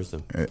on the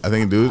person. I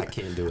think it does. I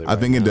can't do it. I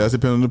think it does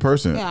depend on the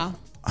person. Yeah.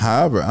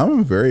 However, I'm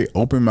a very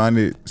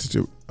open-minded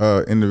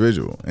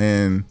individual,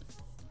 and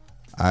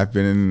I've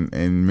been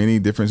in many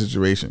different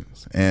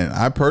situations. And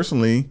I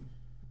personally,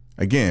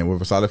 again, with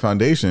a solid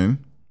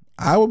foundation,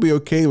 I will be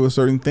okay with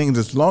certain things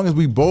as long as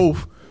we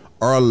both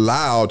are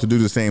allowed to do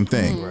the same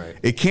thing. Right.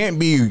 It can't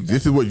be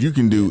this is what you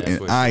can do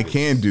and I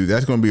can do.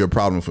 That's going to be a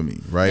problem for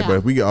me, right? Yeah. But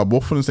if we are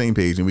both on the same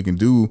page and we can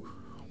do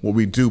what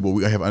we do, but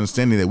we have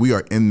understanding that we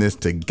are in this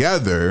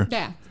together,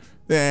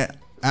 then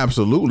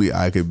absolutely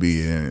I could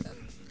be in it.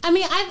 I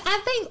mean,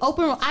 I think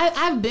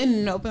I've been in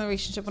an open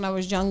relationship when I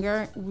was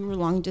younger. We were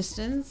long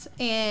distance,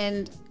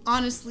 and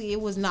honestly,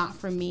 it was not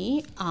for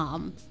me.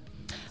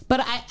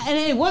 But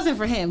it wasn't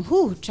for him. It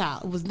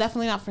was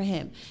definitely not for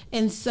him.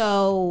 And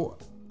so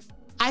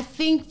I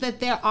think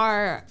that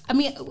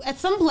at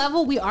some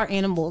level, we are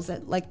animals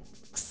that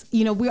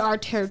we are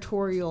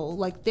territorial.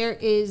 Like there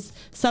is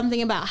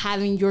something about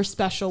having your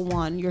special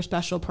one, your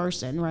special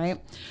person,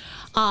 right?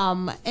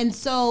 And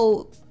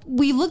so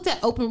we looked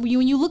at when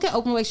you look at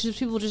open relationships,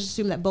 people just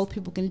assume that both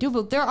people can do,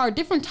 but there are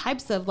different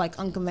types of like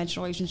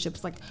unconventional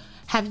relationships. Like,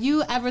 have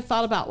you ever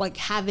thought about like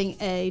having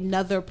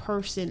another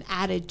person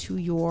added to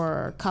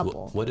your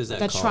couple? What is that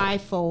called? A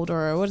trifold,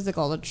 or what is it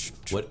called?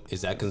 What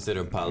is that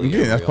considered polyamorous?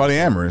 Yeah, that's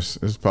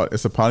polyamorous.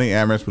 It's a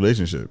polyamorous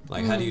relationship.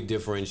 Like, how do you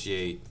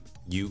differentiate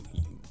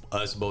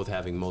us both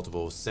having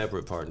multiple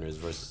separate partners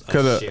versus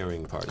us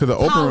sharing partners?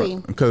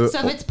 So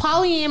if it's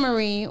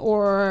polyamory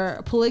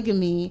or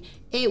polygamy,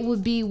 it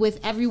would be with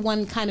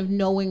everyone kind of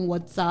knowing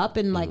what's up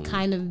and like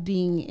kind of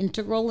being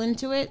integral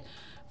into it.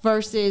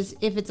 Versus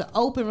if it's an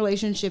open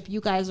relationship,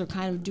 you guys are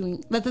kind of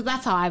doing.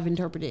 That's how I've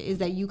interpreted it. Is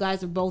that you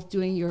guys are both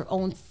doing your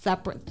own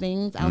separate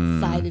things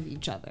outside of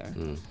each other.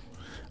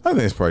 I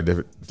think it's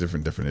probably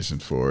different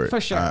definitions for it. For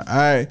sure.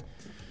 I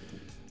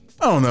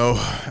don't know.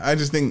 I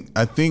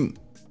think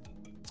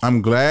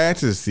I'm glad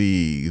to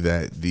see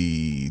that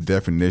the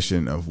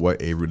definition of what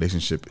a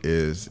relationship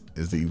is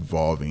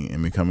evolving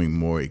and becoming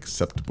more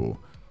acceptable.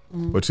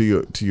 But to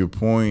your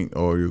point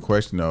or your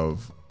question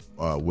of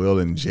Will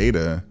and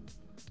Jada,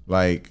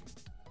 like,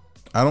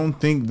 I don't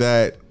think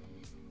that.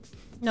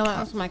 No, that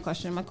was my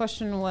question. My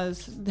question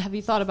was, have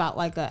you thought about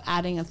like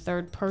adding a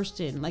third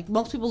person? Like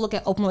most people look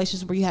at open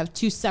relationships where you have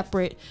two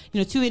separate,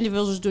 two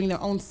individuals doing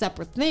their own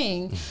separate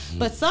thing.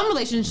 But some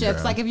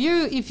relationships, like if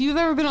you've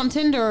ever been on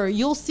Tinder,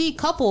 you'll see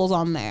couples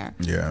on there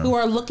who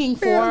are looking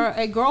for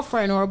a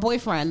girlfriend or a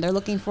boyfriend. They're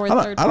looking for a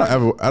third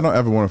person. I don't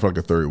ever want to feel like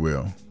a third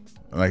wheel.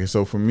 Like,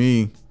 so for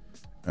me,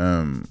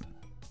 and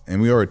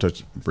we already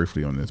touched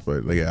briefly on this,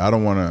 but like I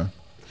don't want to.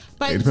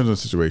 It depends on the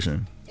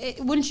situation.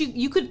 Wouldn't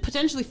you could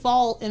potentially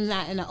fall in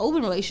an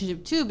open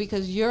relationship too,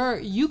 because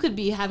you could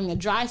be having a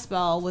dry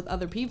spell with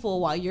other people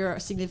while your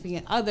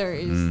significant other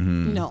is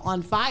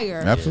on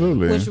fire.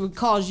 Absolutely. Which would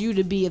cause you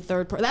to be a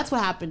third person. That's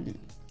what happened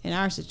in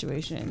our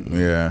situation.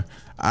 Yeah.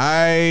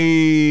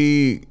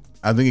 I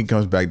think it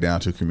comes back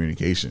down to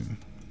communication.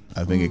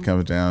 I think it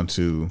comes down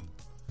to,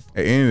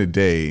 at the end of the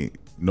day,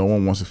 no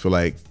one wants to feel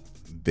like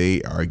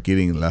they are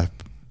getting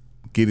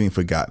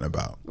forgotten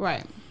about.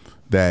 Right.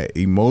 That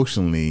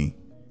emotionally,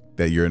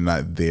 that you're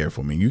not there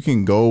for me. You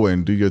can go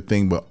and do your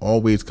thing, but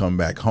always come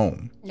back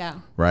home. Yeah.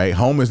 Right?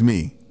 Home is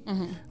me.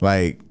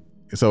 Like,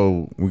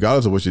 so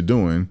regardless of what you're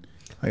doing,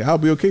 like, I'll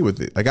be okay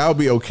with it. Like, I'll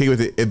be okay with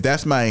it if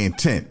that's my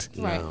intent.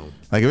 Right.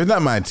 Like, if it's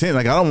not my intent,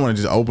 like, I don't want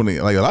to just openly,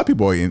 like, a lot of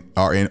people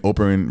are in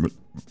open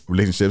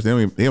relationships, they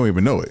don't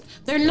even know it.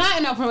 They're not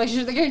in open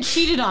relationships. They're getting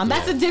cheated on.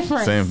 That's a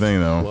difference. Same thing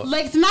though.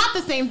 Like it's not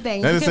the same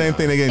thing. That's the same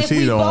thing. They getting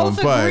cheated on. If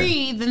we both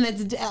agree, then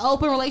it's an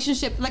open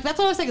relationship. Like that's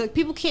what I was saying. Like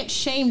people can't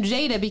shame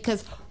Jada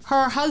because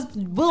her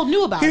husband Will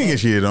knew about it. He didn't get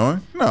cheated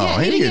on. No,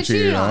 Yeah, he didn't get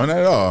cheated on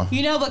at all.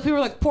 You know, like people were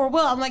like, poor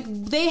Will. I'm like,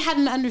 they had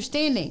an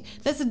understanding.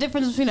 That's the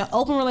difference between an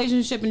open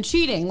relationship and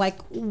cheating. Like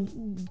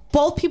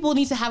both people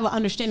need to have an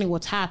understanding of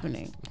what's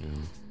happening.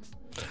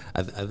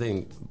 I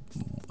think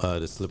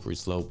the slippery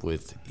slope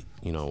with,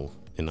 you know,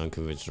 an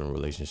unconventional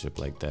relationship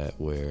like that,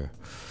 where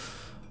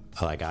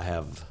like I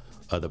have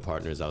other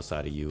partners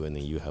outside of you and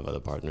then you have other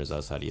partners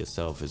outside of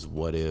yourself, is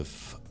what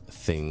if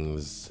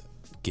things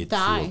get to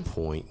a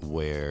point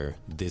where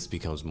this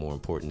becomes more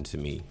important to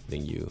me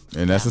than you?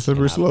 And that's a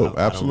slippery slope.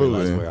 Absolutely. I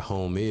don't realize where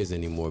home is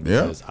anymore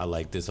because I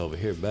like this over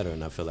here better,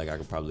 and I feel like I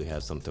could probably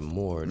have something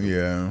more.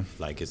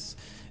 Like it's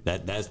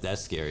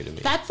that's scary to me.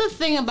 That's the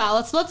thing about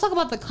let's talk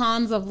about the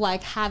cons of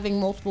like having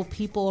multiple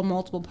people or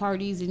multiple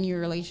parties in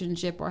your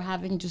relationship, or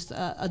having just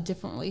a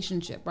different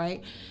relationship,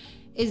 right?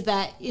 Is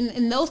that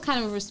in those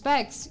kind of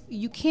respects,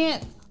 you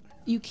can't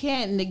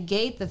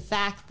negate the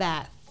fact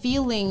that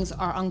feelings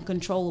are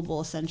uncontrollable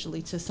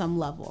essentially to some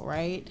level,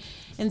 right?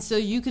 And so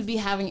you could be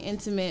having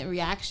intimate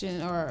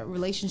reaction or a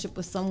relationship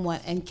with someone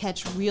and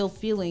catch real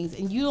feelings,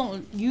 and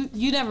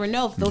you never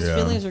know if those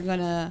feelings are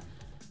gonna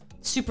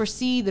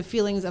supersede the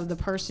feelings of the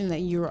person that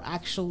you're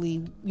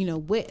actually, you know,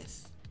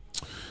 with.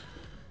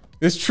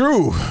 It's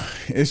true.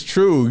 It's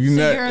true.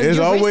 It's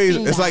always,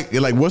 it's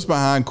like what's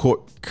behind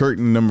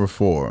curtain number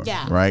 4,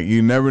 right?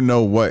 You never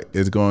know what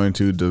is going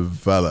to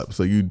develop.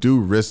 So you do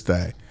risk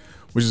that,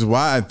 which is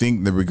why I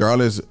think that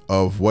regardless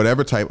of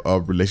whatever type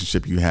of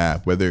relationship you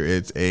have, whether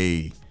it's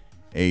a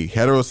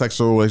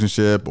heterosexual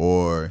relationship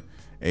or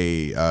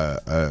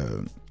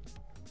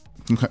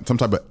some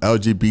type of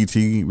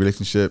LGBT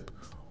relationship,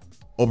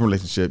 open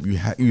relationship,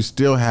 you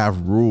still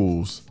have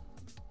rules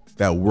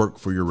that work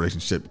for your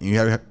relationship. And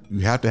you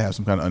have to have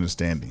some kind of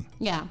understanding.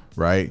 Yeah.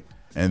 Right?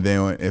 And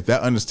then if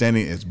that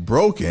understanding is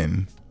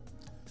broken,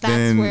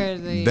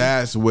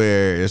 that's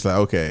where it's like,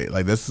 okay,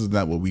 like this is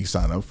not what we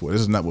signed up for. This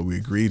is not what we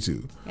agreed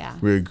to. Yeah.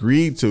 We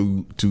agreed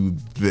to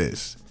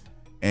this,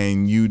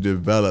 and you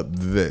developed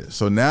this.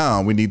 So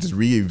now we need to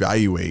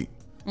reevaluate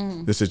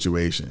the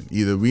situation.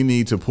 Either we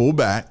need to pull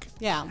back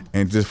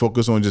and just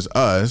focus on just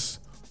us,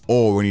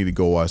 or we need to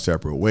go our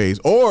separate ways,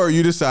 or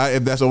you decide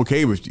if that's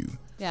okay with you.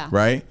 Yeah.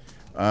 Right?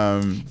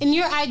 In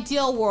your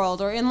ideal world,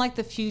 or in like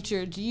the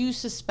future, do you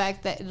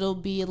suspect that it'll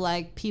be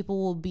like people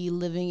will be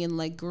living in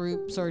like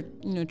groups, or,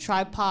 you know,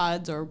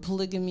 tripods, or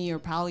polygamy or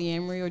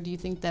polyamory, or do you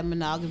think that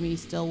monogamy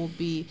still will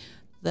be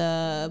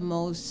the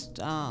most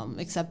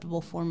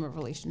acceptable form of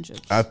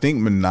relationships? I think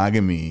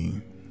monogamy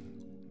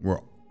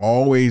will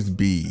always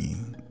be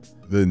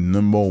the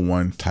number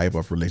one type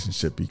of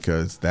relationship,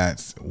 because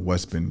that's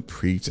what's been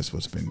preached, that's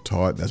what's been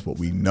taught, that's what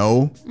we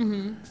know.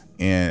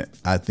 And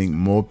I think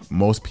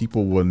most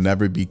people will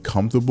never be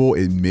comfortable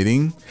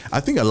admitting. I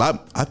think a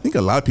lot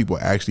of people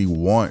actually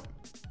want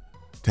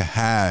to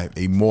have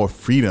a more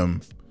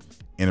freedom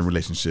in a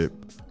relationship,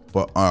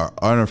 but are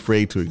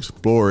unafraid to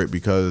explore it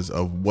because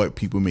of what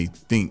people may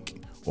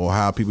think or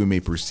how people may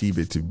perceive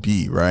it to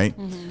be, right?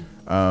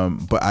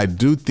 But I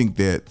do think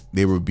that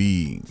there will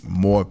be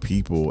more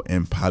people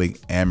in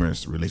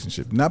polyamorous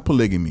relationship, not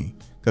polygamy.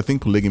 I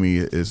think polygamy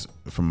is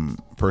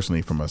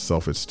personally from a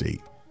selfish state.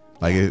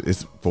 Like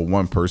it's for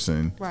one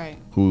person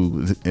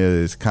who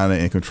is kind of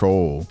in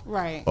control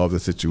of the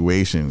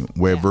situation,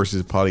 where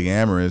versus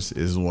polyamorous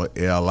is what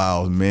it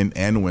allows men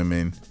and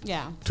women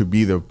to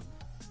be the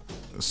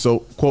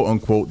quote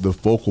unquote the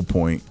focal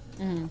point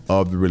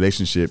of the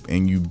relationship,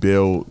 and you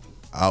build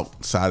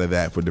outside of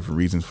that for different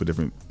reasons, for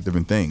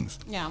different things.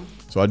 Yeah.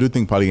 So I do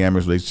think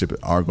polyamorous relationships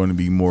are going to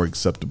be more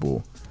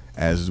acceptable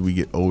as we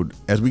get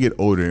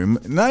older.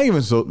 Not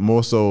even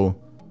more so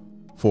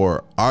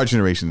for our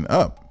generation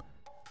up.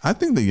 I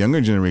think the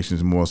younger generation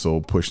is more so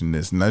pushing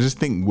this, and I just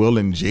think Will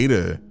and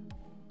Jada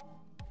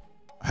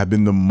have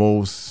been the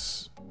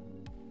most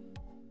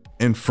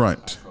in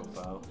front,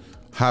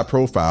 high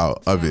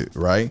profile of it,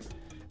 right?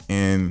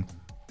 And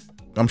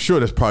I'm sure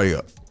there's probably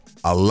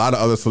a lot of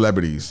other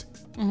celebrities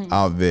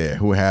out there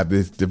who have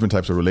these different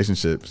types of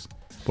relationships,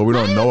 but we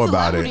don't know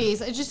about it.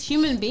 It's just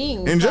human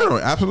beings in general.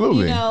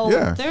 Absolutely. You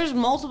know, there's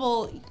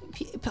multiple.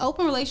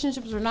 Open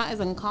relationships are not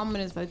as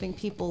uncommon as I think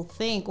people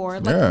think,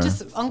 or like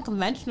just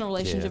unconventional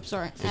relationships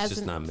are as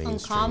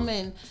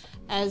uncommon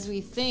as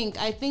we think.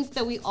 I think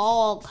that we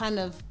all kind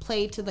of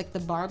play to like the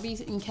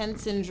Barbie and Ken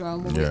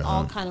syndrome, where we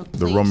all kind of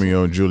the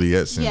Romeo and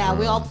Juliet syndrome. Yeah,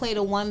 we all play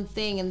to one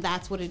thing, and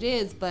that's what it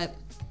is. But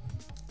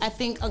I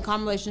think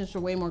uncommon relationships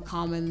are way more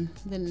common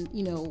than,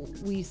 you know,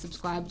 we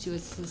subscribe to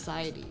as a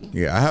society.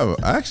 Yeah,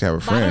 I actually have a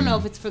friend. But I don't know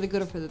if it's for the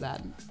good or for the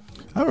bad.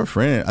 I have a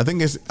friend. I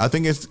think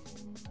it's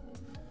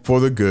for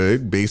the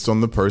good based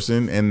on the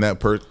person and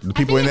the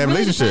people in that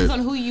relationship. Depends on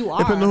who you are.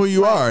 Depends on who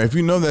you are. If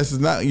you know this is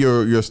not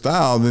your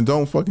style, then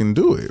don't fucking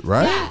do it,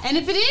 right? Yeah, and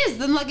if it is,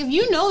 then like if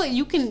you know that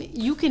you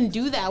can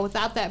do that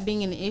without that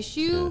being an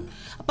issue.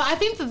 But I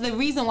think that the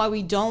reason why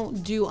we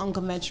don't do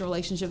unconventional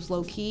relationships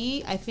low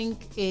key, I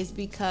think, is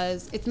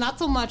because it's not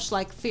so much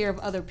like fear of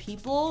other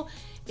people.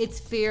 It's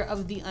fear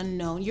of the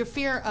unknown. Your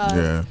fear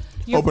of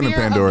opening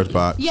Pandora's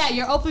box. Yeah,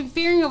 you're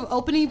fearing of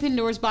opening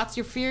Pandora's box.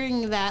 You're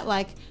fearing that,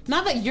 like,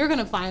 not that you're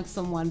gonna find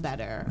someone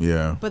better.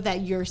 Yeah. But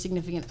that your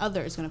significant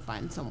other is gonna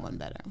find someone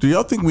better. Do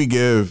y'all think we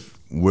give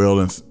Will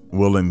and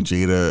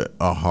Jada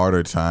a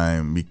harder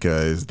time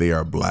because they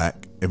are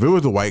black? If it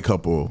was a white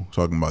couple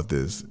talking about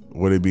this,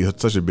 would it be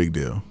such a big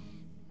deal?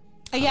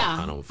 Yeah,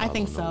 I don't I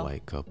think follow no so.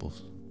 white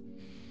couples.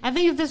 I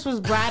think if this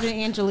was Brad and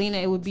Angelina,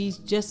 it would be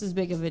just as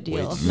big of a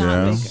deal,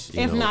 Which,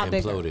 if not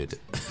bigger. Imploded.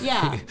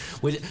 Yeah.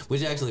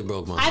 which actually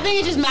broke my I heart.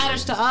 think it just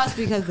matters to us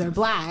because they're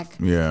black.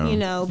 Yeah. You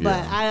know,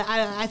 but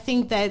Yeah. I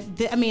think that,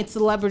 it's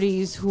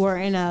celebrities who are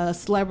in a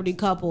celebrity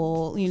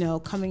couple,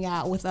 coming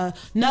out with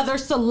another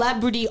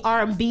celebrity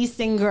R&B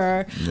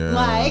singer. Yeah.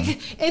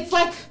 Like, it's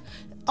like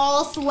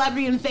all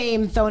celebrity and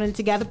fame thrown in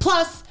together.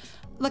 Plus,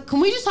 like,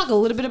 can we just talk a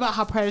little bit about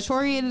how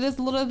predatory it is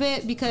a little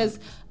bit? Because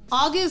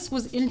August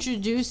was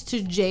introduced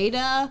to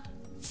Jada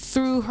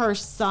through her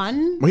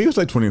son. Well, he was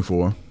like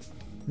 24.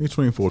 He's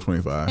 24,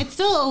 25. It's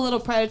still a little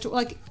predatory.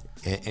 Like,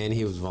 and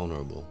he was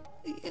vulnerable.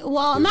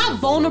 well, It was not a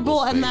vulnerable,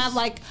 vulnerable and that space.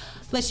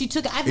 like she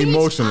took. I think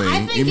Emotionally,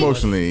 I think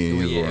emotionally.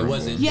 Yeah, it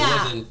wasn't. It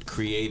Yeah. wasn't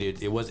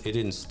created. It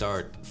didn't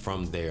start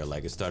from there.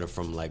 Like it started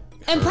from like.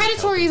 And her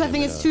predatory is, I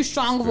helping think him it's in too a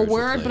strong of a spiritual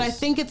word, but I place.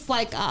 think it's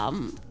like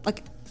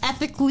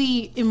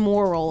ethically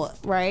immoral,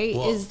 right?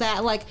 Well- is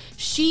that like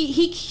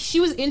she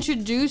was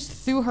introduced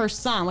through her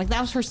son, like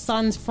that was her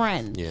son's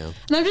friend. Yeah.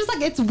 And I'm just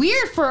like, it's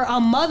weird for a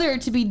mother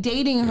to be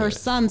dating her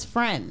son's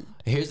friend.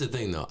 Here's the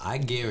thing, though. I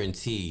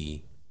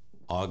guarantee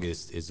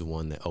August is the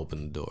one that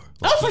opened the door.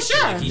 Oh, for he-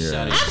 sure. like, he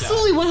shot his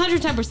Absolutely,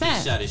 shot. 110%.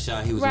 He shot his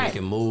shot. He was Right.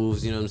 making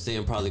moves. You know what I'm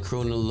saying? Probably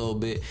crooning a little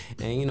bit,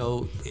 and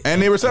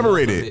And they were enough of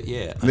separated. it-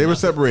 Yeah, They were enough-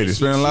 separated,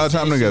 spending a lot of she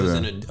time said together.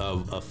 She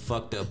was in a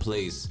fucked up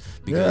place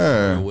because Yeah.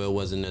 her and Will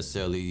wasn't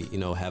necessarily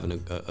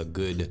having a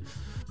good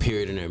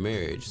period in their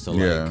marriage. So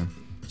Yeah. like.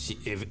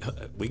 If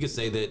we could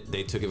say that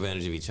they took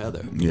advantage of each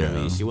other. You know what I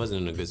Yeah. mean? She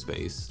wasn't in a good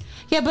space.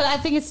 Yeah, but I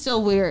think it's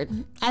still weird.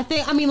 I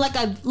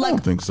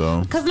don't think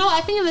so. Because no,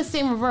 I think in the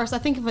same reverse. I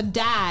think if a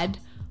dad,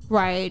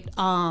 right?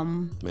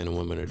 Men and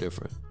women are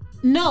different.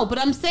 No, but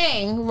I'm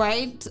saying,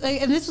 right?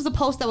 And this was a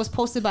post that was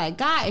posted by a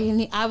guy,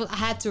 and I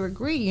had to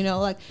agree.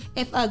 Like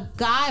if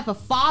a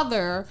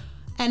father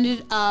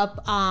ended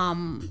up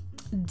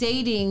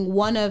dating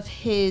one of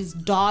his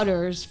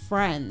daughter's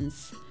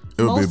friends.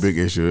 It would be a big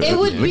issue. It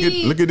would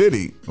look at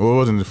Diddy. Well, it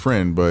wasn't a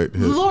friend, but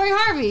Lori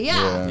Harvey,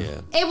 yeah.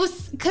 Yeah. It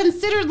was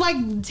considered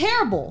like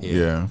terrible.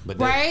 Yeah. But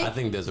Right? I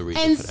think there's a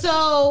reason And for that.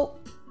 so,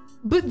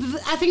 but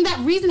I think that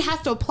reason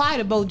has to apply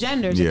to both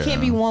genders. It Yeah.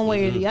 can't be one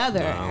way or the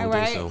other, I don't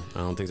right? think so. I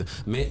don't think so.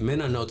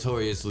 Men are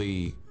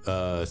notoriously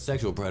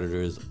sexual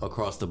predators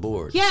across the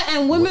board. Yeah,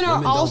 and women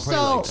are don't prey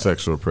also- like that.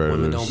 Sexual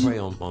Women don't predators. prey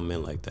on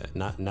men like that.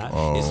 Not.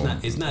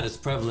 It's not as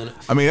prevalent.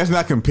 I mean, that's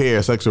not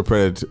compare sexual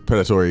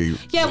predatory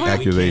Yeah,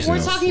 accusations.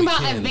 we're talking We about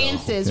can, though.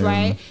 advances,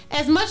 right?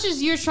 As much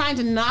as you're trying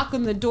to knock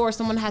on the door,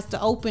 someone has to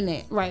open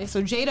it, right?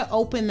 So Jada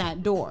opened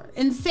that door.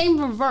 And same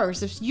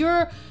reverse. If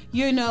you're,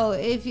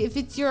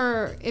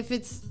 if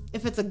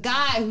it's a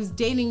guy who's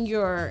dating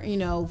your,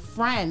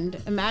 friend,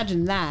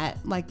 imagine that,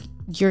 like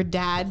your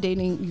dad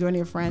dating you and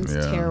your friends,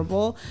 Yeah.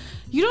 terrible.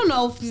 You don't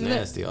know if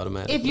Nasty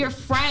automatically. if your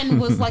friend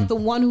was like the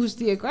one who's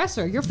the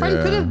aggressor. Your friend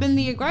Yeah. could have been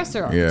the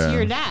aggressor Yeah. to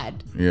your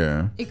dad.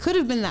 Yeah. It could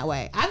have been that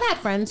way. I've had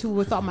friends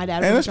who thought my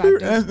dad And was let's be,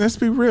 attractive. let's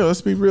be real.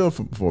 Let's be real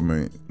for a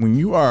minute. When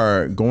you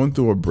are going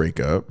through a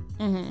breakup,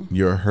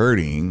 you're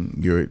hurting.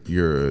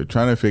 You're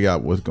trying to figure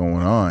out what's going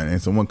on, and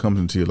someone comes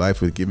into your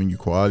life with giving you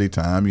quality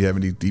time. You're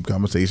having these deep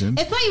conversations.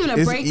 It's not even a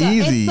It's breakup.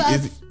 easy.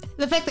 It's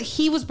the fact that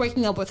he was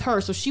breaking up with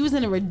her, so she was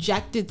in a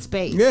rejected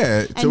space. Yeah,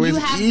 And so you it's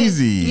have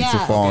easy this- to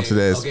yeah. fall into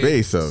that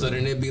space. So So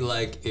then it'd be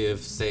like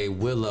if, say,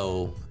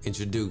 Willow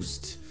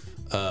introduced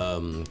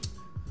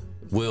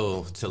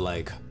Will to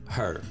like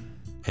her,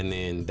 and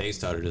then they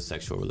started a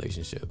sexual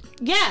relationship.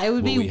 Yeah, it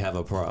would Will be. we have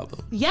a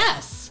problem?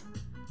 Yes,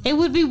 it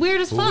would be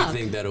weird as Would fuck. we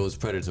think that it was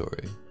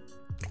predatory?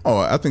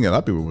 I think a lot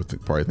of people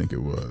would probably think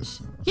it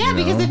was. Yeah, you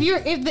because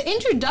know? if the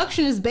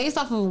introduction is based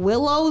off of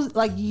Willow's,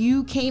 like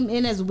you came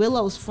in as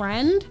Willow's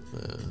friend.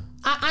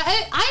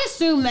 I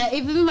assume that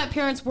if my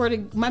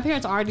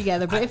parents are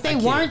together, but if they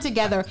weren't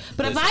together,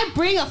 but if I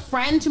bring a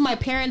friend to my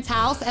parents'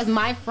 house as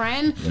my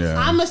friend, Yeah.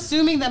 I'm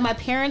assuming that my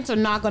parents are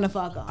not gonna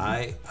fuck them.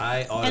 I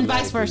And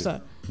vice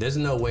versa. There's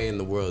no way in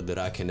the world that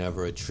I can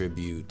ever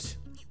attribute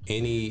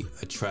any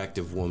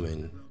attractive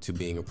woman to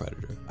being a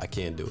predator. I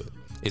can't do it.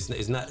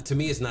 It's not, to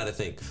me, it's not a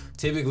thing.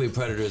 Typically,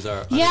 predators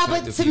are Yeah,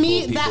 but unattractive to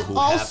me people that who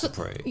also have to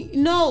prey.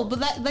 no, but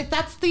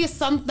that's the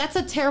that's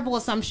a terrible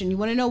assumption. You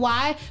want to know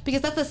why? Because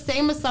that's the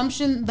same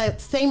assumption,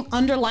 that same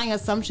underlying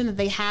assumption that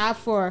they have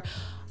for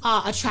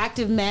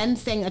attractive men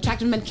saying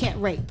attractive men can't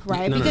rape,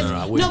 right? No, because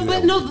I wouldn't do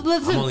that with women.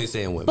 listen. I'm only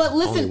saying women. But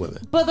listen, only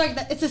women. but like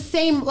it's the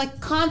same like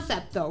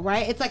concept though,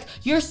 right? It's like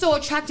you're so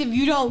attractive,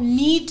 you don't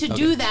need to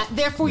do that,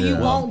 therefore you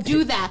won't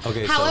do that.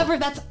 Okay, However,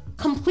 that's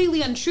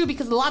completely untrue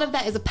because a lot of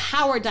that is a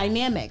power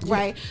dynamic,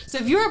 right? So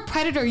if you're a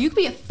predator, you could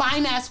be a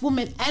fine ass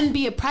woman and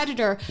be a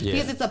predator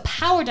because it's a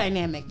power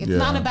dynamic. It's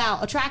not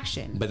about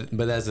attraction. But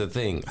that's the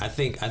thing. I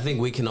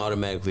think we can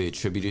automatically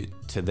attribute it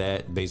to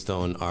that based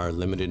on our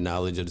limited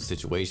knowledge of the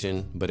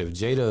situation. But if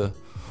Jada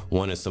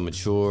wanted some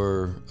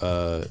mature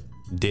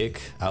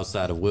dick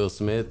outside of Will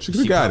Smith, she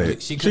could have got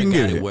it. She could have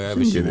got it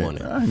wherever she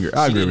wanted. I agree with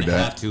that. She didn't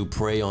have to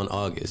prey on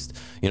August.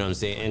 You know what I'm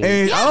saying?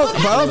 And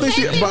I don't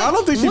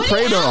think she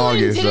preyed on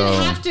August.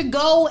 Didn't have to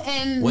go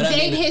and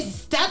date his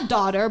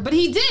stepdaughter, but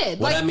he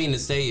did. What I mean to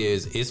say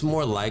is, it's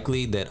more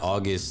likely that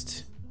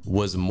August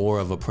was more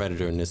of a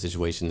predator in this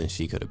situation than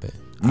she could have been.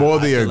 More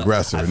the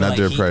aggressor, not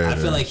the predator. I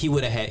feel like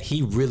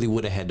he really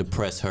would have had to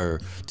press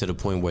her to the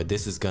point where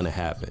this is gonna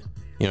happen.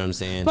 You know what I'm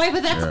saying? Right,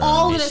 but that's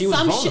all an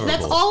assumption.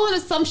 That's all an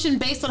assumption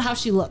based on how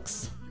she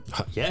looks.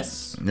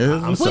 Yes. Which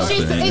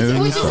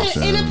is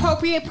an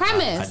inappropriate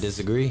premise. I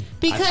disagree.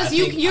 Because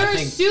you're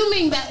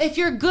assuming that if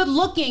you're good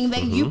looking,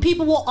 that you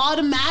people will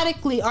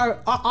automatically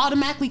are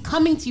automatically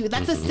coming to you.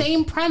 That's the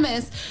same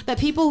premise that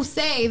people who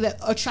say that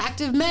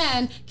attractive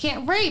men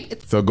can't rape.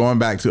 So going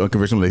back to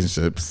unconventional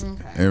relationships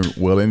and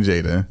Will and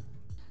Jada,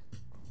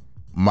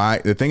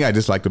 the thing I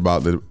disliked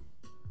about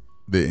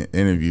the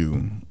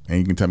interview, and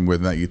you can tell me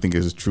whether or not you think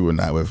it's true or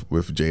not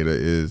with Jada,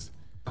 is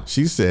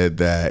she said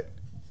that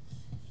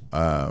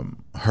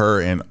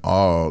her and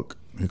Og,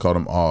 he called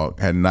him Og,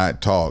 had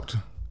not talked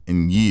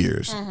in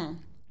years,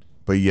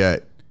 but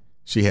yet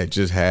she had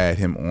just had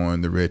him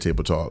on the Red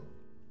Table Talk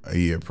a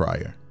year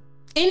prior.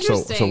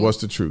 Interesting. So what's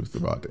the truth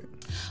about it?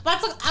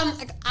 That's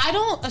I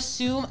don't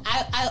assume.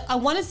 I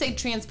want to say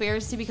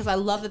transparency because I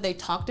love that they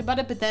talked about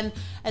it, but then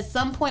at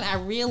some point I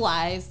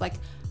realized like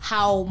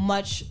how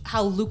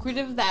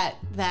lucrative that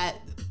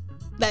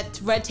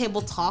Red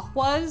Table Talk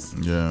was.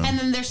 Yeah. And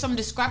then there's some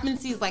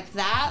discrepancies like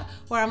that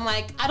where I'm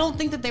like, I don't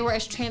think that they were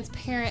as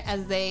transparent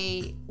as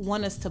they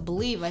want us to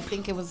believe. I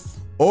think it was.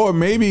 Or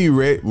maybe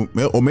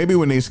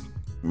when they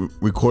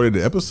recorded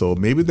the episode,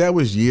 maybe that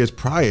was years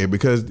prior,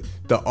 because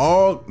the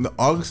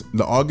August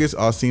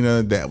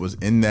Alsina that was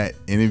in that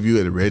interview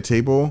at the Red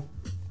Table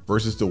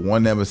versus the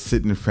one that was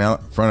sitting in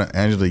front of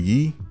Angela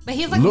Yee. But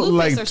he's like looked lupus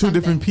like or two something.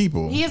 Different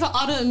people. He has an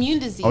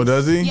autoimmune disease. Oh,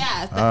 does he?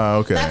 Yeah.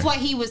 Okay. That's why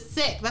he was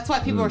sick. That's why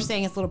people are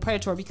saying it's a little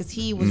predatory, because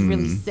he was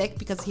really sick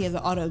because he has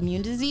an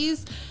autoimmune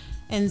disease,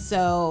 and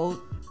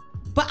so.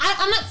 But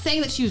I'm not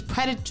saying that she was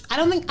predator. I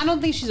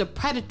don't think she's a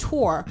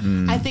predator.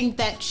 I think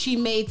that she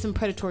made some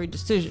predatory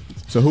decisions.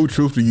 So who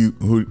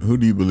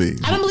do you believe?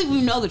 I don't believe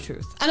we know the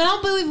truth, and I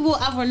don't believe we'll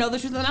ever know the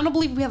truth, and I don't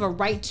believe we have a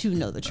right to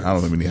know the truth. I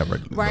don't think we have a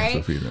right to know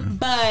the truth either.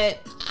 But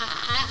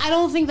I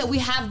don't think that we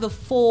have the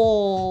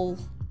full.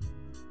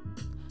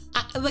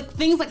 Like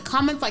things like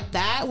comments like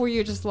that where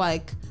you're just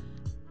like,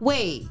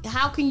 wait,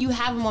 how can you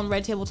have them on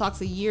Red Table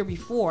Talks a year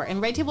before?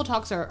 And Red Table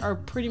Talks are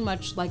pretty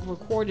much like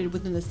recorded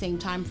within the same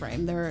time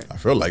frame. I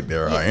feel like they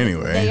are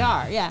anyway. They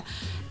are, yeah.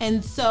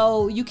 And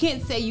so you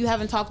can't say you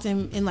haven't talked to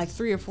him in like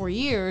 3 or 4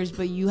 years,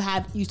 but you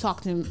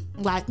talked to him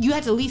you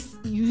at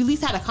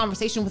least had a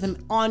conversation with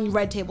him on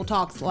Red Table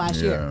Talks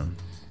last year.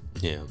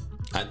 Yeah.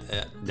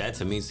 That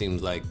to me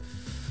seems like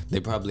they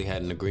probably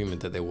had an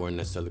agreement that they weren't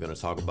necessarily going to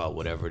talk about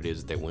whatever it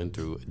is they went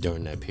through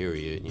during that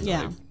period. You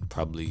know, they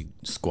probably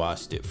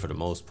squashed it for the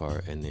most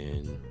part, and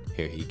then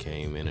here he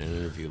came in an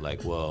interview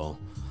like, well,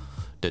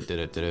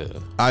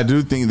 I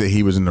do think that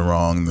he was in the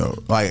wrong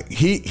though. Like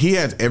he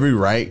has every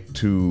right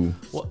to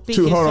hold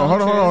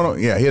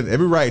on. Yeah, he has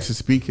every right to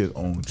speak his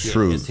own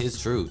truth. It's his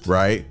truth,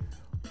 right?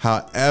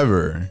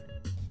 However,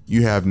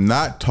 you have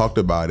not talked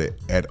about it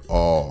at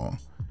all,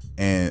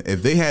 and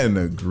if they had an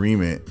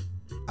agreement,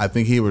 I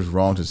think he was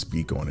wrong to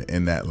speak on it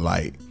in that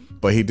light.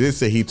 But he did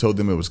say he told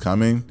them it was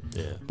coming.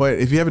 Yeah. But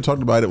if you haven't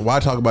talked about it, why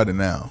talk about it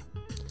now?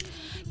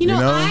 You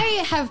know,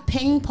 I have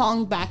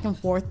ping-ponged back and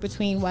forth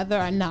between whether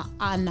or not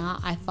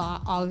I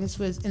thought August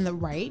was in the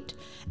right.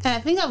 And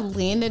I think I've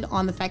landed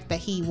on the fact that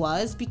he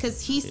was,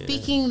 because he's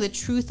speaking the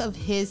truth of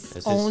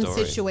his own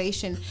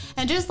situation.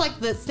 And just like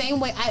the same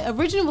way, I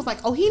originally was like,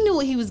 oh, he knew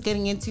what he was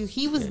getting into.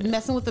 He was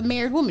messing with a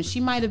married woman. She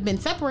might have been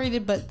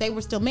separated, but they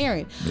were still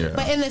married. Yeah.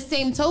 But in the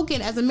same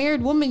token, as a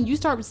married woman, you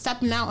start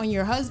stepping out on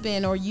your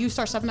husband, or you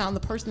start stepping out on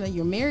the person that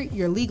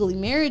you're legally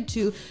married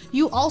to,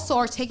 you also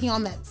are taking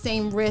on that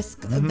same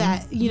risk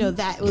that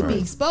that would be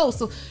exposed.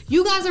 So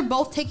you guys are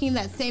both taking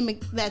that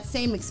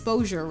same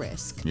exposure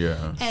risk.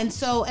 Yeah. And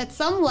so at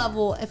some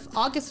level, if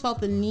August felt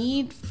the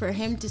need for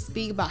him to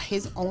speak about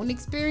his own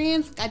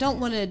experience, I don't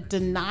want to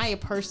deny a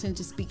person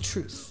to speak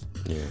truth.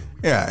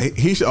 Yeah,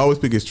 he should always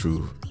speak his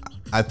truth.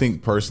 I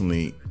think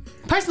personally,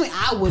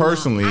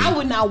 I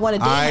would not want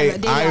to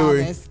date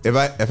August. If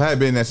I had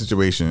been in that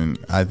situation,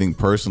 I think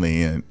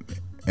personally,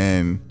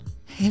 and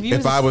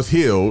if I was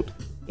healed,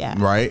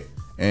 right,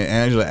 and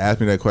Angela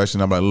asked me that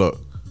question, I'm like, look,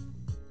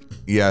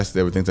 yes,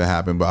 there were things that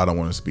happened, but I don't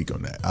want to speak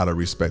on that out of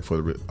respect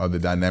for the other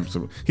dynamics.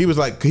 He was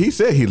like, he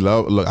said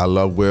I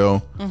love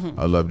Will,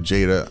 I love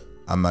Jada.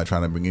 I'm not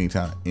trying to bring any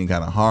kind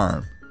of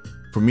harm.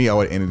 For me, I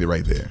would have ended it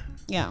right there.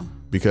 Yeah.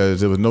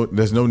 Because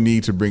there's no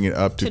need to bring it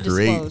up to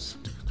create.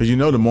 Because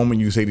the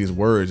moment you say these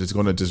words, it's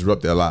going to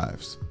disrupt their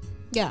lives.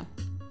 Yeah.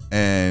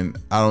 And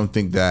I don't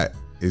think that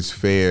is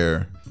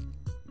fair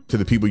to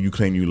the people you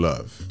claim you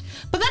love.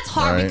 But that's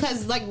hard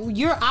because like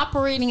you're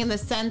operating in the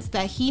sense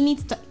that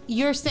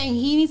you're saying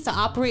he needs to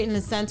operate in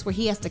the sense where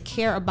he has to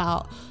care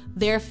about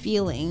their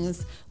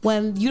feelings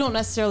when you don't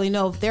necessarily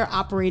know if they're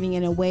operating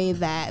in a way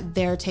that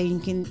they're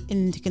taking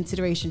into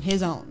consideration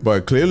his own.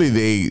 But clearly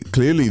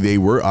they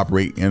were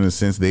operating in a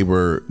sense they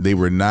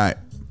were not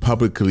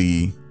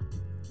publicly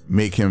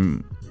make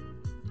him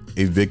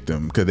a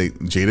victim because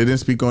Jada didn't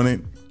speak on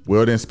it.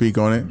 Will didn't speak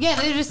on it. Yeah,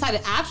 they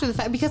decided after the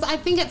fact because I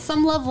think at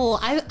some level,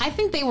 I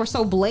think they were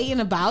so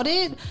blatant about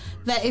it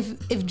that if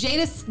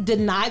Jada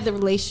denied the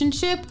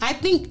relationship, I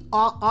think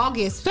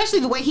August,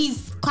 especially the way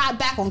he's clapped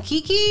back on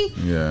Kiki,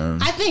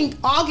 I think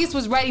August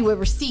was ready with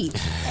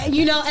receipts. And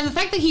the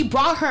fact that he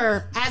brought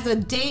her as a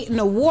date and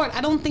award,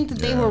 I don't think that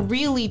they were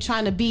really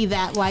trying to be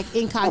that like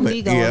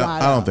incognito.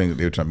 I don't think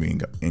they were trying to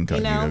be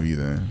incognito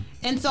either.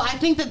 And so I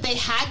think that they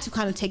had to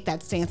kind of take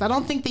that stance. I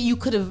don't think that you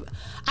could have.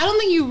 I don't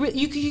think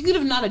you could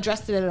have not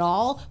addressed it at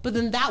all. But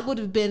then that would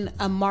have been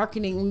a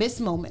marketing miss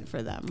moment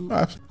for them.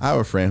 I have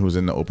a friend who's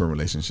in an open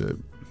relationship,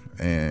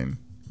 and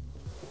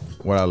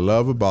what I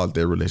love about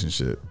their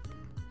relationship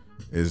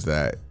is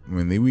that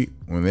when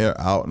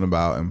they're out and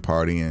about and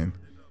partying,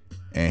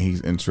 and he's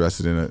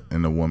interested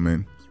in a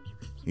woman,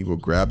 he will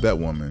grab that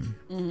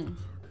woman,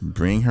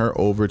 bring her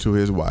over to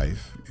his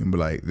wife, and be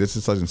like, "This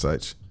is such and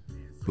such."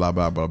 Blah,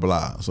 blah, blah,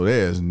 blah. So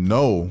this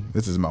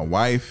is my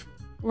wife.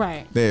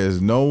 Right.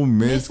 There's no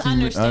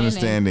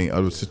misunderstanding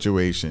of the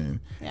situation.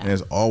 Yeah. And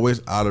it's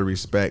always out of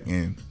respect.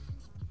 And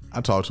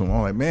I talked to him.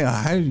 I'm like, man,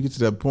 how did you get to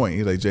that point?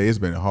 He's like, Jay, it's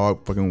been hard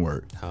fucking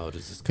work. How old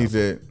is this couple? He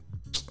said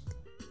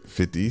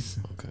 50s.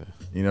 Okay.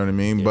 You know what I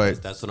mean? Yeah,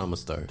 but that's when I'm gonna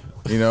start.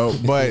 But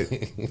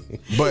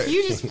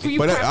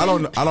I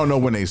don't know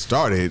when they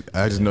started.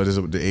 I just know this is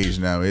what the age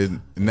now is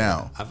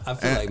now. I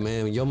feel like,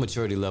 man, your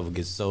maturity level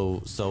gets so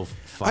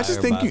fire. I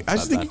just think you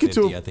get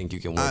to. I think you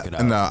can work it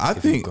out. No, I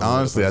think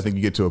honestly, I think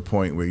you get to a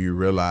point where you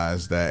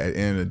realize that at the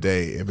end of the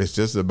day, if it's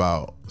just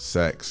about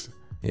sex,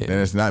 then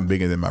it's not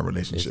bigger than my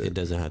relationship. It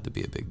doesn't have to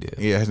be a big deal.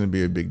 Yeah, it has to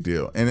be a big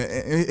deal. And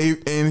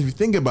if you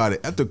think about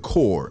it, at the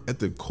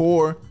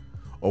core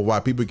of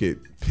why people get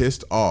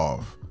pissed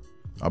off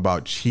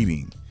about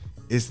cheating,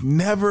 it's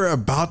never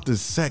about the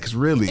sex,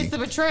 really. It's the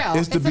betrayal.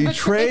 It's the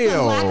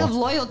betrayal. It's the lack of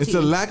loyalty. It's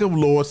a lack of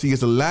loyalty.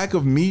 It's a lack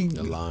of me.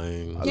 The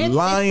lying.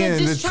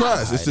 The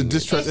trust. It's the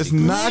distrust. It's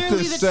not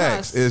the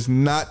sex. It's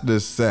not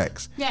the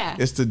sex. Yeah.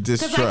 It's the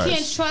distrust. Because I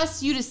can't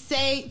trust you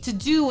to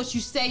do what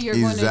you say you're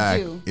going to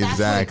do. That's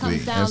exactly. What it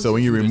comes down and so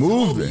when you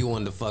remove it, you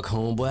wanted to fuck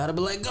homeboy, I'd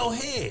be like, go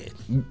ahead.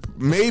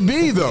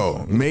 Maybe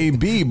though,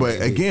 maybe.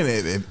 But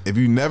again, if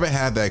you never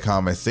had that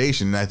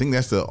conversation, I think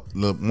that's one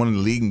of the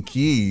leading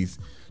keys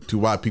to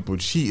why people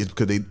cheat is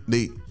because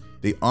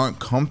they aren't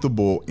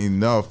comfortable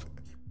enough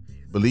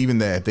believing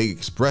that if they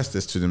express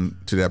this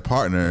to their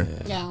partner,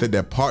 that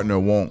their partner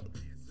won't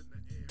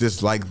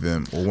dislike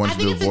them or want to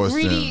divorce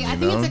them. I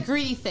think it's a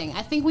greedy thing.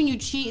 I think when you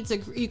cheat,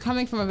 you're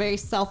coming from a very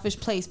selfish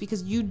place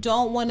because you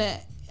don't want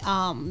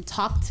to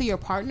talk to your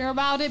partner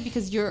about it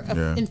because you're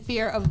in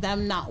fear of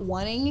them not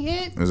wanting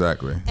it.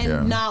 Exactly.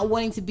 And not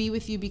wanting to be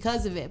with you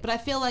because of it. But I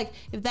feel like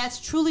if that's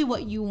truly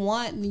what you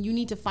want, then you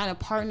need to find a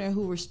partner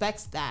who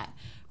respects that.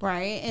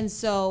 Right. And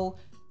so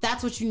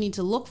that's what you need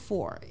to look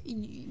for.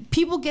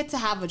 People get to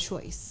have a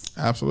choice.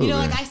 Absolutely.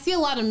 Like I see a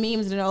lot of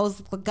memes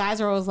and guys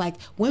are always like,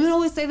 women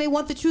always say they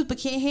want the truth but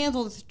can't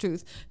handle the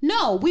truth.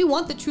 No, we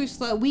want the truth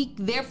so that we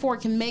therefore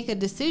can make a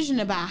decision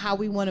about how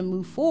we want to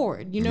move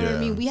forward. You know what I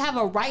mean? We have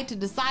a right to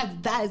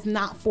decide that is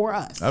not for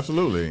us.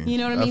 Absolutely. You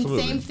know what I mean?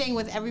 Same thing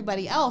with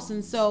everybody else.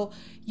 And so,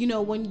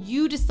 when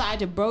you decide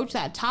to broach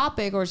that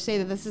topic or say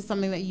that this is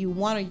something that you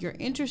want or you're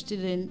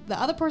interested in, the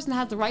other person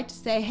has the right to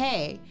say,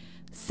 hey,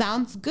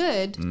 sounds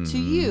good to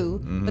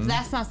you, but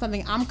that's not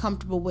something I'm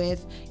comfortable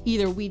with.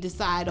 Either we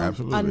decide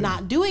on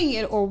not doing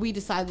it or we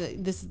decide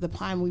that this is the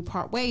time we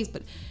part ways.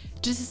 But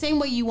just the same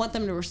way you want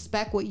them to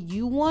respect what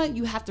you want,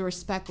 you have to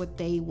respect what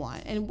they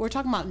want. And we're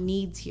talking about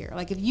needs here.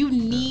 Like if you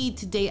need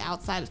to date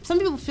outside, some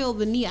people feel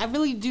the need. I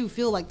really do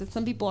feel like that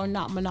some people are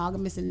not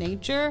monogamous in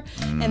nature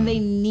and they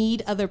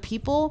need other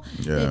people.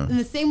 Yeah. In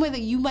the same way that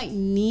you might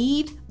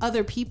need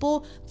other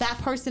people, that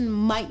person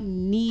might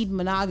need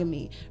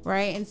monogamy,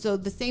 right? And so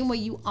the same way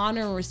you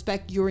honor and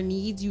respect your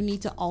needs, you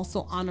need to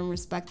also honor and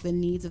respect the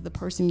needs of the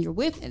person you're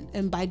with.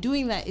 And by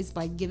doing that is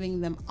by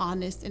giving them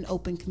honest and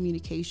open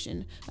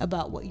communication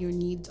about what your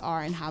needs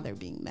are and how they're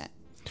being met.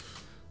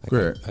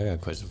 Great. I got a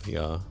question for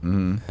y'all.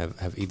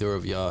 Have either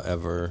of y'all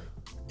ever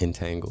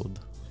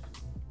entangled?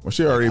 Well,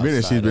 she already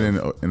been. She's been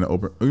in the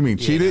open. You mean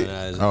cheated?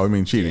 You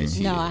mean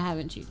cheating? No, I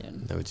haven't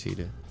cheated. Never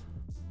cheated.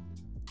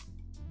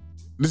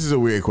 This is a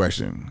weird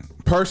question.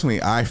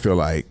 Personally, I feel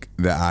like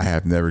that I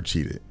have never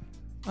cheated.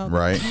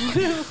 right?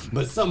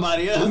 But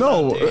somebody else.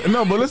 No,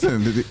 but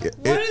listen. What does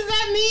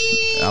that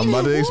mean? I'm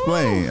about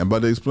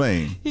to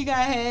explain. You go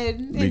ahead.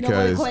 Ain't nobody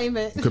Because claim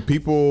it.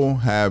 people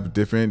have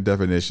different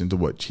definitions of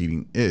what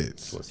cheating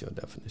is. What's your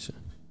definition?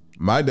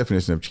 My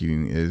definition of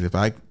cheating is if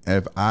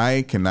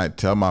I cannot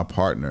tell my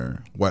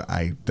partner what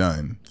I've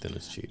done, Then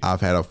it's cheating.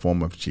 I've had a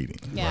form of cheating,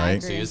 Yeah, I right?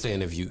 agree. So you're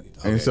saying if you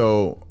okay. And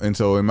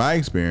so in my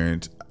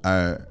experience,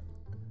 I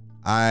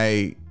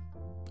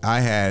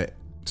had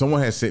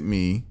someone had sent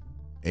me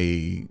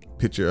a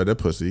picture of their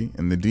pussy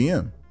in the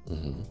DM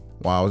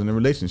while I was in a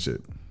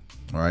relationship.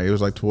 All right, it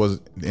was like towards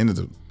the end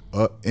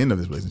of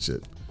this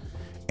relationship,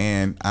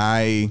 and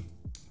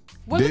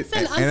Women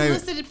send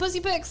unsolicited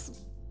pussy pics.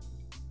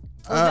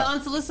 Was it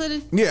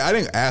unsolicited? Yeah, I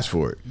didn't ask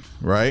for it,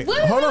 right?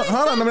 What Hold really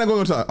on. I'm not going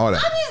into all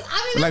that.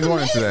 I'm not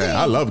going into that.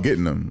 I love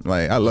getting them.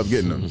 I love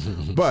getting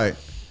them. But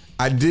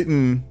I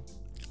didn't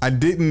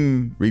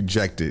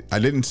reject it. I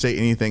didn't say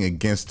anything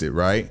against it,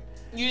 right?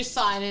 You just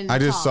saw it I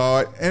just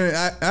saw it and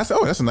I said,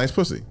 oh, that's a nice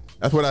pussy.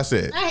 That's what I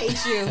said. I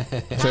hate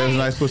you. So it was a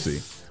nice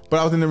pussy. But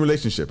I was in a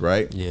relationship,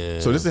 right? Yeah.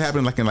 So this is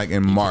happening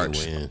in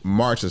March win.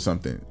 or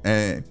something.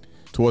 And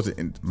towards the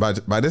end,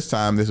 by this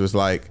time, this was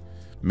like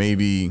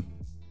maybe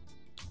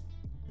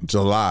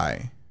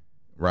July,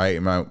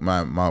 right? My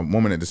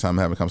woman at this time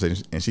having a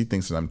conversation, and she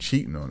thinks that I'm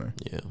cheating on her.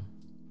 Yeah.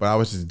 But I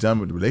was just done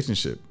with the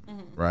relationship,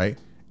 right?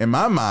 In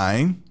my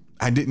mind,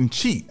 I didn't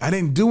cheat. I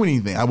didn't do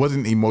anything. I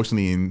wasn't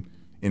emotionally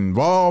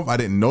involved. I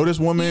didn't know this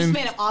woman. You just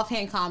made an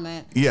offhand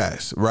comment.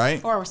 Yes,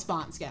 right? Or a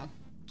response, yeah.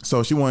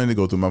 So she wanted to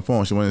go through my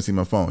phone. She wanted to see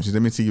my phone. She said,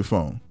 let me see your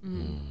phone.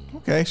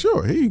 Okay,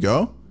 sure. Here you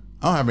go.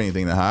 I don't have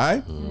anything to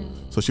hide.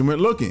 So she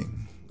went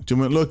looking. She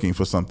went looking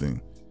for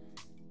something.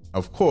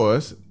 Of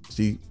course,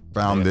 she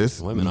found this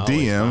women always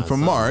DM find from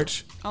something.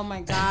 March Oh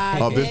my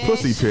God. of this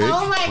pussy pic.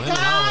 Oh my Women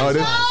God. always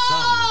this- find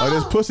something. Of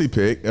this pussy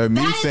pic of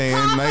me That is saying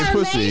nice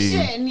pussy.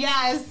 confirmation,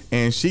 yes.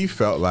 And she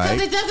felt Because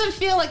like, it doesn't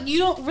feel like you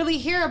don't really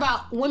hear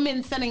about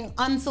women sending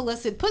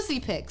unsolicited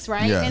pussy pics,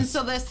 right? Yes. And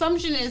so the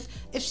assumption is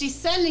if she's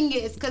sending it,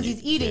 it's because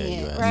he's eating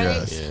you it, asked. right?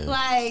 Yes. Yeah.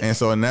 Like, and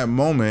so in that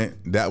moment,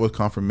 that was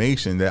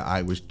confirmation that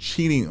I was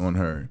cheating on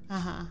her.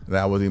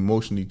 That I was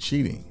emotionally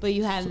cheating. but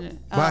you hadn't.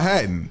 But I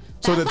hadn't.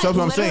 So That's that's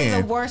what I'm like literally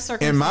saying. the worst In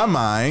my circumstance.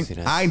 mind, See,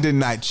 that's- I did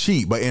not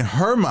cheat, but in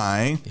her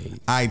mind,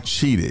 I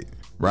cheated,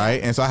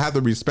 right? And so I have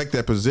to respect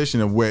that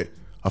position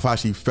of how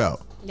she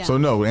felt. Yeah. So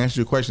no, to answer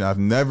your question, I've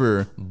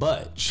never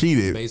But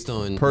cheated based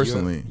on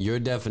personally. your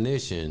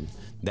definition,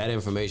 that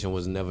information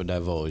was never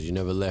divulged. You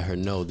never let her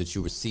know that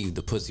you received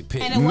the pussy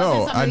pic. And it wasn't No,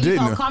 something I you didn't.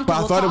 felt But I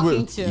comfortable thought it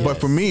talking was. to.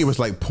 But for me, it was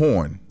like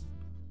porn.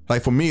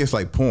 Like for me, it's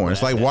like porn.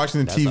 It's like watching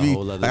the that's a TV.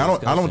 whole other Like, I don't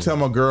discussion. tell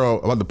my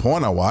girl about the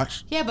porn I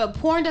watch. Yeah, but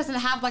porn doesn't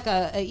have like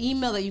a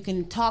email that you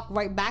can talk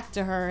right back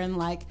to her and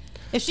like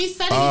if she's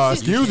sending it to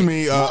Excuse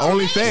me,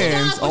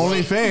 OnlyFans, But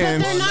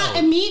OnlyFans. they're not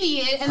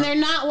immediate and they're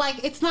not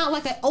like it's not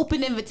like an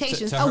open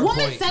invitation. To A her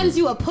woman point- sends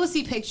you a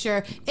pussy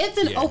picture, it's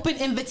an Yeah. open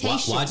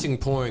invitation. Watching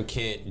porn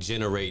can't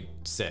generate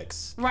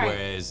sex, Right.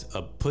 whereas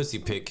a pussy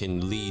pic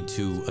can lead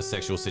to a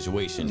sexual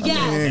situation. Yes.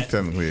 Yeah,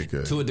 technically it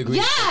could. To a degree,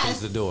 Yes. it opens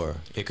the door.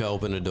 It could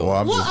open the door. Well,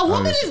 I'm Well, just- a woman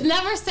I'm just- is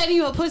never sending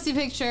you a pussy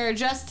picture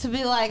just to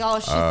be like, oh,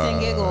 shits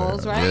and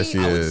giggles, right? Yes, she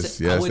I would is.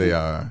 say- I Yes, they wouldn't-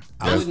 are.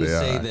 I Yes, wouldn't they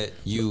say are. that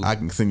you. I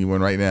can send you one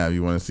right now if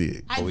you want to see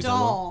it. I we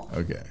don't. talking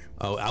Okay.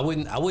 Oh, I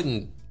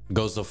wouldn't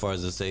go so far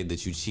as to say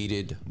that you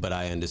cheated, but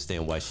I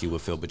understand why she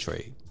would feel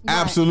betrayed.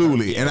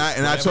 Absolutely. And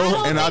I told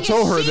her think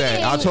her it's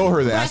that. I cheating, told her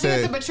but that. I I think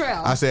it's said a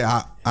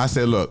betrayal. I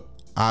said look,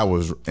 I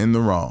was in the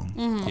wrong.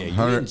 Yeah, you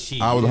didn't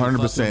cheat. I was You didn't 100%.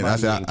 fuck I nobody, you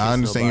said didn't I kiss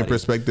understand your nobody.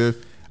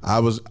 perspective. I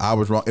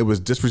was wrong. It was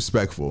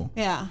disrespectful.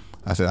 Yeah.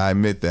 I said, I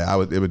admit that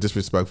it was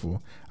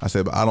disrespectful. I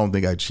said, but I don't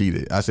think I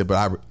cheated. I said,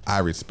 but I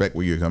respect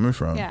where you're coming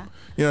from. Yeah.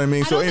 You know what I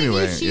mean? I So don't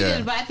anyway, think you cheated,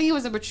 yeah. but I think it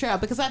was a betrayal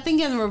because I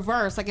think in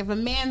reverse, like if a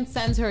man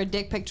sends her a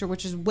dick picture,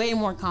 which is way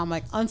more common,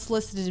 like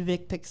unsolicited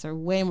dick pics are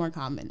way more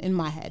common in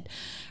my head,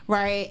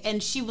 right?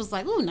 And she was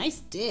like, "Ooh, nice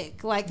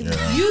dick." Like you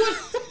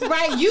would,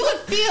 right? You would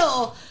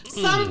feel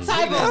some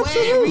type of way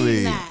Absolutely.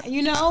 reading that,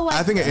 you know? Like,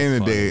 I think at the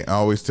end of the day, I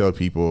always tell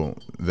people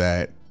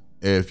that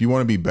if you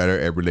want to be better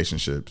at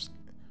relationships,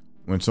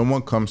 when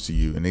someone comes to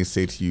you and they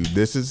say to you,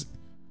 "This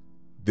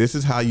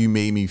is how you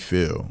made me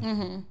feel,"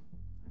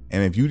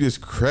 and if you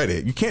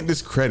you can't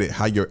discredit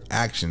how your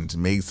actions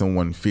made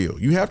someone feel.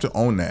 You have to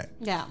own that.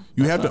 Yeah.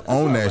 You have to That's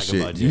own what I that like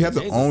shit. about You Jay. have to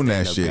Jay's a own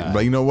that stand-up shit. guy.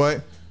 But you know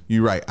what?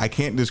 You're right. I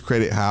can't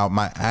discredit how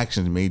my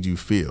actions made you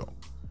feel.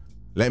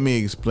 Let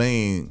me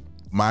explain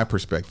my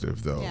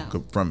perspective though Yeah.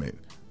 from it.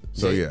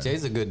 So yeah.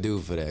 Jay's a good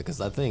dude for that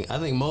because I think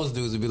most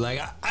dudes would be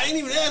like, I ain't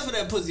even asked for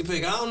that pussy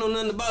pic. I don't know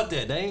nothing about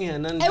that. They ain't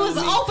had nothing to it do was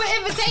with an me. open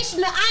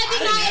invitation that I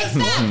did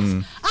not accept.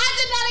 I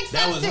did not accept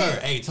That was her.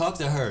 it. Hey, talk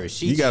to her.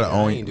 She You gotta cheated.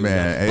 I own ain't do man.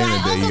 nothing. At the But end I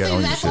of the day, also you gotta think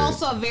own your that's shit.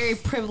 also a very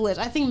privilege.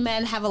 I think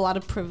men have a lot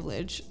of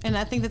privilege, and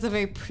I think that's a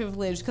very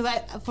privilege because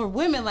for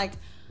women, like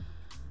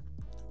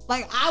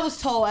I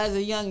was told as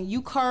a young,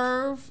 you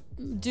curve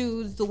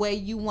dudes the way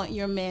you want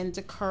your man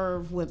to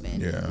curve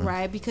women, Yeah.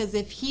 right? Because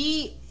if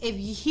he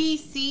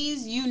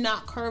sees you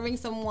not curving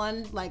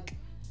someone like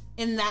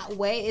in that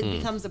way, it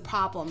becomes a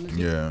problem.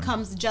 It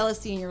becomes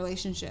jealousy in your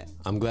relationship.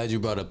 I'm glad you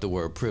brought up the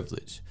word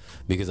privilege,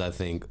 because I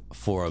think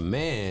for a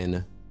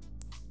man,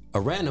 a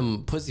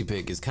random pussy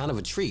pic is kind of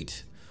a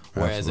treat.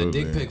 Whereas a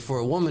dick pic for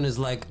a woman is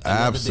like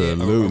another day, a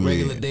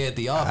regular day at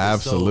the office.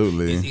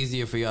 Absolutely. So it's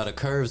easier for y'all to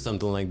curve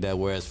something like that.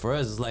 Whereas for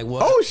us, it's like,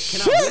 well, shit.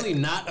 Can I really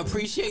not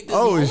appreciate this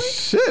Oh, moment?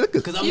 shit.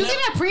 Because You can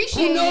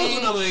appreciate who knows when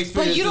I'm gonna it,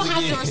 experience but you don't this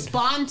have again. to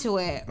respond to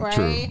it, right?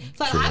 True,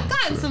 So like, true, I've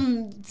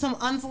gotten some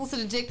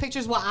unsolicited dick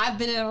pictures while I've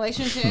been in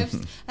relationships,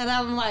 and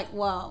I'm like,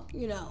 well,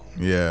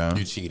 Yeah.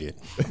 You cheated.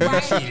 right?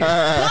 But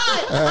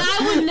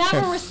I would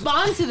never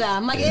respond to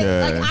them. Like, like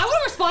I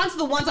would respond to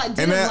the ones I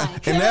didn't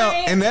like.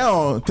 And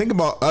now, think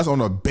about us on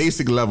a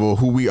basic level,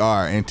 who we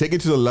are, and take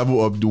it to the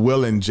level of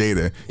Will and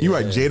Jada. You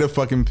are Jada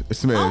fucking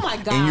Smith. Oh my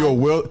God. And you're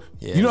Will.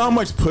 Yeah, you know how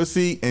much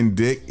pussy and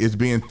dick is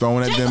being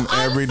thrown at them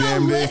every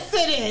damn day?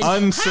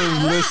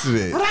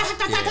 Unsolicited.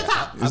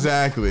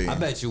 Exactly. I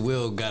bet you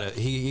Will got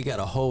he got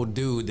a whole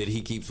dude that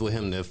he keeps with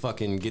him to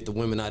fucking get the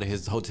women out of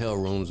his hotel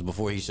rooms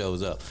before he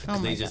shows up,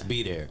 because they just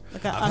be there.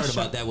 I've heard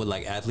about that with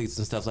like athletes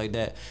and stuff like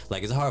that.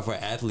 Like, it's hard for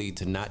an athlete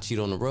to not cheat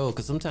on the road,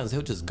 because sometimes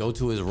he'll just go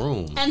to his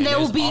room and they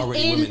will be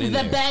in in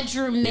the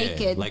bedroom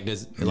naked. Like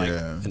this,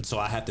 and so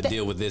I have to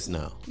deal with this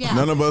now. Yeah.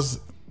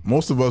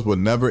 Most of us will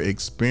never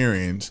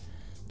experience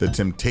the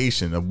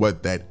temptation of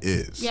what that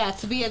is. Yeah,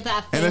 to be at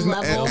that And it's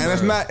level.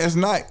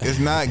 it's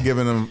not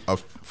giving them a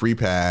free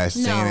pass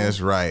saying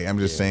it's right. I'm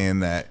just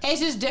saying that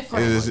It's just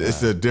different.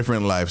 it's a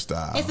different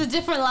lifestyle. It's a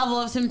different level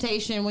of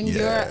temptation when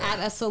you're at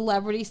a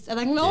celebrity.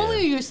 Like, not only are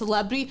you a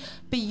celebrity,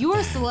 but you're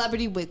a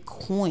celebrity with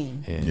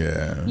coin.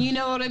 Yeah. You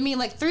know what I mean?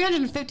 Like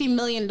 $350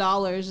 million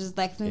is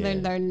like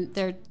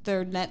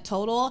their net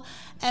total,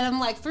 and I'm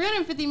like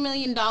 $350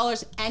 million,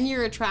 and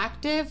you're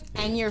attractive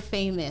and you're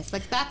famous.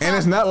 Like, that's And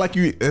it's not like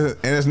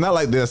it's not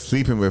like they're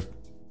sleeping with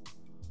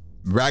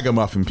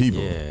ragamuffin people.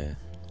 Yeah.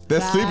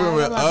 They're sleeping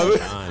with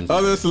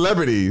other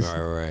celebrities.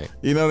 Right.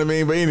 You know what I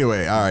mean? But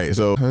anyway, all right.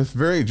 So it's a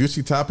very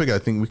juicy topic. I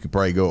think we could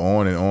probably go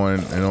on and on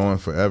and on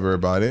forever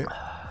about it,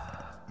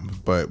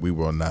 but we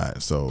will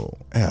not. So,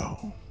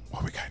 L,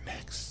 what we got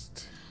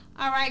next?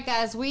 All right,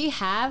 guys, we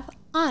have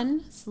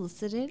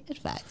unsolicited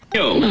advice.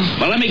 Well,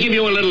 let me give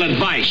you a little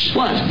advice.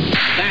 What?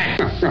 That.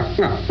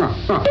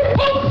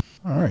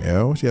 All right,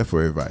 L, what you have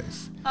for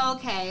advice?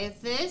 Okay,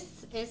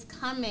 this is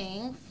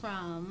coming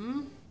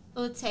from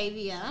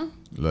Latavia.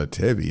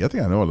 Latavia. I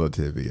think I know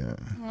Latavia.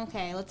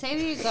 Okay,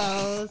 Latavia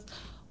goes,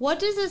 what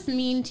does this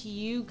mean to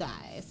you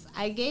guys?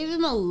 I gave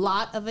him a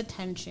lot of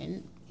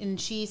attention, and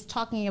she's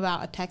talking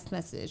about a text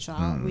message. So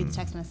I'll read the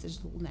text message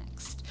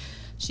next.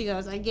 She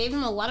goes, I gave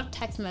him a lot of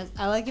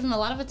I give him a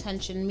lot of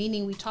attention,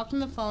 meaning we talked on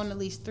the phone at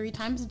least 3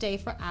 times a day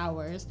for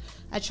hours.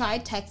 I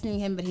tried texting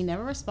him, but he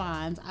never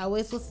responds. I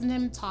always listen to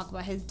him talk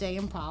about his day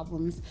and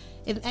problems.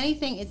 If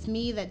anything, it's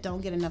me that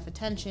don't get enough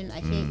attention.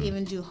 I can't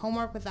even do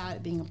homework without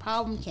it being a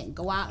problem. Can't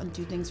go out and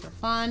do things for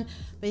fun,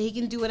 but he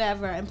can do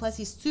whatever. And plus,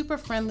 he's super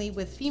friendly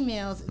with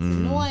females. It's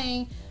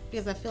annoying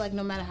because I feel like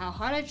no matter how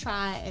hard I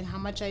try and how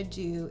much I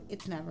do,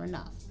 it's never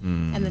enough.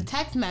 And the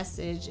text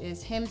message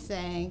is him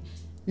saying,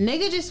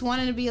 nigga just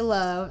wanted to be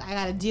loved. I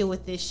gotta deal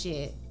with this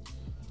shit.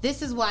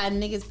 This is why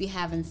niggas be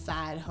having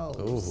side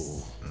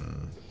hoes.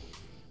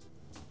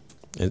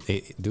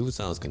 Dude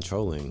sounds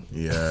controlling.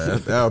 Yeah,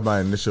 that was my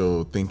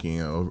initial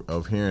thinking of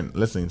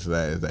listening to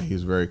that, is that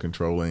he's very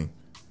controlling.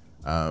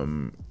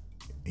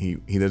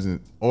 He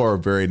doesn't, or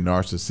very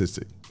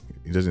narcissistic.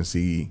 He doesn't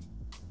see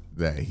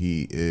that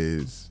he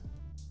is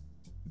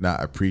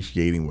not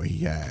appreciating what he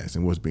has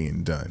and what's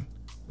being done,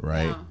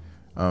 right?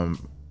 Yeah.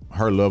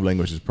 Her love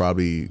language is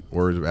probably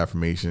words of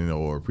affirmation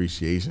or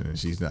appreciation, and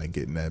she's not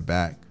getting that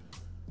back.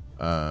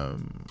 I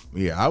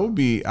would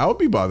be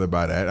bothered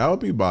by that. I would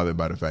be bothered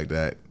by the fact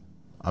that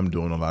I'm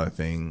doing a lot of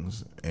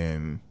things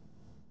and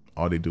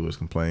all they do is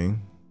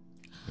complain.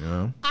 You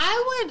know?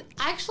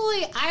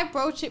 I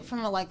approach it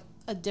from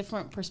a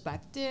different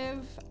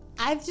perspective.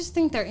 I just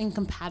think they're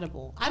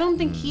incompatible. I don't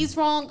think he's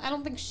wrong. I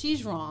don't think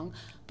she's wrong.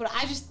 But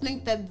I just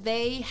think that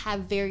they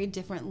have very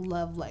different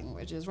love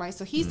languages, right?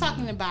 So he's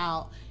talking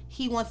about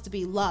he wants to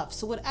be loved.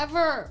 So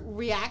whatever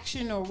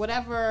reaction or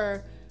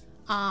whatever,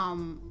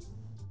 however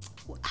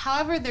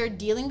they're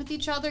dealing with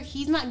each other,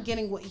 he's not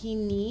getting what he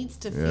needs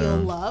to feel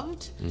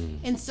loved.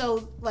 And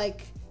so,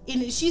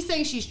 she's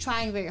saying she's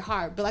trying very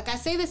hard. But I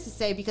say this to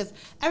say, because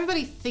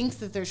everybody thinks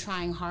that they're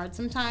trying hard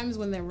sometimes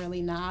when they're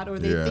really not, or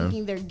they're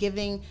thinking they're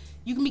giving.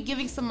 You can be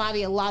giving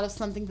somebody a lot of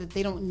something that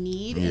they don't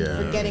need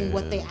and forgetting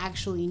what they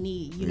actually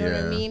need. You know what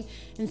I mean?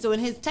 And so in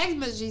his text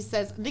message, he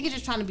says, I think it's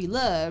just trying to be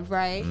loved,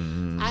 right?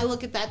 I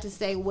look at that to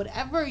say,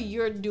 whatever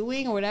you're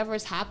doing or whatever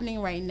is happening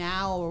right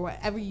now or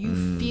whatever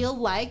you feel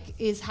like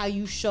is how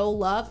you show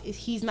love,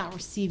 he's not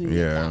receiving it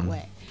that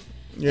way.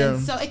 Yeah.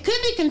 And so it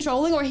could be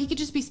controlling, or he could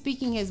just be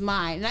speaking his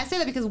mind. And I say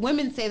that because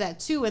women say that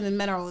too, and then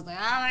men are always like,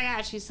 oh my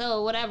gosh, she's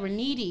so whatever,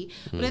 needy.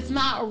 But it's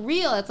not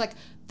real. It's like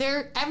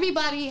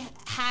everybody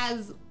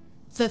has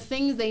the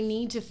things they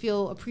need to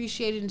feel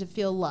appreciated and to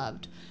feel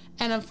loved.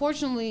 And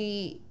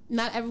unfortunately,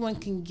 not everyone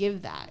can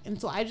give that.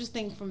 And so I just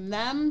think from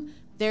them,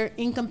 they're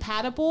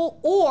incompatible,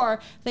 or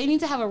they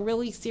need to have a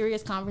really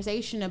serious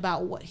conversation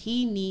about what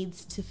he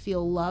needs to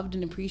feel loved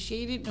and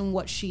appreciated and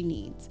what she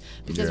needs.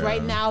 Because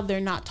right now they're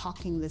not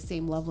talking the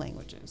same love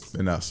languages.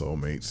 They're not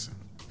soulmates.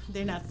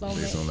 They're not Based on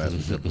soulmates. last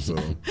week's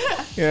episode.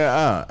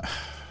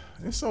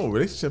 It's so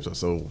relationships are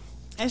so.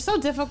 It's so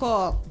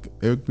difficult.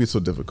 It would be so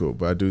difficult,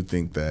 but I do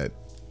think that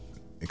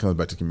it comes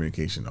back to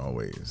communication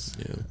always.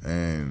 Yeah.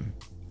 And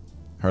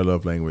her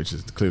love language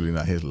is clearly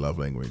not his love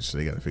language, so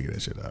they got to figure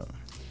that shit out.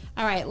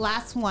 All right,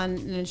 last one,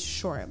 and it's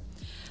short.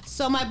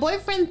 So my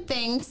boyfriend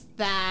thinks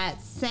that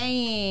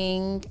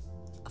saying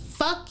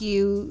fuck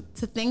you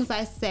to things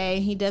I say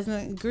he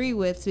doesn't agree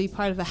with to be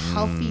part of a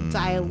healthy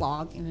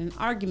dialogue in an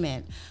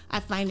argument.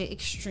 I find it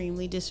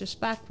extremely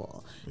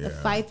disrespectful. The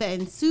fight that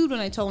ensued when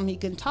I told him he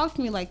couldn't talk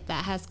to me like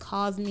that has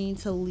caused me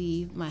to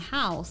leave my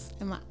house.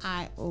 Am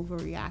I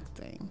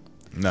overreacting?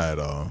 Not at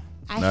all.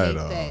 I Not hate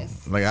at all.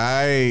 this.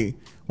 Like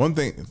one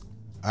thing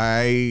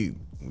I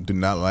do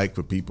not like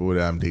for people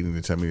that I'm dating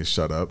to tell me to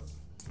shut up.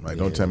 Like,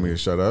 don't tell me to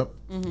shut up,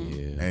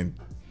 and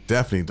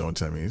definitely don't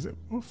tell me.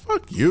 Well,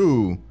 fuck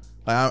you.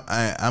 Like,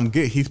 I'm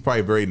get. He's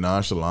probably very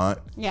nonchalant.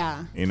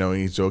 Yeah. You know,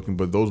 he's joking,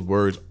 but those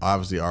words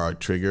obviously are a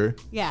trigger.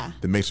 Yeah.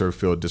 That makes her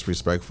feel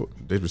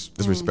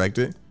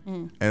disrespected.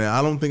 And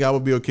I don't think I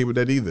would be okay with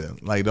that either.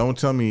 Like, don't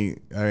tell me.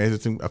 I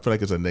feel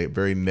like it's a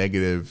very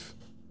negative.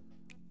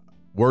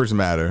 Words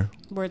matter.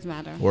 Words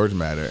matter. Words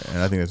matter, and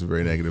I think that's a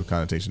very negative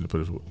connotation to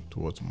put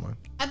towards someone.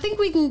 I think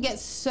we can get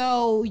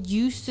so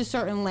used to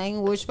certain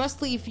language,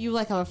 especially if you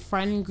like have a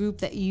friend group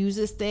that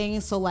uses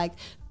things. So like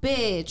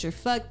bitch or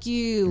fuck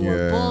you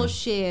or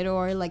bullshit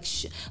or like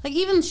like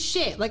even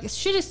shit. Like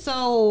shit is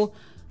so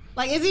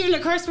like it's even a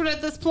curse word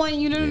at this point.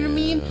 You know what I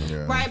mean?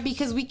 Yeah. Right?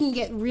 Because we can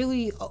get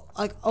really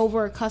like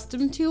over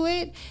accustomed to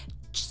it.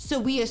 So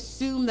we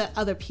assume that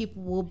other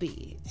people will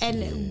be.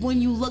 And when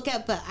you look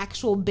at the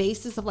actual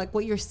basis of like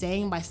what you're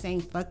saying by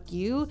saying fuck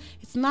you,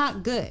 it's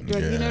not good.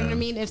 You know what I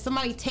mean? If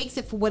somebody takes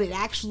it for what it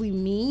actually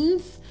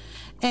means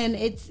and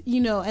it's, you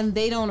know, and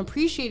they don't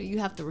appreciate it, you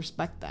have to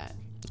respect that.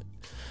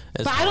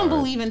 But I don't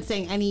believe in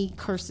saying any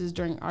curses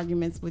during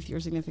arguments with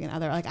your significant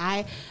other. Like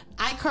I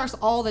curse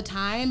all the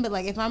time, but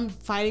like if I'm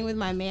fighting with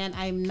my man,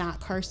 I'm not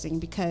cursing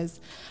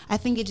because I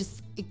think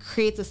it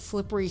creates a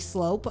slippery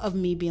slope of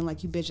me being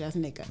like, you bitch ass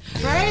nigga.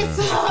 Right?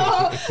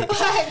 So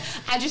like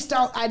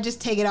I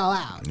just take it all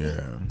out.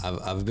 Yeah.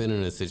 I've been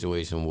in a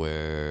situation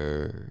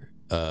where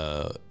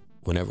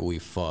whenever we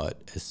fought,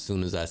 as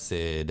soon as I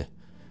said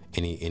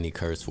any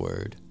curse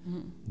word,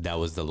 that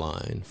was the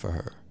line for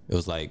her. It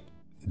was like,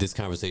 this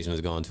conversation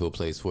has gone to a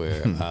place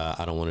where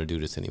I don't want to do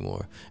this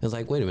anymore. It's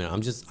like, wait a minute,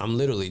 I'm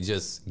literally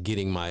just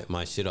getting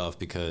my shit off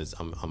because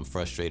I'm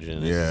frustrated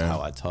and this is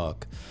how I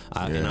talk.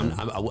 And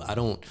I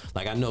don't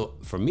like, I know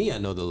for me, I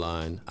know the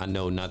line. I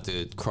know not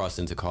to cross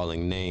into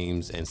calling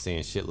names and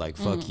saying shit like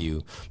fuck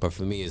you. But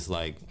for me, it's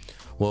like,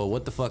 well,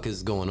 what the fuck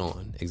is going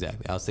on?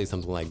 Exactly. I'll say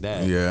something like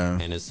that. Yeah.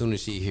 And as soon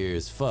as she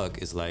hears fuck,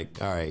 it's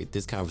like, all right,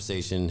 this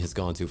conversation has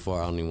gone too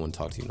far. I don't even want to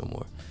talk to you no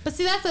more. But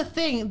see, that's the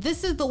thing.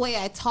 This is the way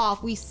I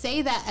talk. We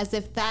say that as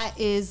if that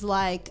is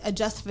like a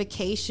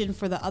justification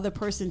for the other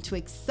person to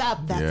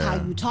accept that's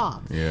how you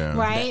talk. Yeah.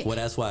 Right?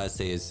 That's why I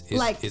say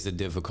it's a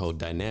difficult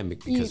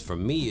dynamic because for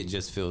me, it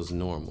just feels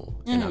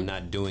normal. And I'm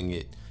not doing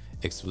it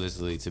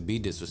explicitly to be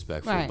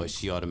disrespectful, but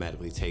she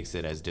automatically takes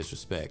it as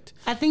disrespect.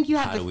 I think you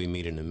have How to. do we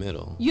meet in the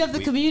middle? You have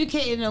to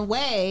communicate in a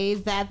way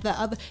that the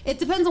other. It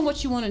depends on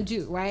what you want to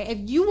do, right? If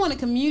you want to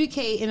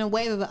communicate in a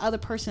way that the other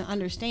person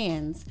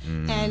understands,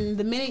 and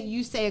the minute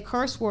you say a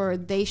curse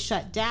word, they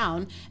shut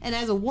down. And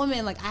as a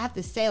woman, like I have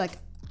to say, like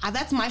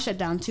that's my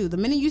shutdown too. The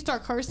minute you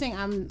start cursing,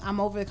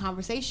 I'm over the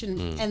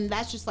conversation, and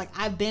that's just like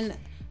I've been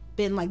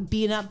like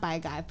beaten up by a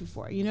guy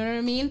before, you know what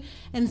I mean?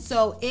 And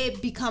so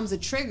it becomes a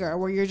trigger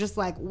where you're just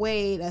like,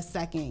 wait a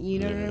second, you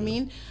know what I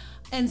mean?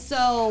 And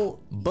so,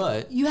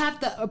 but you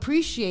have to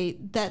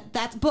appreciate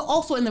that's, but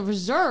also in the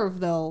reserve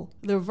though,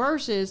 the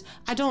verses,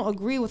 I don't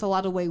agree with a lot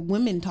of the way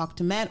women talk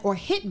to men or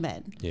hit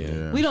men.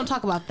 Yeah. We don't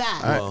talk about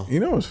that. You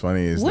know what's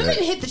funny is women that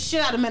hit the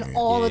shit out of men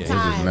all the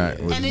time.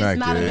 And it's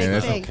not a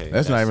big thing. Okay.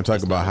 Let's not even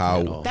talk about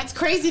how. That's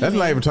crazy to Let's me.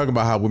 not even talk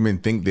about how women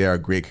think they are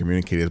great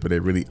communicators, but they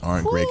really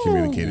aren't great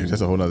communicators.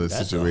 That's a whole other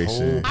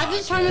situation. I've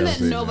determined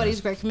that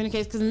nobody's great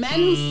communicators because men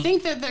who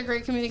think that they're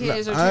great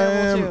communicators are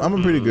terrible too. I'm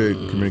a pretty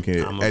good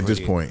communicator at this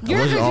point.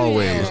 You're I a wasn't good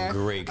always. communicator.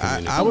 Great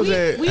I was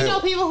we know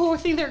people who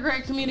think they're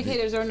great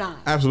communicators or not.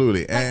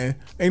 Absolutely, and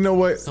you know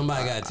what?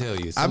 Somebody gotta tell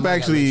you. I've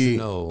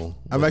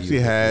actually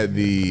had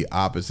the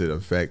opposite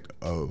effect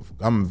of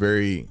I'm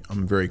very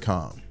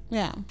calm.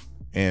 Yeah.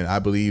 And I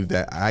believe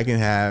that I can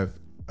have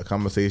a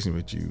conversation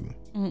with you,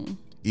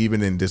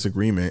 even in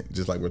disagreement,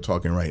 just like we're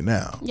talking right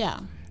now. Yeah.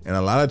 And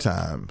a lot of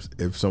times,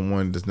 if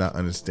someone does not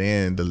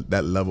understand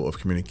that level of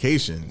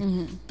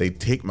communication, they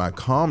take my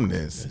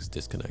calmness as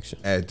disconnection,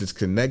 as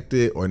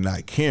disconnected or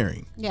not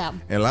caring. Yeah.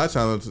 And a lot of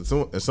times,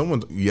 if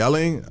someone's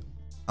yelling,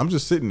 I'm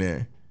just sitting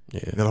there.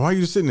 Yeah. Like, why are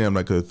you just sitting there? I'm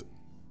like, 'cause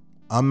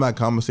I'm not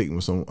conversating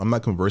with someone. I'm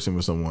not conversing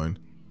with someone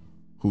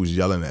who's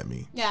yelling at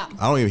me. Yeah.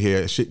 I don't even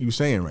hear shit you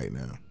saying right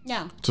now.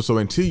 Yeah. So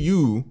until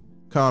you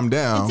calm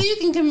down, until you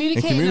can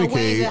communicate in a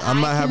way that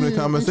I'm not having a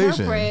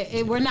conversation.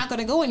 We're not going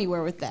to go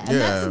anywhere with that. And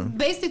Yeah. that's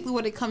basically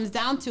what it comes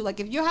down to. Like,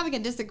 if you're having a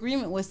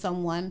disagreement with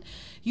someone,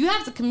 you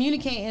have to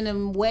communicate in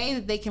a way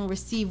that they can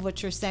receive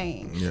what you're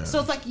saying. Yeah. So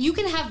it's like you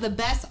can have the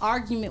best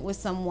argument with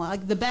someone,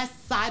 like the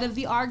best side of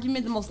the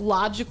argument, the most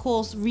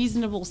logical,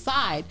 reasonable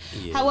side.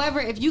 Yeah. However,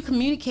 if you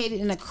communicate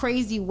it in a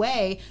crazy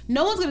way,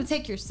 no one's going to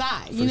take your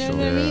side. You know sure,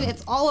 what I mean? yeah.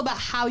 It's all about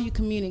how you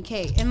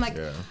communicate. And like,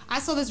 I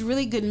saw this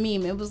really good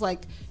meme. It was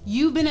like,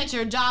 you've been at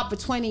your job for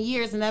 20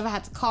 years and never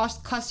had to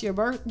cuss your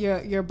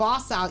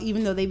boss out,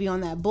 even though they be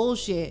on that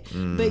bullshit.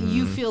 But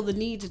you feel the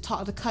need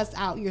to cuss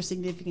out your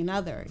significant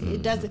other.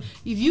 It doesn't.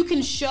 If you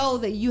can show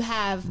that you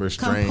have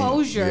Restraint,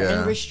 composure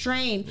and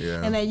restraint,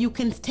 Yeah. and that you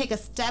can take a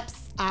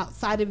steps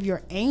outside of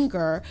your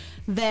anger,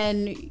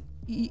 then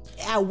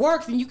at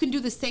work, then you can do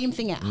the same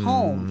thing at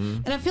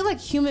home. And I feel like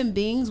human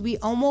beings, we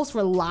almost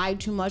rely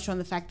too much on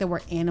the fact that we're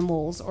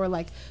animals, or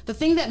like the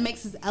thing that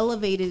makes us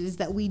elevated is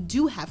that we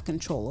do have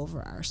control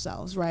over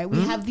ourselves, right?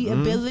 We have the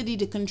ability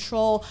to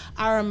control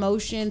our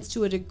emotions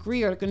to a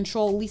degree, or to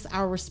control at least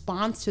our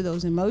response to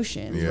those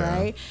emotions,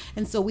 right?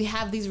 And so we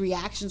have these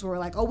reactions where we're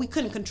like, oh, we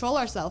couldn't control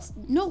ourselves.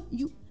 No,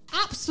 you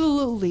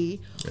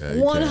absolutely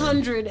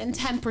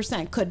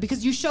 110% could,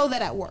 because you show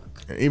that at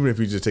work. And even if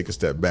you just take a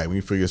step back, when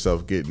you feel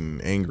yourself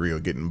getting angry or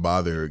getting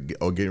bothered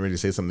or getting ready to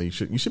say something, you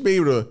should be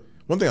able to.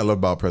 One thing I love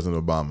about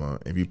President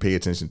Obama, if you pay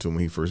attention to him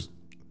when he first,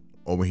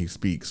 or when he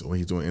speaks, or when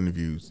he's doing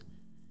interviews,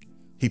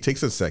 he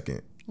takes a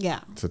second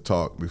to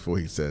talk before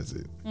he says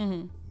it.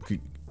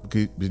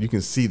 You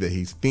can see that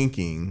he's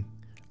thinking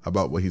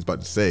about what he's about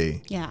to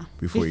say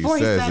before he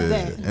says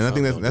it. And I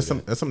think that's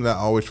something that I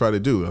always try to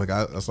do. Like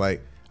I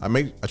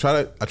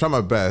try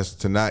my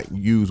best to not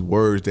use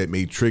words that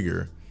may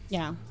trigger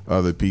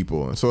other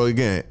people. And so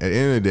again, at the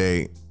end of the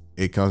day,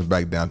 it comes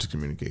back down to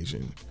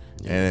communication.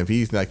 And if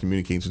he's not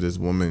communicating to this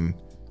woman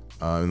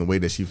in the way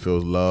that she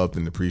feels loved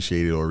and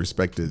appreciated or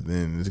respected,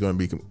 then it's going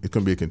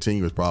to be a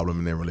continuous problem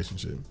in their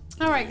relationship.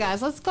 All right,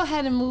 guys, let's go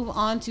ahead and move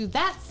on to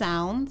That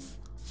Sounds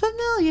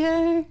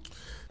Familiar.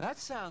 That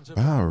sounds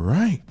All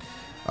right,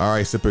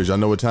 sippers, y'all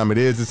know what time it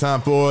is. It's time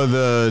for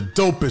the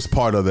dopest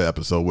part of the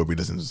episode, where we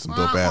listen to some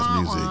dope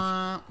ass music.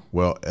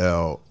 Well,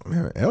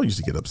 Elle used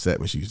to get upset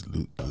when she was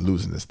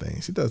losing this thing.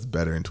 She does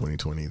better in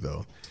 2020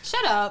 though.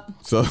 Shut up.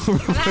 So I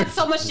had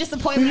so much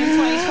disappointment in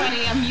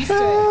 2020. I'm used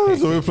to it.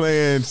 So we're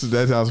playing. So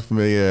That Sounds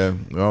Familiar.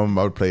 I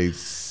would play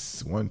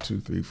 1, 2,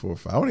 3, 4,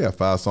 5. I only have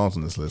 5 songs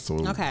on this list, so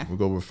we'll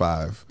go with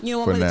 5. You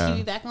don't want to put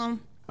the TV back on?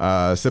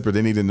 Sipper,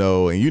 they need to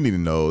know, and you need to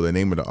know the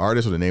name of the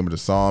artist or the name of the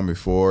song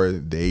before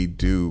they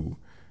do.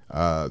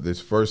 This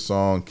first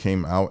song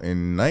came out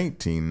in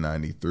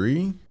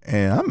 1993,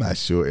 and I'm not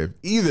sure if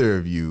either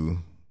of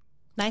you.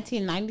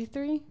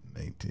 1993?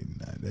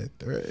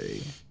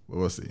 1993. Well,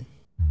 we'll see.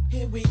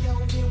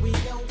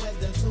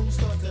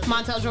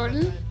 Montel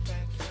Jordan?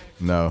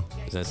 No.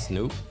 Is that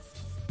Snoop?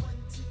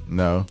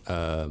 No.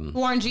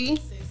 Warren G?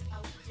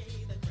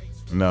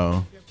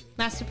 No.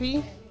 Master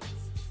P?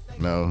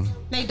 No.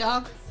 Nate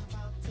Dogg?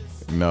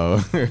 No.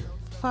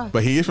 Fuck.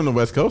 But he is from the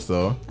West Coast,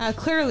 though.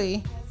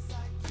 Clearly.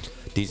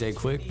 DJ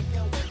Quick?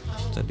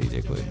 Is that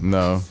DJ Quick?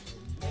 No.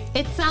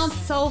 It sounds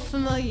so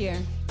familiar.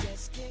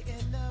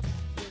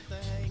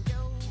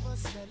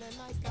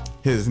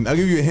 I'll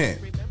give you a hint.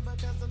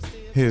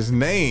 His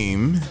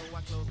name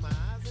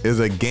is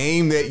a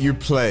game that you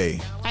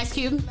play. Ice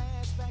Cube?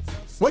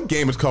 What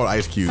game is called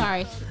Ice Cube?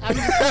 Sorry. I'm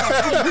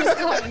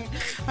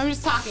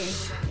just talking.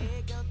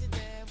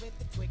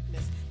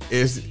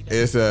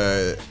 It's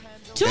a.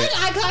 Too much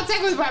eye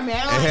contact with my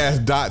man. It has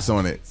dots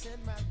on it.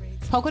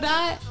 Polka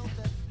dot?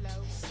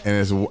 And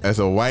it's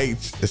a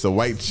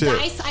white chip.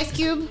 Dice? Ice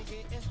Cube?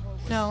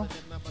 No.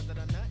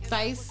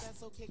 Dice?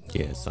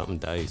 Yeah, something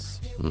Dice.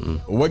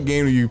 What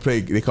game do you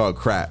play? They call it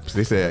craps.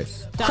 They said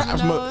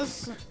craps.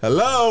 Dominoes?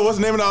 Hello, what's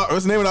the name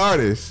of the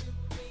artist?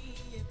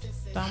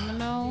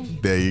 Domino?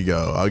 There you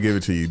go. I'll give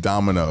it to you.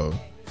 Domino.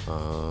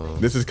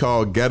 This is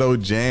called Ghetto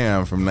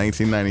Jam from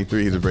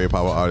 1993. He's a very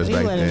popular artist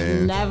back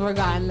then. Never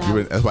gotten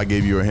that. That's why I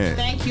gave you a hint.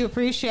 Thank you,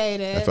 appreciate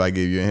it. That's why I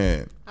gave you a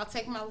hint. I'll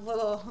take my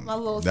little.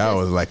 That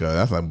was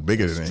that's like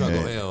bigger than a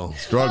hint.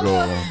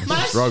 Struggle. My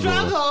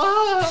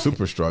struggle.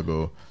 Super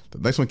struggle. The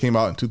next one came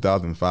out in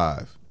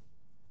 2005.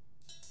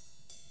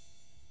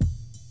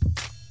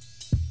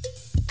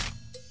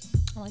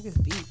 I like this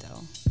beat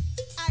though.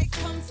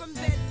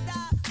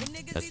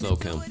 That's Lil'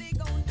 Kim.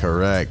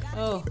 Correct.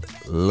 Oh.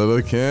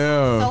 Lil'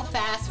 Kim. So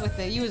fast with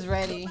it. You was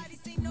ready.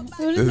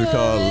 This is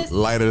called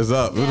Light Us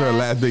Up. This was her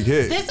last big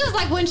hit. This was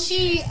like when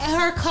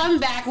her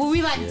comeback, where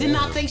we did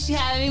not think she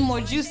had any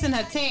more juice in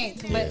her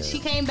tank, but she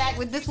came back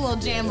with this little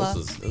jammer.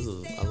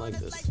 I like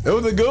this. It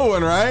was a good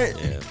one, right?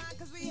 Yeah.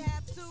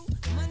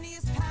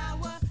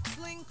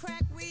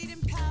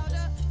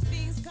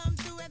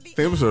 I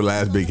think it was her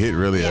last big hit,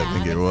 really. I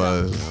think it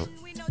was.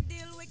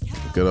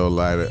 Good old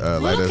Light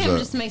Us Lil' Kim Up.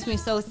 just makes me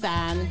so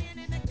sad.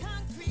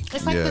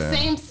 It's like the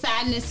same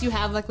sadness you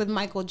have like with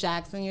Michael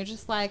Jackson. You're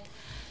just like,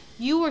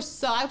 You were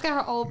so. I've got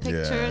her old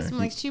pictures. Yeah. I'm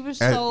like, she was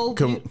And so.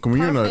 when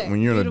you're an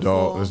adult,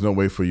 beautiful. there's no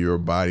way for your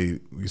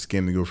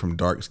skin to go from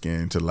dark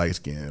skin to light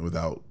skin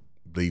without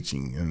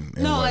bleaching and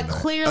No, like,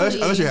 whatnot.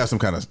 clearly- unless you have some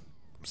kind of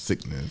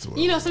sickness. Or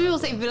You know, some people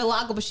say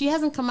vitiligo, but she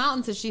hasn't come out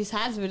until she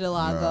has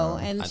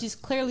vitiligo, and she's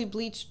clearly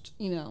bleached.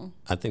 You know,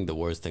 I think the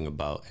worst thing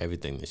about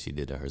everything that she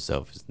did to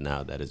herself is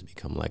now that it's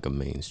become like a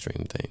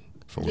mainstream thing.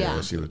 For Yeah.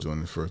 yeah, she was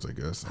doing it first, I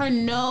guess. her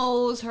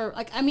nose, her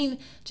like. I mean,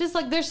 just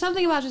like there's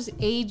something about just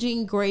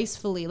aging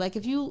gracefully. Like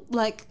if you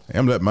like,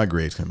 I'm letting my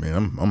grades come in.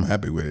 I'm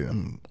happy with it.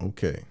 I'm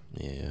okay.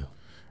 Yeah.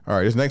 All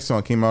right, this next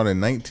song came out in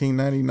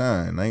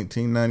 1999.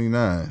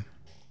 1999.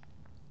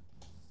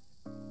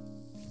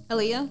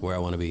 Aaliyah. Where I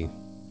Want to Be.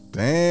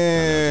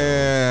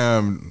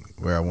 Damn,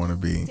 where I want to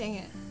be. Dang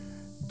it.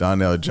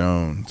 Donnell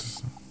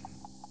Jones.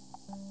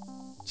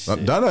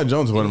 Shit. Donnell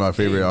Jones is one of my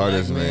favorite Any black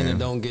artists, man man. that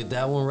don't get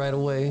that one right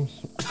away.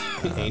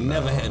 Ain't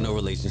never had no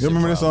relationship. You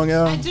remember this song,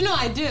 problems. Al? I do know.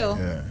 I do.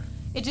 Yeah.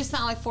 It just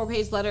sounded like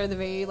 4-page letter, the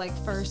very like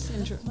first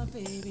intro.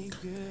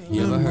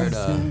 You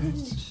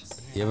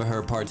ever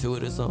heard part 2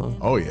 of this song?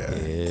 Oh yeah.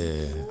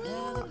 Yeah.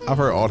 I've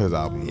heard all his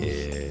albums.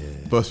 Yeah.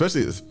 But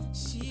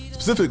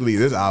specifically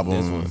this album.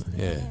 This one,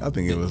 yeah. I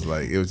think it was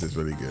just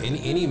really good.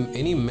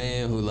 Any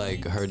man who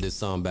like heard this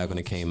song back when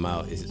it came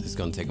out is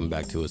gonna take him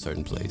back to a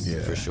certain place,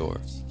 Yeah. for sure.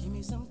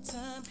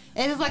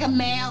 It is like a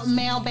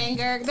male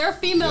banger. There are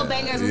female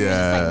bangers where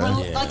Yeah.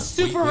 you just like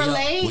super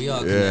relate. We all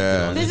connected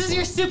Yeah. on This this is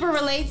your one. super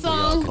relate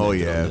song. Oh connected on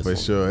yeah, this for one.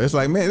 sure. It's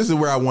like, man, this is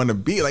where I want to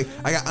be. Like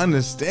I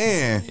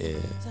understand. Yeah.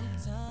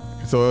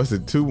 So it's a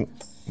 2-1-1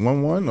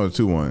 or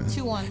 2-1?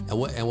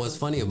 2-1. And what's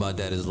funny about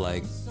that is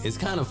like it's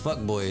kind of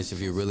fuckboyish if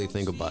you really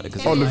think about it.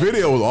 'Cause Oh, the like,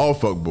 video was all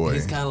fuckboy.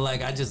 He's kind of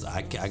like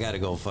I gotta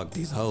go fuck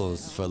these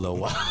hoes for a little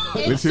while.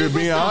 At least he was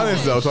being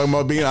honest though. Talking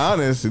about being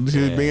honest. At least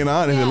he was being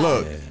honest. And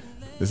look,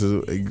 this is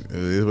what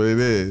it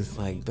is.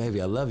 Like,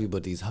 baby, I love you,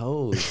 but these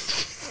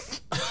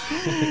hoes.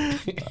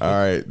 All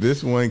right,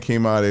 this one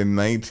came out in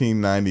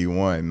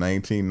 1991.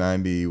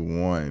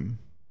 1991.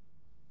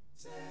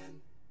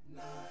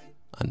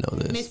 I know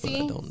this, Missy,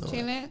 but I don't know it.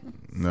 Janet,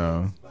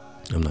 No,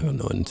 I'm not gonna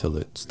know it until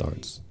it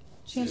starts.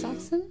 James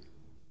Jackson.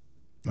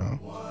 no,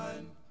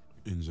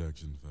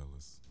 Injection,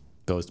 fellas.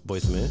 Ghost Boy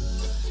Smith.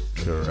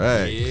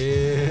 correct.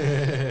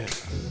 Yeah.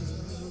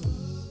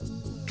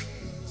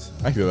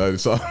 I actually love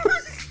this song.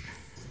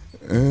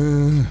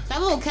 That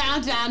little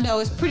countdown though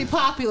is pretty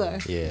popular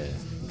Yeah.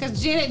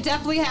 because Janet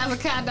definitely has a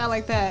countdown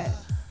like that.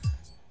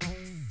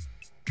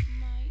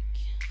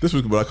 This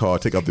was what I call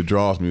take off the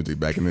draws music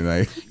back in the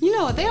night. You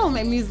know what? They don't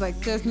make music like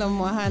this no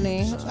more,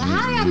 honey.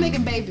 How y'all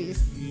making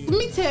babies? Let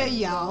me tell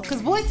y'all,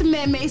 because Boyz II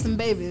Men made some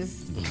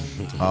babies.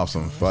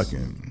 Awesome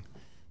fucking.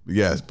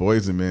 Yes,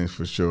 Boys and Men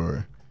for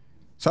sure.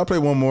 So I play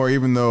one more,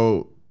 even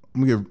though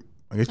I'm gonna give.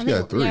 I guess you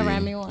got 3. Yeah,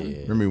 Rami one. Yeah.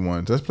 Give me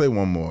one. Let's play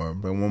one more.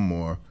 Play one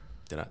more.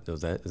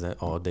 Is that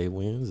all day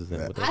wins? Is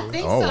that what that I is?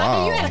 think Oh, so. I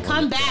think you wow. had to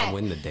come Did I back.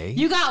 win the day?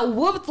 You got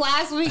whooped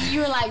last week.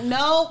 You were like,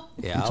 nope.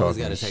 Yeah, I always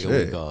gotta take a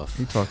week off.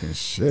 He talking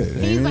shit.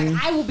 He's ain't like, he?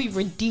 I will be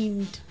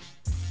redeemed.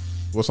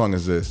 What song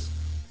is this?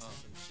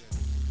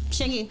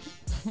 Shingy.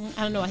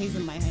 I don't know why he's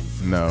in my head.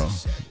 No,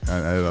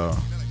 not at all.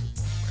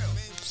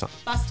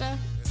 Buster.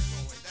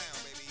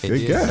 It Good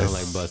did guess. sound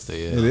like Buster,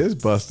 yeah. It is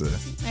Buster.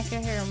 I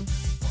can hear him.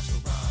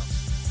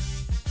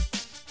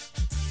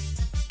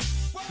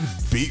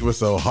 Beat was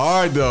so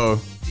hard though.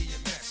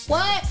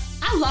 What?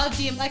 I love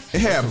DMX. Like,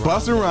 It had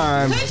Busta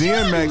Rhymes, Could you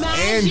DMX, and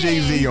imagine?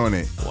 Jay-Z on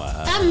it.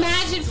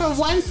 imagine for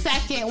 1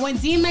 second when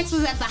DMX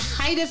was at the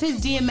height of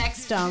his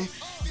DMX-dom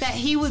that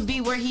he would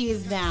be where he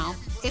is now.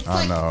 It's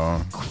I like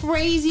know.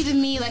 crazy to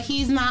me that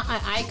he's not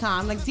an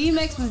icon. Like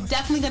DMX was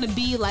definitely gonna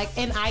be like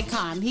an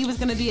icon. He was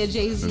gonna be a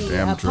Jay-Z. The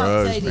damn a Puff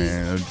drugs, Daddy.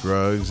 man. The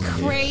drugs.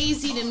 And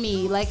Crazy to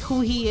me, like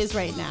who he is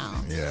right now.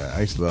 yeah,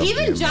 I used to love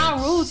Even DMX.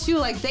 Ja Rule too.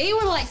 Like they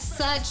were like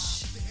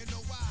such.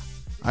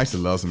 I used to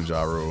love some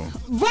Ja Rule.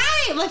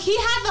 Right, like he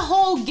had the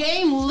whole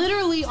game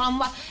literally on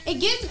lock.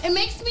 It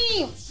makes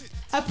me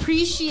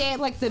appreciate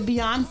like the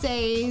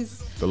Beyoncés,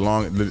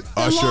 The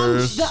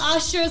Ushers. the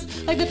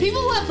Ushers, like the people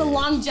who have the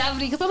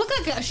longevity. Because I look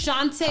like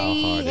Ashanti How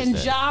hard is and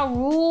that? Ja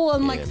Rule,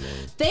 and Yeah, like man.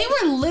 they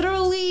were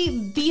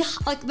literally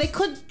they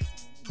could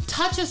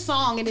touch a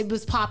song and it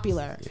was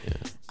popular.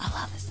 I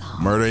love this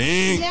song. Murder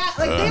Inc. Yeah,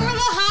 like they were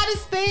the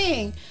hottest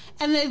thing.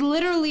 And they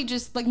literally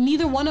just like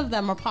neither one of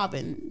them are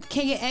popping.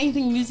 Can't get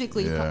anything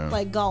musically Yeah.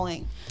 like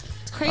going.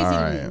 It's crazy All to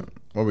right. me.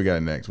 What we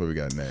got next? What we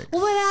got next?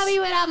 Without me,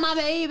 without my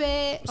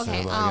baby. So Okay.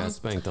 everybody got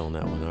spanked on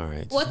that one. All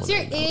right. just What's your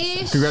wanted to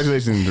know. ish?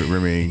 Congratulations,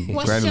 Remy.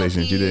 What's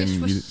Congratulations. your You ish?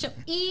 didn't. What's your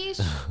ish?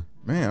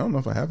 Man, I don't know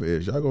if I have an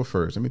ish. Y'all go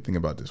first. Let me think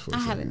about this for a I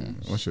have second. an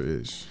ish. What's your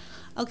ish?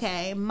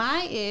 Okay,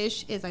 my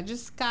ish is I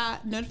just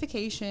got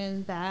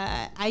notification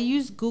that I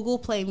use Google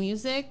Play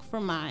Music for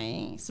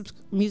my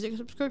music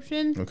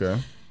subscription. Okay.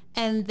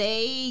 And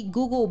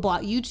Google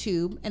bought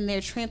YouTube and they're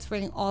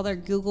transferring all their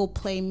Google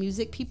Play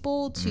Music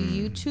people to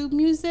YouTube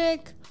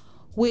Music,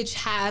 which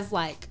has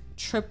like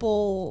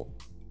triple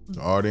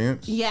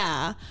audience.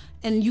 Yeah.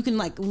 And you can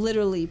like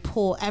literally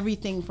pull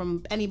everything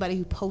from anybody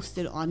who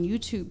posted on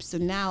YouTube. So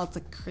now it's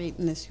like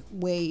creating this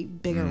way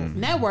bigger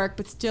network,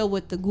 but still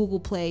with the Google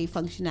Play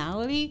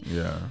functionality.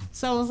 Yeah.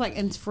 So I was like,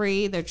 and it's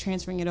free. They're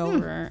transferring it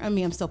over. I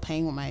mean, I'm still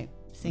paying with my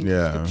same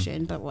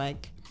subscription, but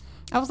like,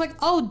 I was like,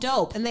 oh,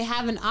 dope. And they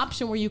have an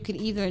option where you can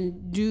either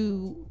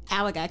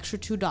add like extra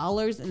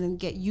 $2 and then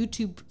get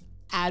YouTube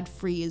ad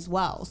free as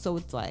well. So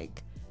it's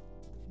like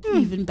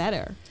even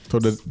better. So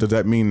does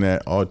that mean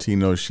that All Tea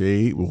No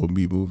Shade will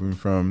be moving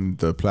from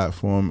the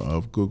platform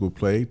of Google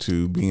Play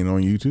to being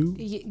on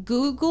YouTube?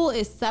 Google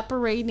is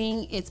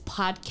separating its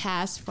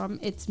podcast from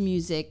its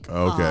music.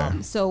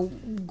 Okay. So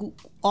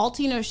All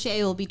Tea No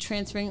Shade will be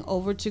transferring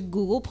over to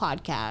Google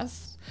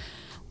Podcasts,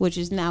 which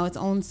is now its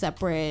own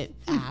separate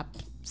app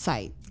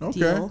site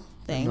deal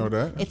thing. I know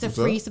that. It's a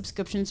free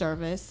subscription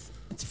service.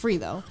 It's free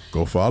though.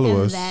 Go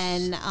follow us.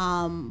 And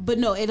then, but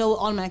no, it'll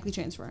automatically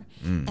transfer.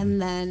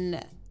 And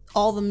then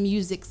all the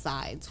music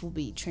sides will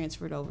be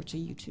transferred over to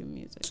YouTube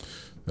Music.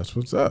 That's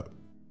what's up.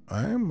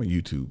 I am a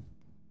YouTube.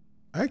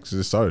 I actually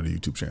just started a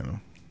YouTube channel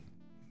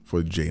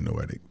for Jay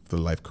Noetic, the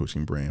life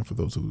coaching brand, for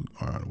those who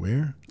are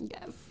unaware.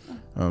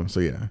 Yes. So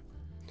yeah.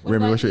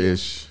 Remy, what's your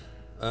ish?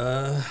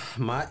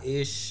 My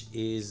ish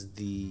is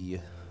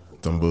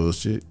some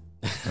bullshit.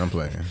 I'm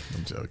playing.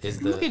 I'm joking.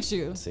 Look at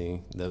you. See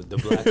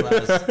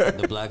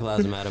the Black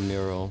Lives Matter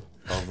mural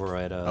over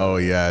at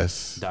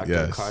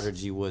Dr. Carter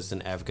G.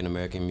 Woodson African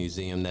American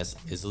Museum.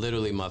 It's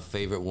literally my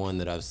favorite one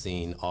that I've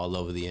seen all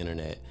over the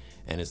internet,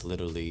 and it's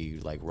literally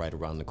like right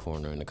around the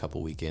corner. And a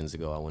couple weekends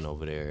ago, I went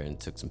over there and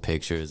took some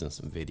pictures and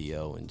some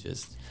video and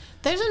just.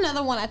 There's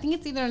another one. I think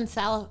it's either in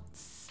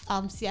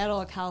Seattle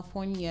or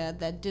California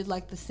that did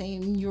like the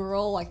same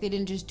mural. Like they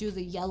didn't just do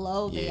the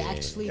yellow. They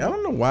actually. I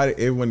don't know why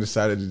everyone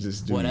decided to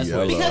just do the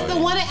yellow. Because the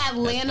one in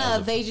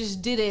Atlanta, they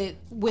just did it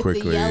with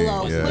quickly, the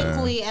yellow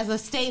quickly as a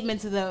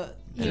statement to the.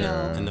 You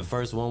know. And the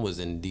first one was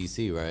in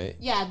DC, right?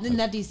 Yeah,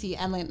 not DC,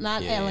 Atlanta,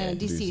 not Atlanta,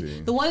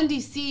 DC. The one in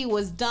DC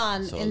was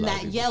done in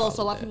that yellow,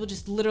 so a lot of people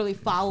just literally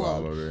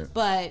followed it.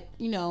 But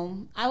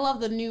I love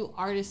the new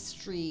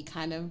artistry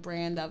kind of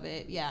brand of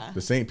it. Yeah,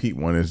 the St. Pete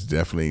one is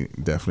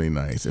definitely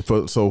nice.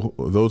 So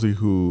those of you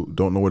who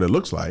don't know what it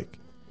looks like,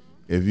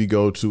 if you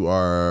go to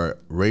our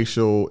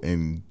racial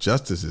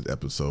injustices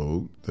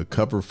episode, the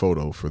cover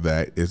photo for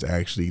that is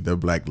actually the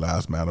Black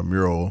Lives Matter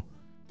mural.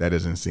 That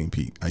is in St.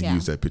 Pete. I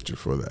use that picture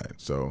for that.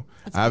 So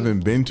I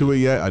haven't been to it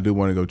yet. I do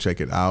want to go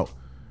check it out.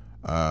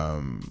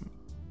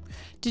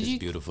 It's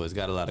beautiful. It's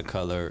got a lot of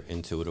color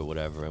into it or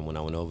whatever. And when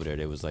I went over there,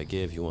 they was like,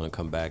 yeah, if you want to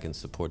come back and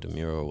support the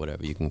mural or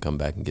whatever, you can come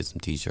back and get some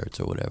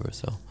T-shirts or whatever.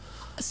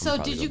 So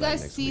did you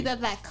guys see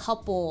that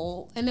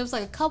couple, and it was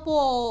like a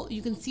couple,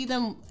 you can see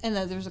them, and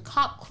there's a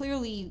cop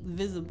clearly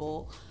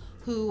visible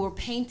who were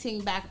painting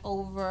back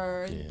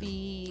over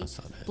the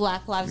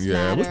Black Lives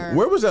Matter.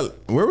 Where was that?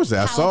 California.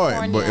 I saw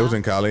it, but it was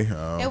in Cali.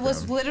 It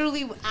was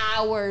literally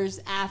hours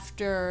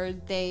after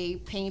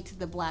they painted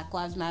the Black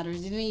Lives Matter.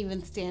 It didn't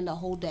even stand a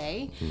whole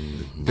day.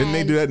 Didn't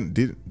they do that?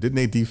 Didn't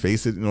they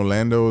deface it in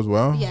Orlando as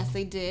well? Yes,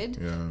 they did.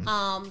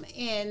 Yeah.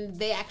 And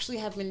they actually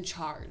have been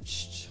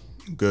charged.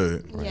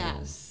 Good.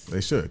 Yes.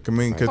 They should. I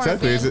mean, because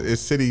technically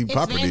it's city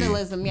property.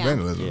 Vandalism, yeah.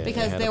 Vandalism.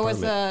 Because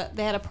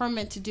they had a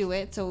permit to do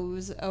it, so it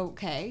was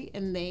okay,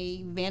 and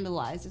they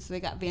vandalized it, so they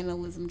got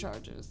vandalism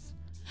charges.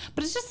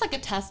 But it's just like a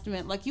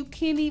testament. Like, you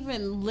can't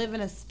even live in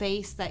a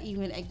space that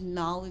even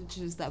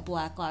acknowledges that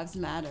Black Lives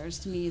Matters.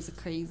 To me, is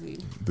crazy.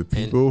 The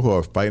people who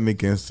are fighting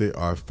against it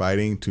are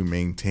fighting to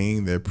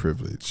maintain their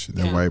privilege,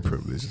 their white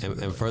privilege.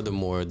 And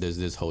furthermore, there's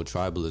this whole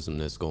tribalism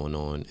that's going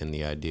on, and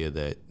the idea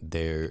that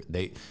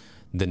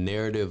the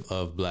narrative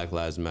of Black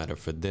Lives Matter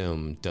for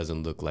them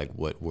doesn't look like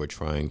what we're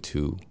trying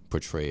to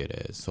portray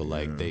it as. So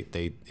like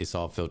it's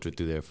all filtered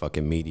through their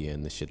fucking media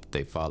and the shit that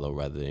they follow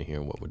rather than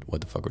hearing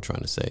what the fuck we're trying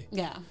to say.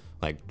 Yeah.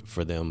 Like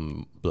for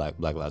them, Black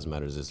Lives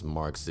Matter is this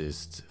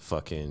Marxist,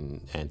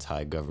 fucking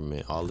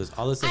anti-government, all this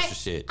extra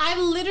shit.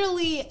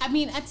 I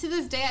mean, to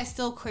this day, I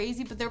still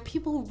crazy, but there are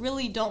people who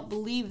really don't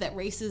believe that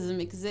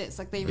racism exists.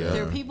 Like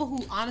there are people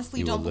who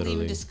honestly don't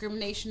believe in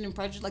discrimination and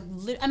prejudice.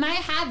 And I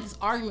had this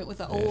argument with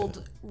an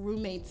old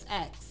roommate's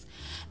ex,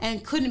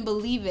 and couldn't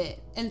believe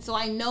it. And so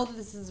I know that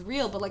this is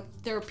real, but like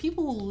there are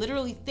people who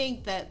literally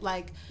think that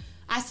like.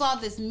 I saw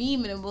this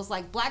meme and it was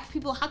like, black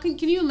people,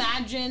 can you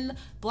imagine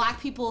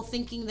black people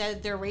thinking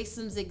that their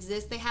racism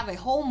exists? They have a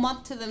whole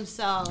month to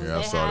themselves. Yeah,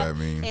 I saw that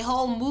meme. A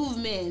whole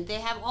movement.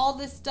 They have all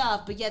this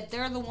stuff, but yet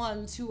they're the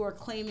ones who are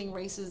claiming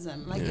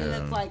racism. Like, and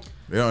it's like...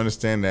 They don't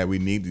understand that we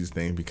need these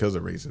things because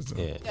of racism.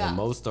 Yeah. And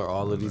most or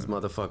all of these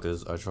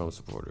motherfuckers are Trump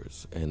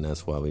supporters, and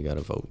that's why we gotta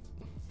vote.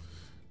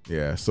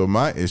 Yeah, so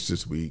my ish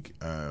this week,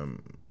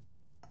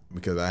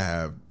 because I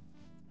have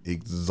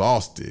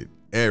exhausted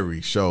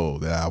every show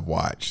that I've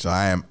watched. So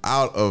I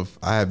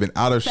have been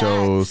out of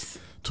shows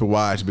to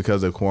watch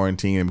because of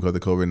quarantine and because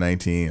of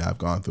COVID-19. I've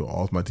gone through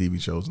all of my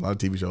TV shows. A lot of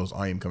TV shows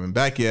aren't even coming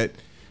back yet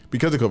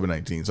because of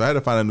COVID-19. So I had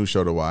to find a new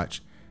show to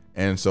watch.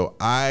 And so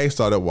I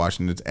started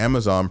watching this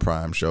Amazon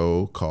Prime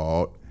show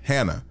called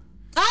Hannah.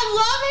 I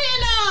love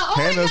Hannah. Oh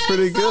my Hannah's God,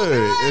 pretty it's so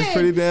good. It's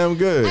pretty damn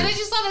good. And I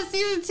just saw the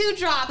season 2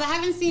 drop. I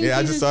haven't seen. Yeah,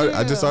 season 2.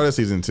 I just started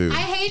season 2. I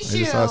hate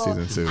you. I just saw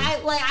season 2.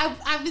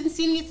 I've been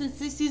seeing it since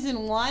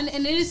season 1,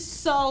 and it is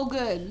so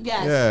good.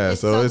 Yes. Yeah,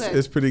 so good.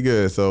 it's pretty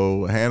good.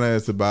 So Hannah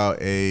is about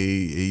a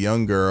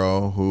young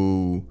girl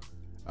who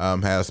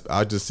has,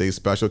 I'll just say,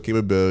 special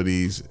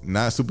capabilities,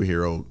 not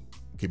superhero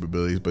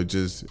capabilities, but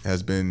just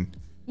has been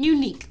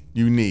unique,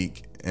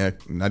 and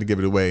not to give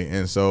it away.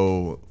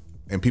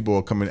 And people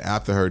are coming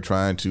after her,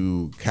 trying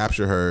to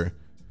capture her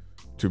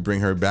to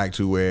bring her back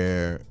to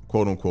where,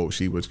 quote unquote,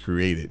 she was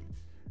created.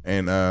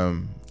 And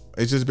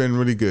it's just been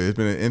really good. It's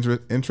been an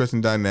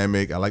interesting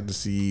dynamic. I like to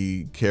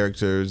see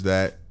characters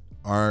that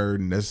are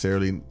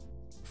necessarily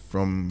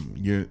from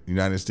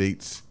United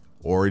States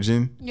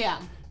origin. Yeah.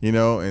 You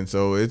know, and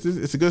so it's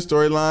a good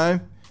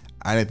storyline.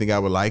 I didn't think I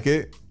would like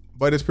it,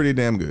 but it's pretty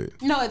damn good.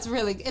 No, it's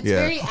very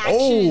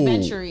action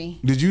adventure-y.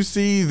 Did you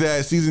see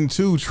that season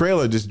 2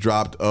 trailer just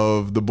dropped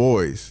of The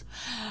Boys?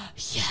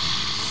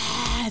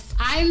 Yes,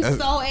 I'm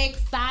so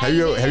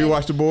excited. Have you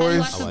watched The Boys? I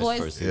watched The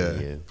Boys.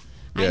 Yeah.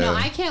 I know.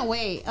 I can't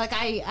wait. Like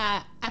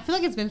I feel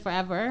like it's been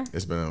forever. I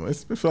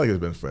feel like it's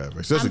been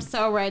forever. I'm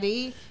so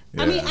ready.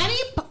 Yeah. I mean,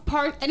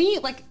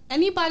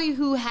 anybody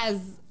who has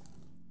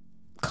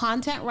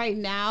content right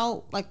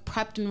now, like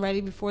prepped and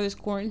ready before this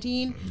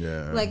quarantine,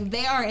 like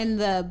they are in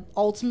the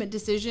ultimate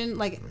decision,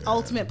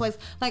 ultimate place.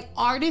 Like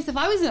artists, if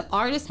I was an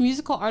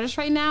musical artist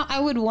right now,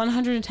 I would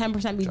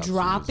 110% be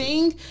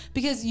dropping,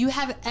 because you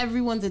have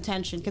everyone's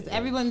attention,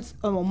 because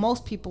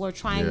most people are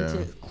trying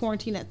to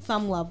quarantine at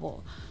some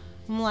level.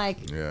 I'm like,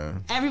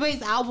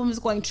 everybody's album is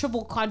going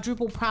triple,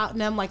 quadruple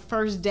platinum like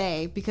first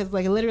day, because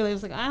like literally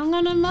it's like, I don't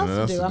got nothing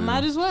else to do. I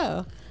might as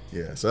well.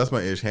 Yeah, so that's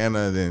my ish.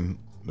 Hannah, and then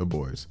The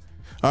Boys.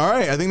 All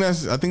right, I think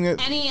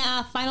that. Any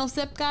final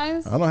sip,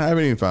 guys? I don't have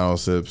any final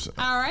sips.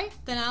 All right,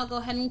 then I'll go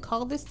ahead and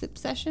call this sip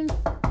session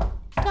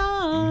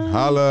done.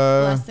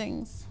 Holla.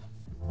 Blessings.